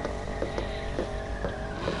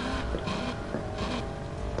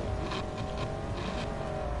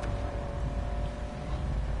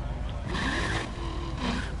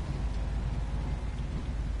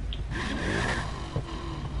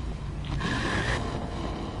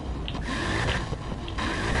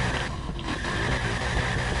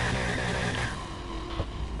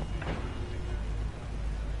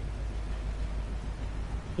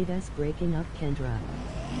 It is breaking up, Kendra.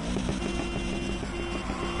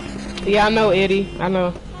 Yeah, I know, Eddie. I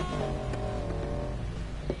know.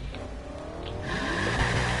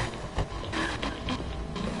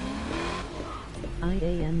 I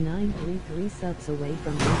am 933 subs away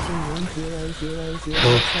from reaching 1000 subs.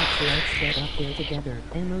 Let's get up there together.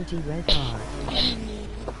 Emoji red heart.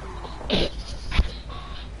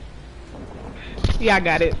 Yeah, I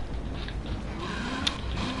got it.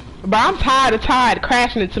 Bro, I'm tired of Tide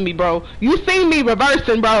crashing into me, bro. You seen me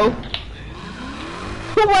reversing, bro.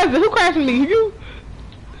 Who was it? Who crashed into me? You?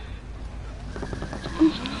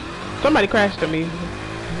 Somebody crashed into me.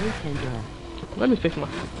 Hello, Kendra. Let me fix my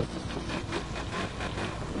system.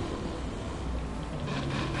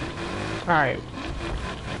 Alright.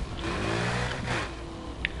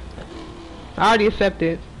 I already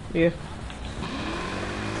accepted. Yeah.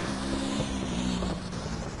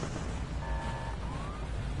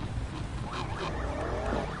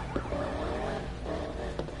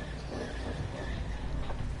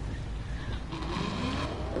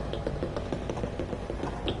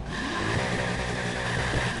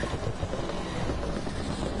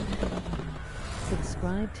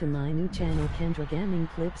 Subscribe to my new channel Kendra Gaming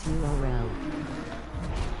Clips URL.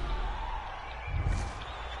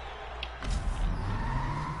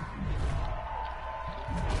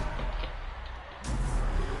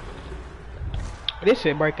 This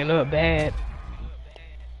shit breaking up bad.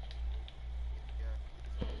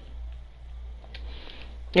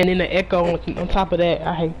 And then the echo on top of that,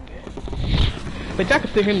 I hate that. But y'all can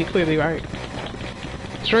still hear me clearly, right?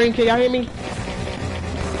 Stream, can y'all hear me?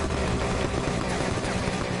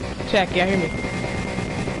 Check, y'all hear me?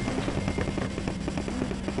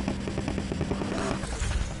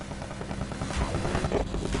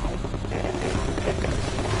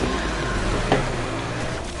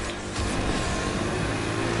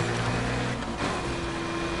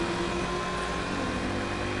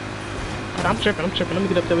 I'm tripping. Let me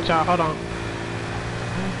get up there with y'all. Hold on.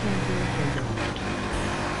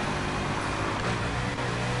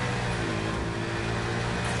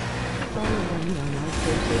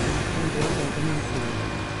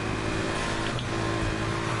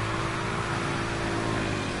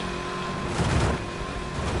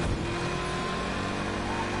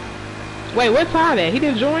 Wait, what's Todd at? He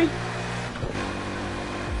didn't join?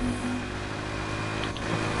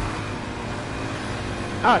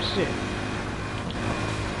 Oh shit.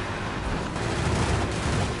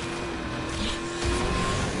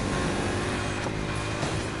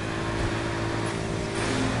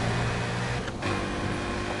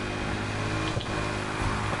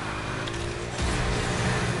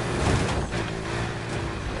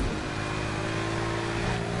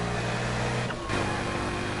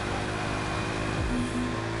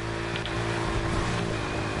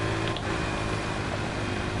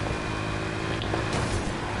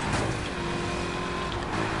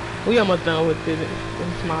 We almost done with it.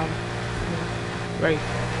 It's my race.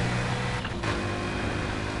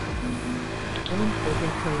 Don't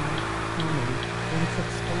forget to like, comment, and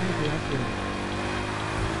subscribe lovely.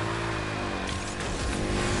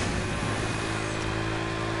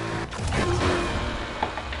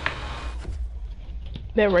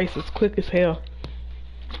 That race is quick as hell.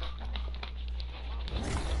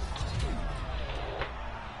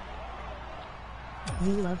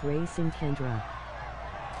 You love racing, Kendra.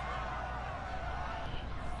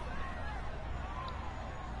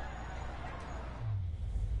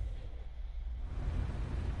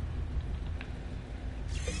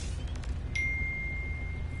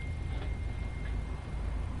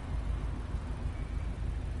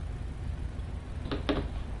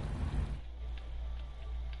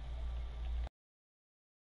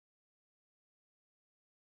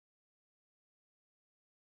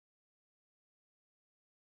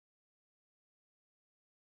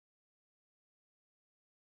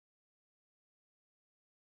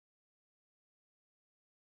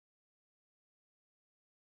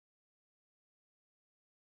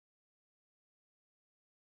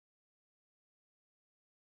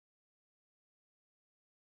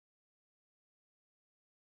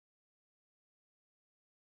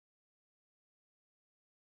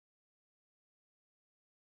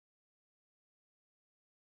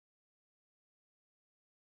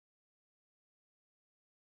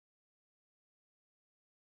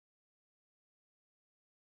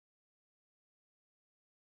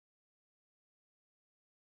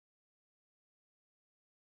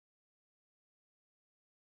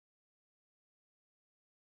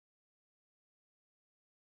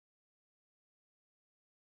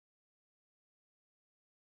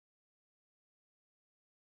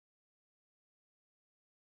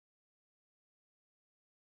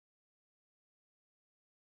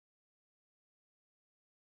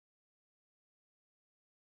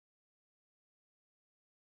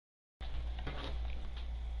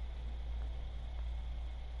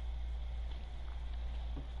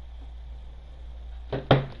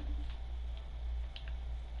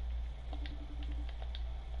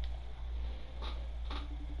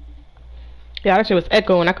 Yeah, that shit was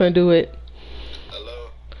echoing. I couldn't do it.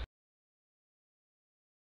 Hello?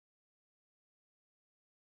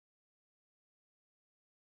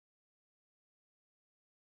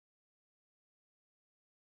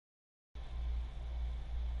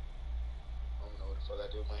 I don't know what the fuck I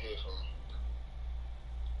do with my headphones.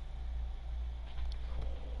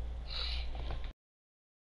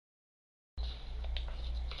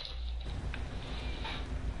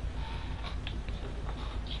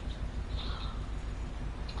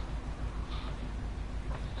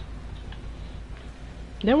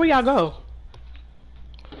 Then where y'all go?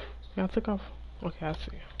 Y'all took off. Okay, I see.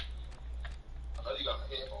 Oh, you got my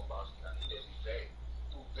headphone box. I need that back.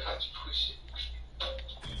 Ooh, God, you push it.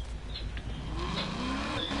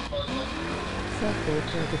 Subway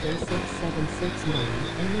for the day 6769,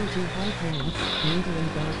 energy high pants, needle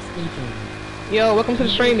and dark skin tone. Yo, welcome to the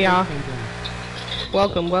stream, y'all.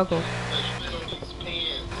 Welcome, welcome.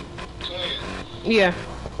 Yeah.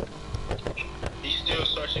 He's still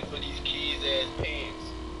searching for these kids ass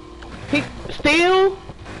pants. He still?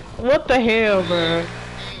 What the hell, bro?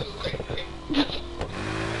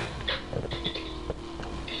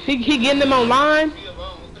 he getting them online?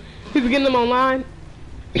 He's getting them online?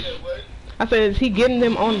 I said, is he getting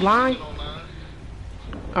them online?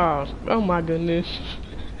 Oh my goodness.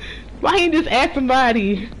 Why he just ask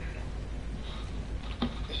somebody?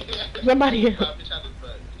 Somebody else. He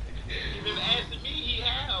been asking me, he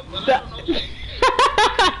have, but I don't know.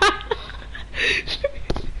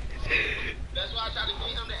 That's why I tried to get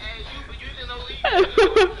him to ask you, but you didn't know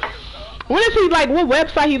either. What is he like? What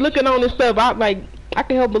website he looking on and stuff? I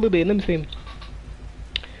can help a little bit. Let me see.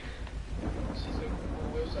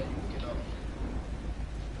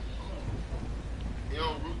 He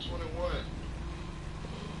on Route 21.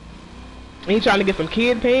 He trying to get some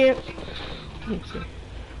kid pants. Let me see.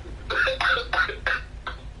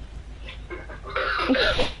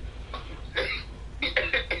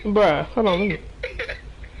 Bruh, hold on. Let me.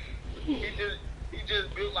 He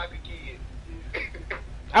just built like a kid.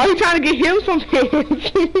 Oh, he trying to get him some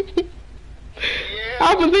pants. Yeah.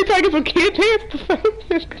 I was he taking some kid pants.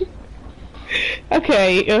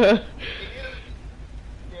 Okay. Yeah,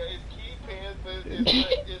 it's kid pants, but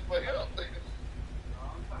it's for help.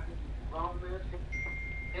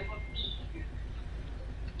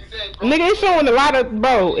 Nigga, it's showing a lot of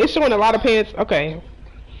It's showing a lot of pants. Okay.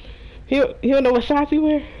 He'll know what size he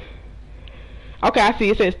wear. Okay, I see.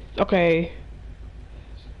 It says okay.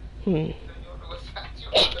 I ain't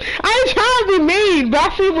trying to be mean,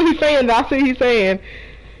 but I see what he's saying. I see he's saying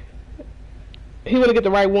he wanna get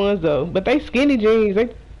the right ones though. But they skinny jeans.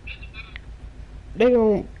 They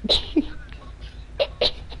don't.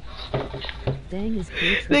 Dang is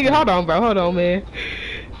Nigga, hold on, bro. Hold on, man.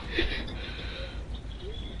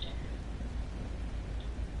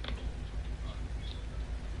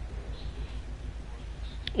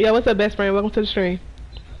 Yeah, what's up, best friend? Welcome to the stream.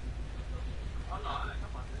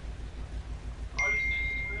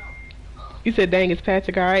 You said, dang, is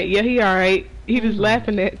Patrick alright? Yeah, he alright. He just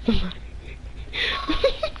laughing at somebody.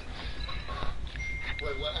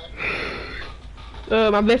 Wait, what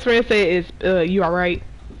happened? My best friend said, is you alright?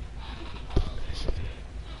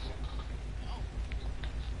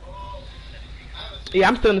 Yeah,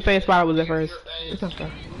 I'm still in the same spot I was at first. It's not far.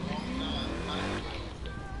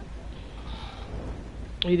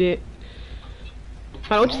 You did?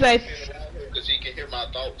 Hold on, what you say? Because he can hear my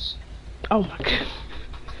thoughts. Oh my god.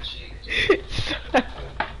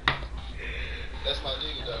 That's my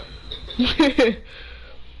nigga though.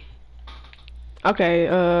 Okay,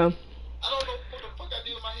 I don't know what the fuck I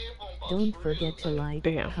did with my headphone box. Don't forget to like,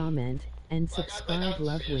 Damn. comment, and subscribe.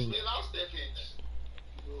 Love wink.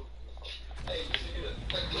 Hey, listen here.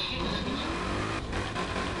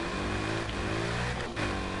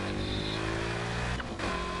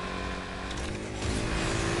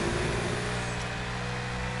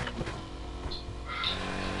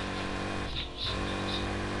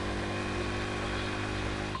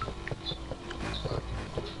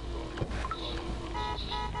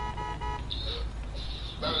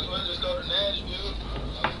 Might as well just go to Nashville.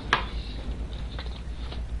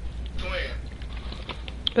 Twin.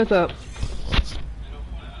 What's up?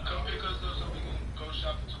 Come pick us up so we can go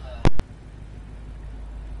shopping tomorrow.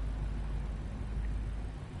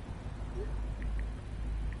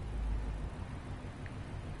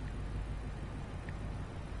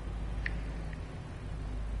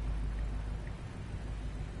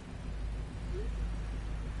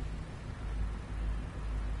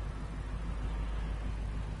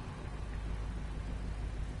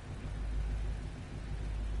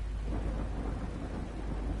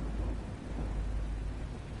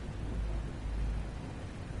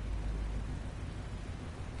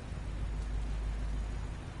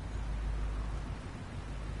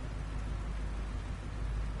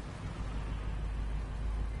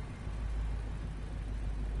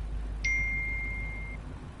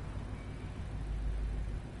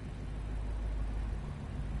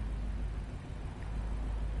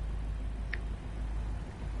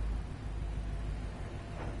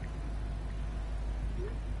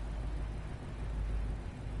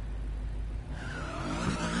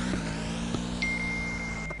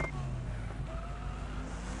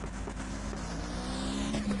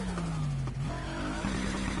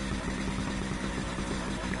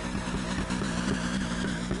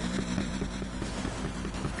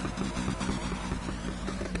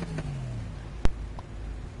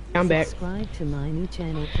 I'm back. Subscribe to my new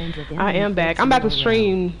channel, Kendra. I am back. I'm about to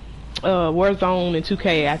stream Warzone and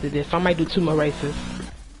 2K after this, so I might do 2 more races.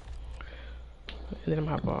 And then I'm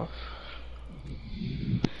hop off.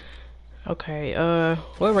 Okay,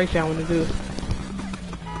 what race y'all want to do?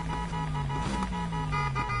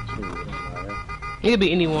 It could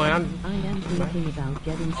be anyone. I am thinking about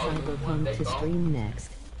getting Cyberpunk to stream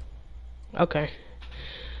next. Okay.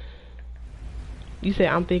 You said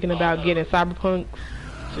I'm thinking about getting Cyberpunk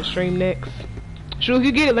to stream next. Sure, if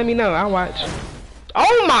you get it, let me know. I'll watch.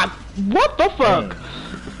 Oh my! What the fuck?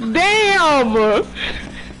 Damn! Come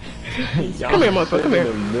here, motherfucker. Come here. In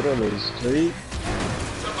the middle of the street.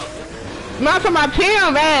 Not to my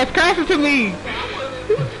Tim ass crashing to me.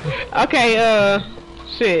 Okay,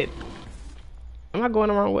 shit. Am I going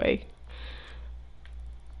the wrong way?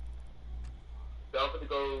 I'm gonna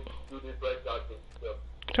go do this race out to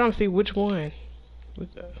Trying to see which one. I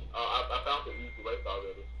found the easy race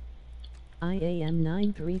already. IAM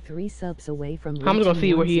 933 subs away from I'm just gonna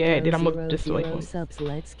see where he at. Did I look this way? Subs,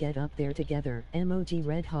 let's get up there together. Emoji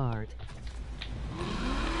red heart.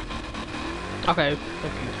 Okay,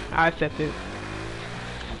 I accept it.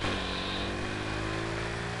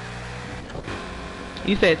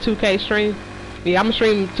 You said 2K stream? Yeah, I'm gonna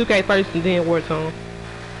stream 2K first and then Warzone.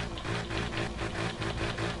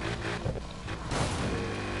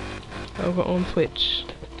 Over on Twitch.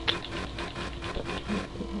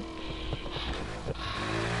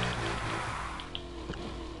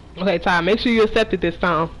 Okay, Ty, make sure you accept it this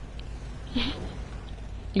time.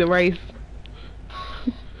 The race.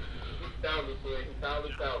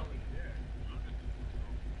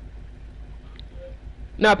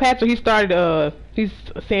 No, Patrick, he started, he's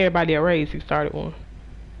saying everybody a race. He started one.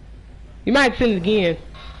 You might send it again.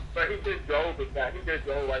 But he just drove it back. He just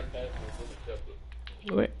drove right past me and didn't accept it.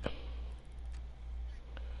 What?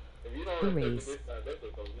 If you don't accept it this time, that's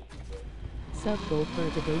what's gonna get you, bro. Sub goal for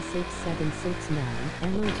today 6769.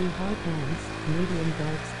 Emoji hard hands. Medium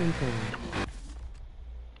dark skin tone.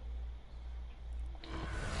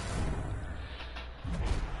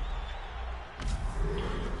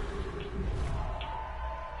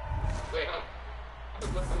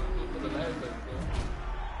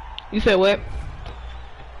 You said what?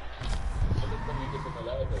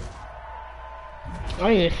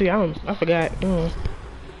 I didn't even see. I forgot.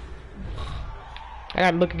 I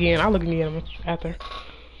gotta look again. I'll look again after.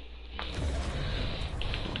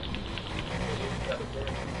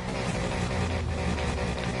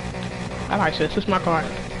 I like this. This is my car.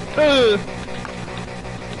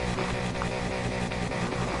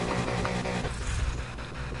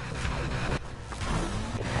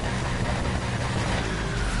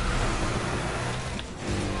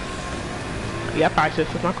 Yeah, I probably should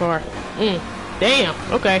switch my car. Damn,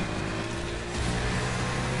 okay.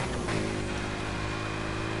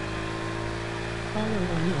 Follow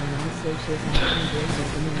me on all socials at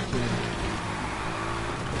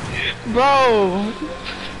Bro.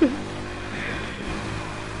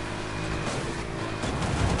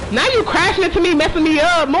 Now you crashing into me, messing me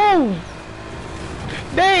up. Move.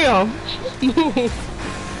 Damn.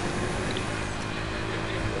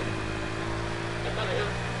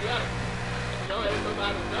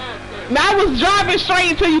 Now I was driving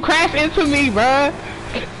straight until you crashed into me, bruh.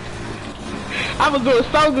 I was doing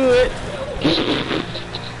so good.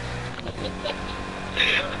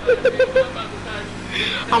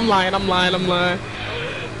 I'm lying.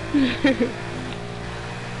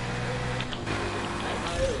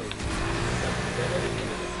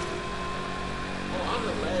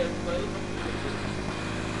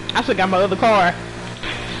 I should've got my other car.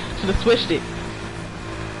 Should've switched it.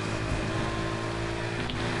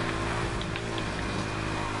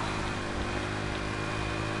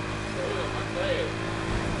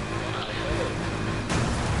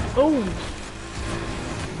 Oh.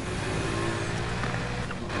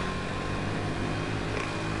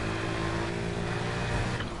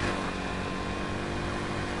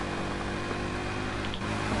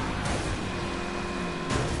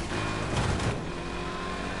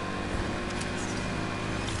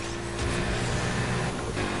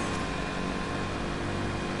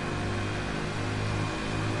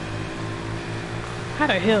 How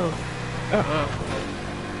the hell?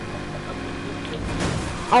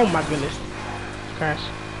 Oh my goodness. Crash.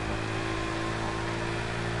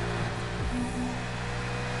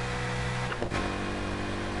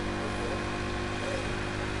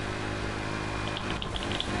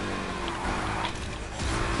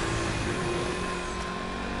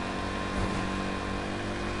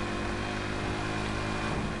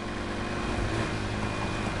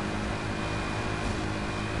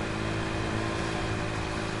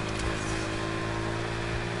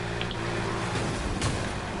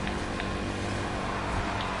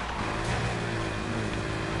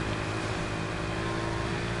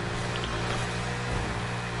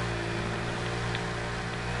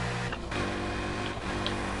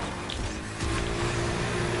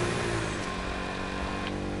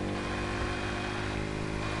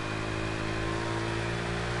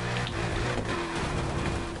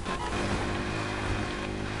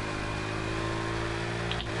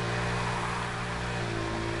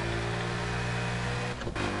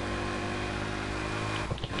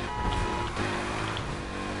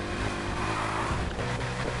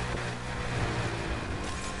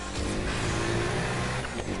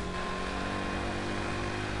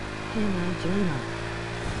 Can I join up?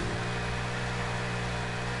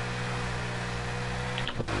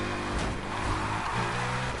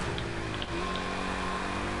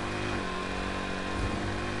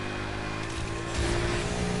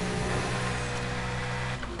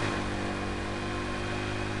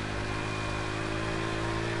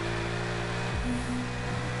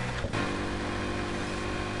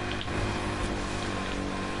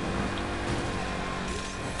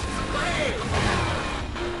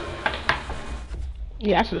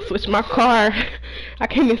 Yeah, I should have switched my car. I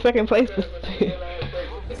came in second place.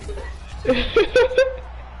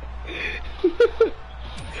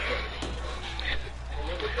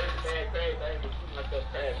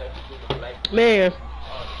 Man,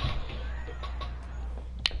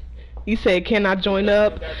 you said can I join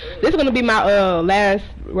up? This is gonna be my last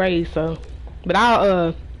race, so but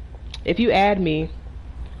I'll if you add me,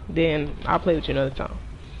 then I'll play with you another time.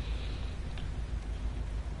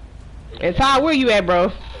 And Ty, where you at,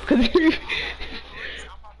 bro? Cause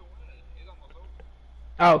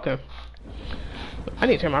oh, okay. I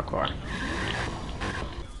need to turn my car.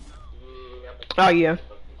 Oh yeah.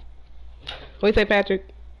 What you say, Patrick?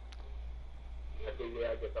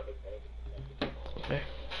 Okay.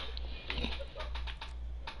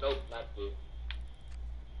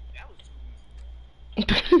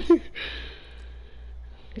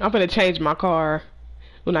 I'm gonna change my car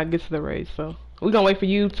when I get to the race, so we're gonna wait for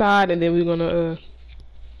you, Todd, and then we're gonna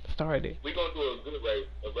start it. We're gonna do a good race,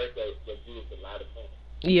 a race that gives a lot of fun.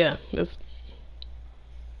 Yeah. That's...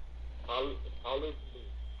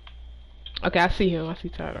 Okay, I see him. I see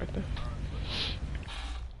Todd right there.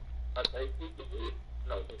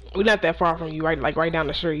 We're not that far from you, right? Like right down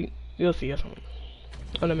the street. You'll see us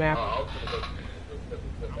on the map. Oh,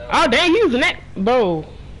 dang, using that, bro.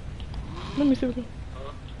 Let me see.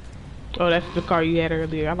 Oh, that's the car you had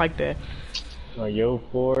earlier. I like that. Oh, yo,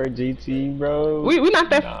 Ford GT, bro. We not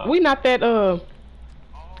that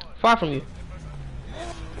far from you.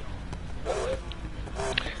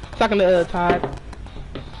 Talking to Todd.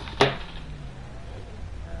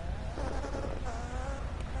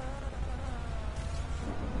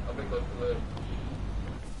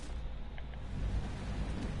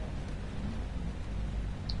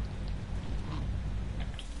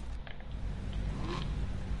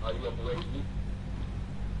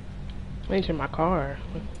 I need to turn my car.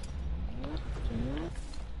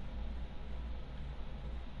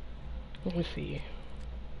 Let me see.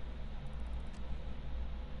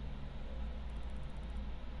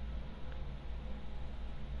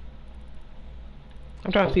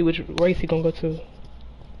 I'm trying to see which race he gonna go to.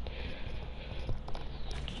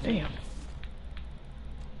 Damn.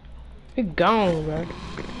 He gone, bro.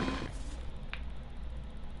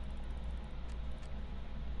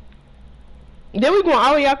 Then we going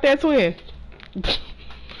all the way out there, twin.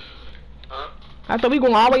 Huh? I thought we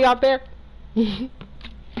going all the way out there. Yeah,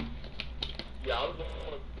 I was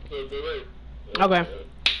going to the race. Okay.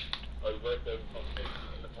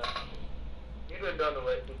 He's been done the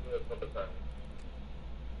race a couple times.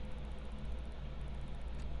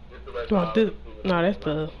 No, that's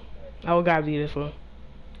the. I would gotta be this one.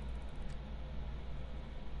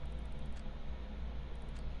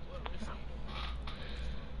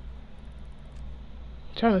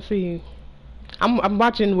 Trying to see. I'm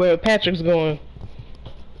watching where Patrick's going.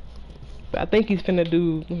 But I think he's finna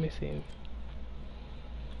do. Let me see.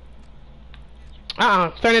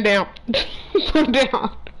 Turn it down. Turn it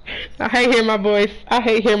down. I hate hearing my voice. I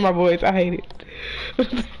hate hearing my voice. I hate it.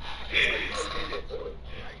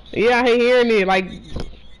 Yeah, I hate hearing it. Like,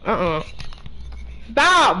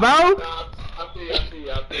 Stop, bro. I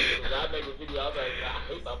see. I make a video. I was like, I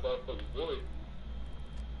hate my motherfucking voice.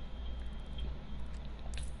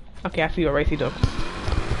 Okay, I see what race he doing.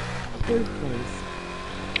 Third place.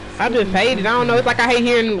 I just hate it. I don't know. It's like I hate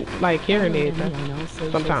hearing it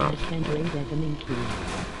sometimes. Kendra beckoning key.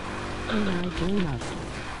 Can I join us?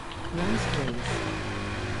 Last place.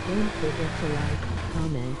 Don't forget to like,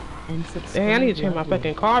 comment, and subscribe. Dang, I need to change my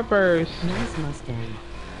fucking car first. Nice Mustang.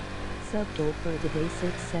 Sub goal for today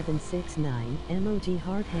 6769. MOG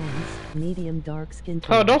hard hands. Medium dark skin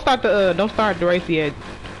tone. Oh, don't start the race yet.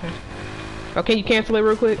 Oh, can you cancel it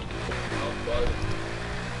real quick?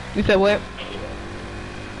 You said what?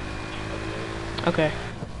 Okay.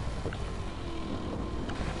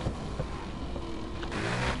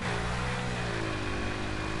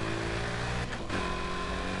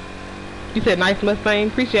 You said nice Mustang.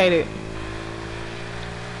 Appreciate it.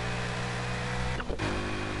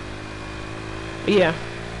 Yeah.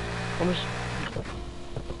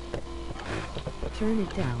 Turn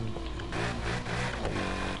it down.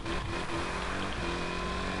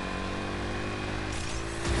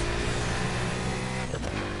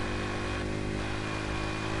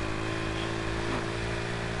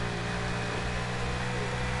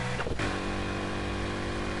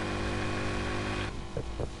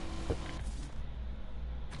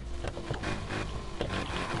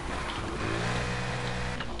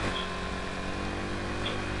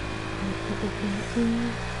 You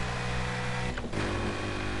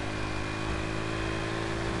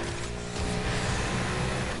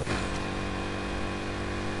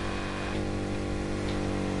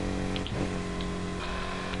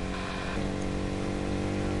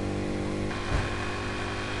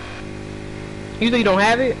think you don't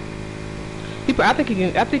have it? People, I think he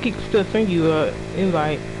can. I think he can still send you a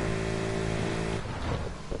invite.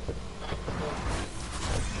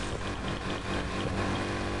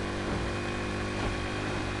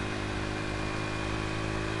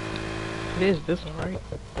 It is this one, right?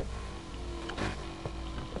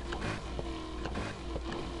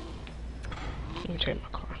 Let me check my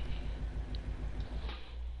car.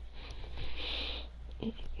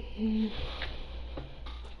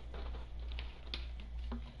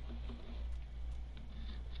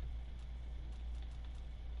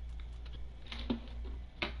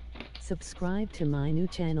 Subscribe to my new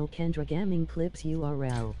channel Kendra Gaming Clips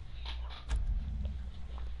URL.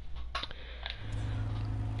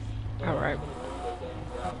 Alright.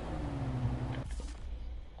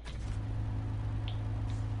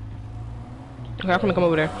 Okay, I'm gonna come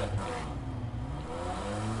over there.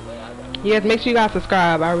 Yes, make sure you guys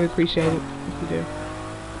subscribe. I really appreciate it if you do.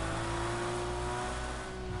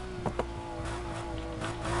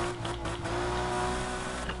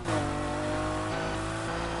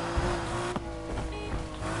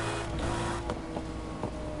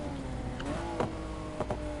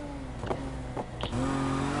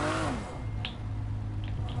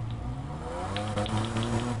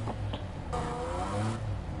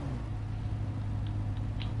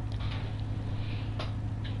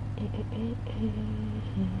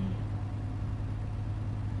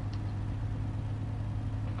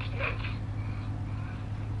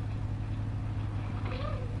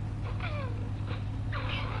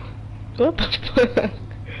 What the fuck?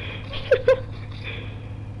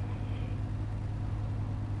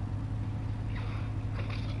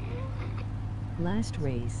 Last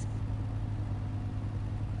race.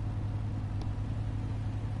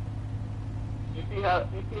 You see how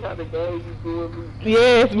the guys is doing me?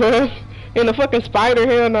 Yes, bro. And the fucking spider,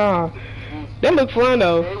 hell no. That look fun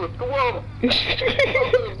though. Hey, what's going on?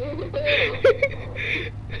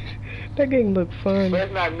 That game look fun. But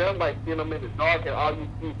it's not nothing like seeing them in the dark and all you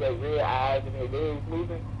see is their red eyes and their legs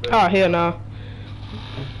moving. Oh, hell no.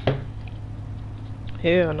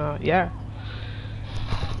 Hell no, yeah.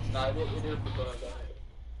 Nah, it is the fun guy.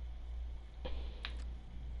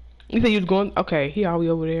 You said you was going? Okay, he all the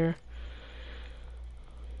way over there.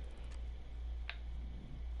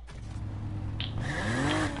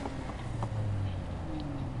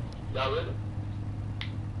 Y'all ready?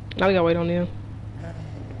 Now we gotta wait on them.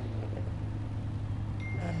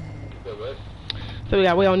 So we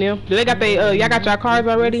gotta wait on them. Do they got they y'all got y'all cards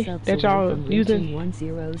already that y'all using?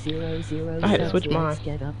 I had to switch mine.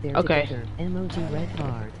 Okay. Emoji red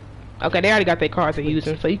card. Okay, they already got their cards they're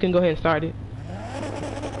using, so you can go ahead and start it.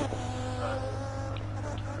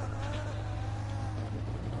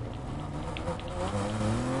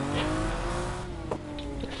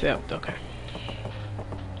 Accept, okay.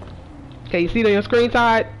 Okay, you see it on your screen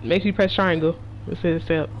side? Make sure you press triangle. It says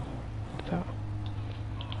accept. So.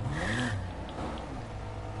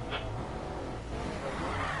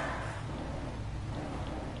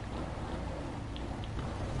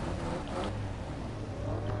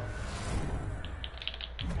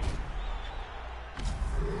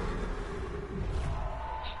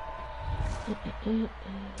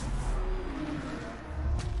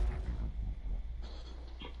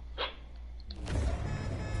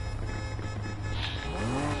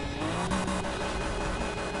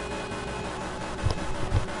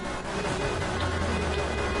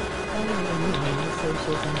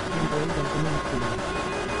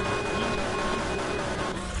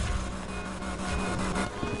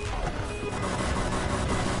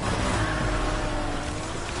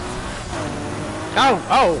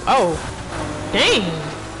 Oh, dang.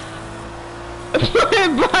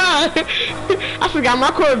 I forgot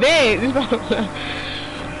my Corvette.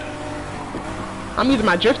 I'm using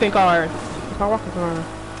my drifting car. If I walk a car.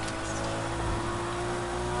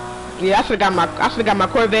 Yeah, I should have got my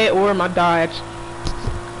Corvette or my Dodge.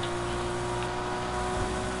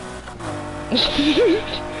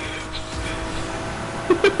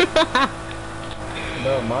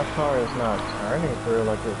 No, my car is not turning for real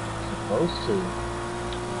like it's supposed to.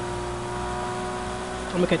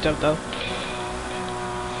 I'm gonna catch up though.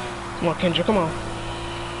 Come on, Kendra, come on.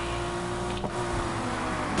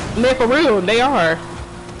 Man, for real, they are.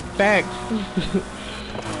 Facts.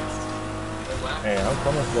 Hey, I'm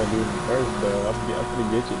coming for that dude first though. I'm pretty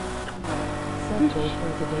bitchy. told for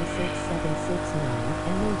today 6769,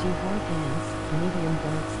 emoji heart hands, medium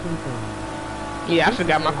dark skin tone. Yeah, I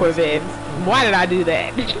forgot my Corvette. Why did I do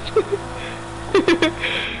that?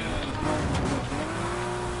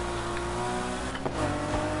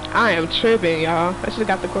 I am tripping, y'all. I should have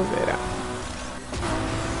got the Corvette out.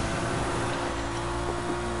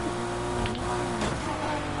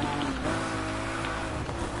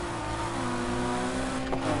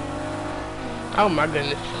 Oh my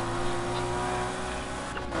goodness.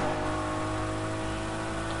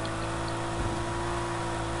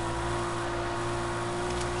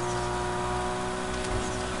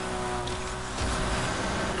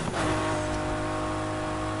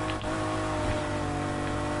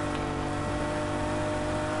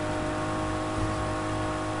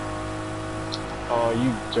 Oh,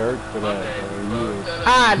 you jerk for that, bro. You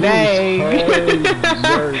Ah, dang.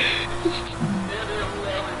 jerk.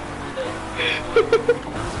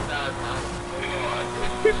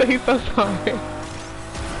 He's so sorry.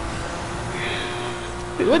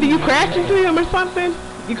 What, do you crash into him or something?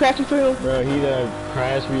 You crash into him? Bro, he done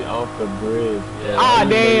crashed me off the bridge. Bro. Ah,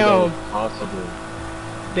 damn. Possible.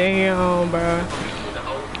 Damn, bro.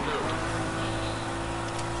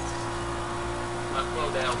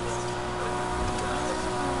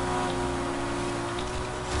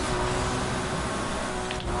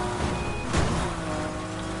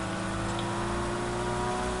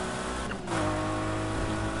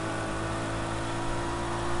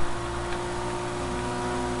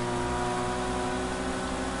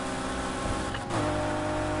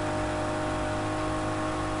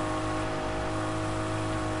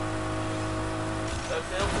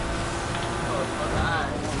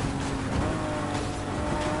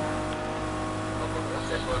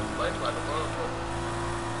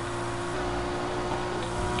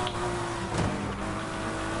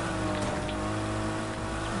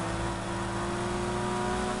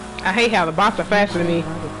 I hate how the bots are faster than me.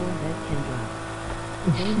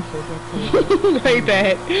 Hate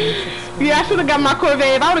that. Yeah, I should have got my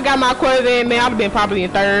Corvette. If I would have got my Corvette, man, I would have been probably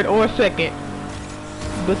in third or second.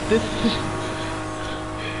 But this...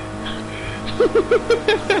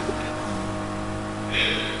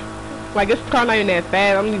 like, this car not even that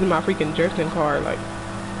fast. I'm using my freaking drifting car, like...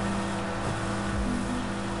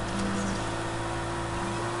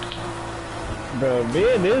 Bro,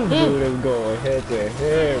 me and this dude is going head to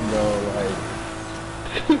head, bro,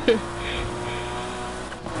 like...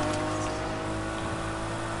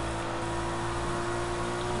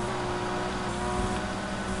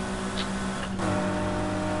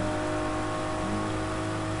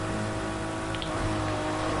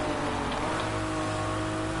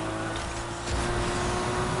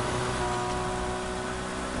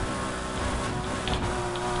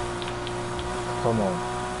 Come on.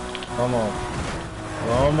 Come on.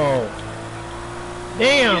 Come on.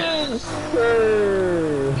 Damn. Yes,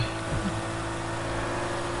 sir.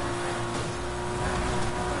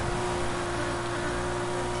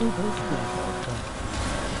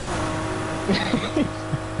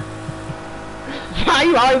 Why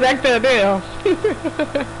you always act that damn?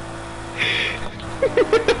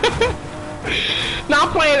 No, I'm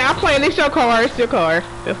playing. It's your car. It's your car.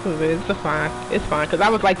 That's what it is. It's fine. It's fine. Cause I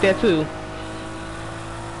was like that too.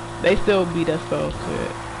 They still beat us so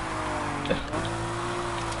good.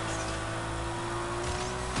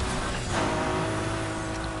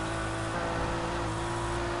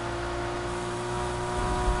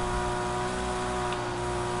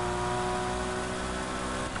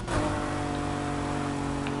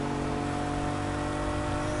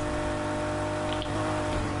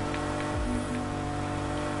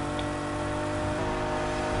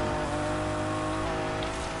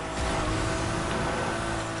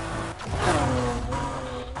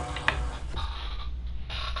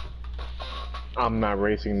 I'm not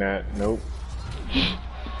racing that. Nope.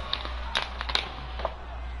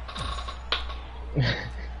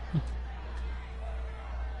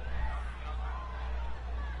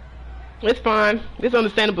 It's fine. It's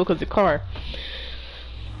understandable because the car.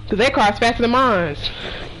 Because their car's faster than mine.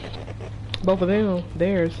 Both of them.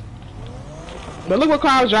 Theirs. But look what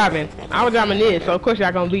car I was driving. I was driving this, so of course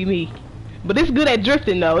y'all gonna beat me. But it's good at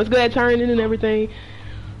drifting though. It's good at turning and everything.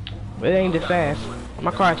 But it ain't as fast.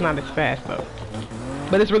 My car is not as fast though.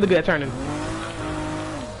 But it's really good at turning.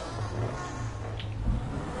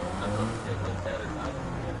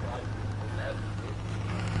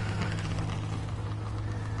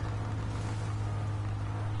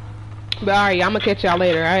 But alright, I'm gonna catch y'all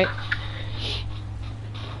later, alright?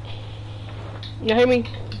 You hear me?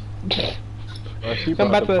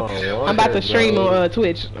 I'm about to stream on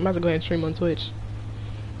Twitch. I'm about to go ahead and stream on Twitch.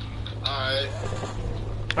 Alright.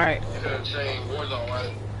 Alright. You're gonna change Warzone,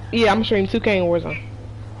 right? Yeah, I'm streaming 2K and Warzone.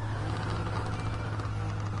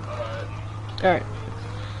 Alright. Alright.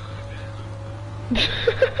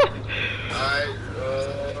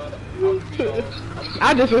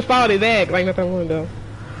 I just installed it back like nothing wrong though.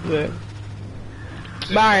 Good.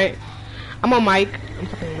 Alright. I'm on mic. I'm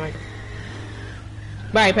talking on mic.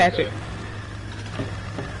 Bye, Patrick.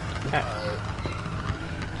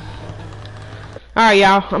 Alright,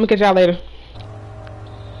 y'all. I'm gonna catch y'all later.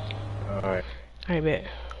 Alright. Alright, bet.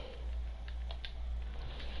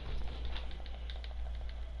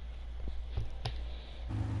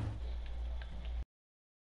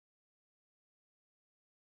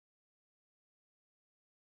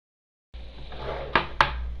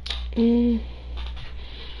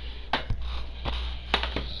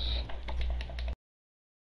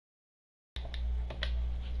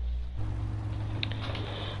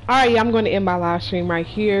 Alright, I'm going to end my live stream right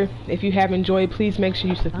here. If you have enjoyed, please make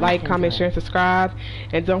sure you like, comment, share, and subscribe.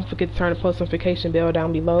 And don't forget to turn the post notification bell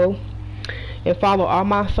down below. And follow all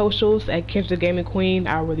my socials at Kendra Gaming Queen.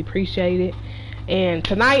 I really appreciate it. And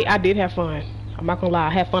tonight, I did have fun. I'm not going to lie,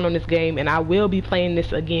 I had fun on this game. And I will be playing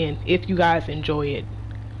this again if you guys enjoy it.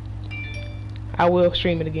 I will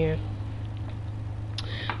stream it again.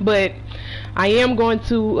 But I am going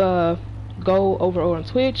to go over on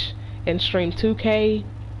Twitch and stream 2K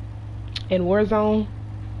and Warzone.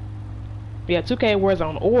 Yeah, 2K and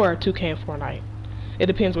Warzone or 2K and Fortnite. It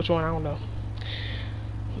depends which one, I don't know.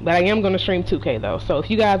 But I am going to stream 2K though. So if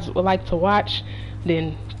you guys would like to watch,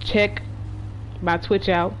 then check my Twitch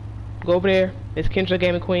out. Go over there. It's Kendra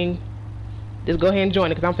Gaming Queen. Just go ahead and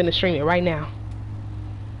join it because I'm finna stream it right now.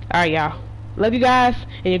 Alright, y'all. Love you guys.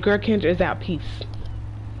 And your girl Kendra is out. Peace.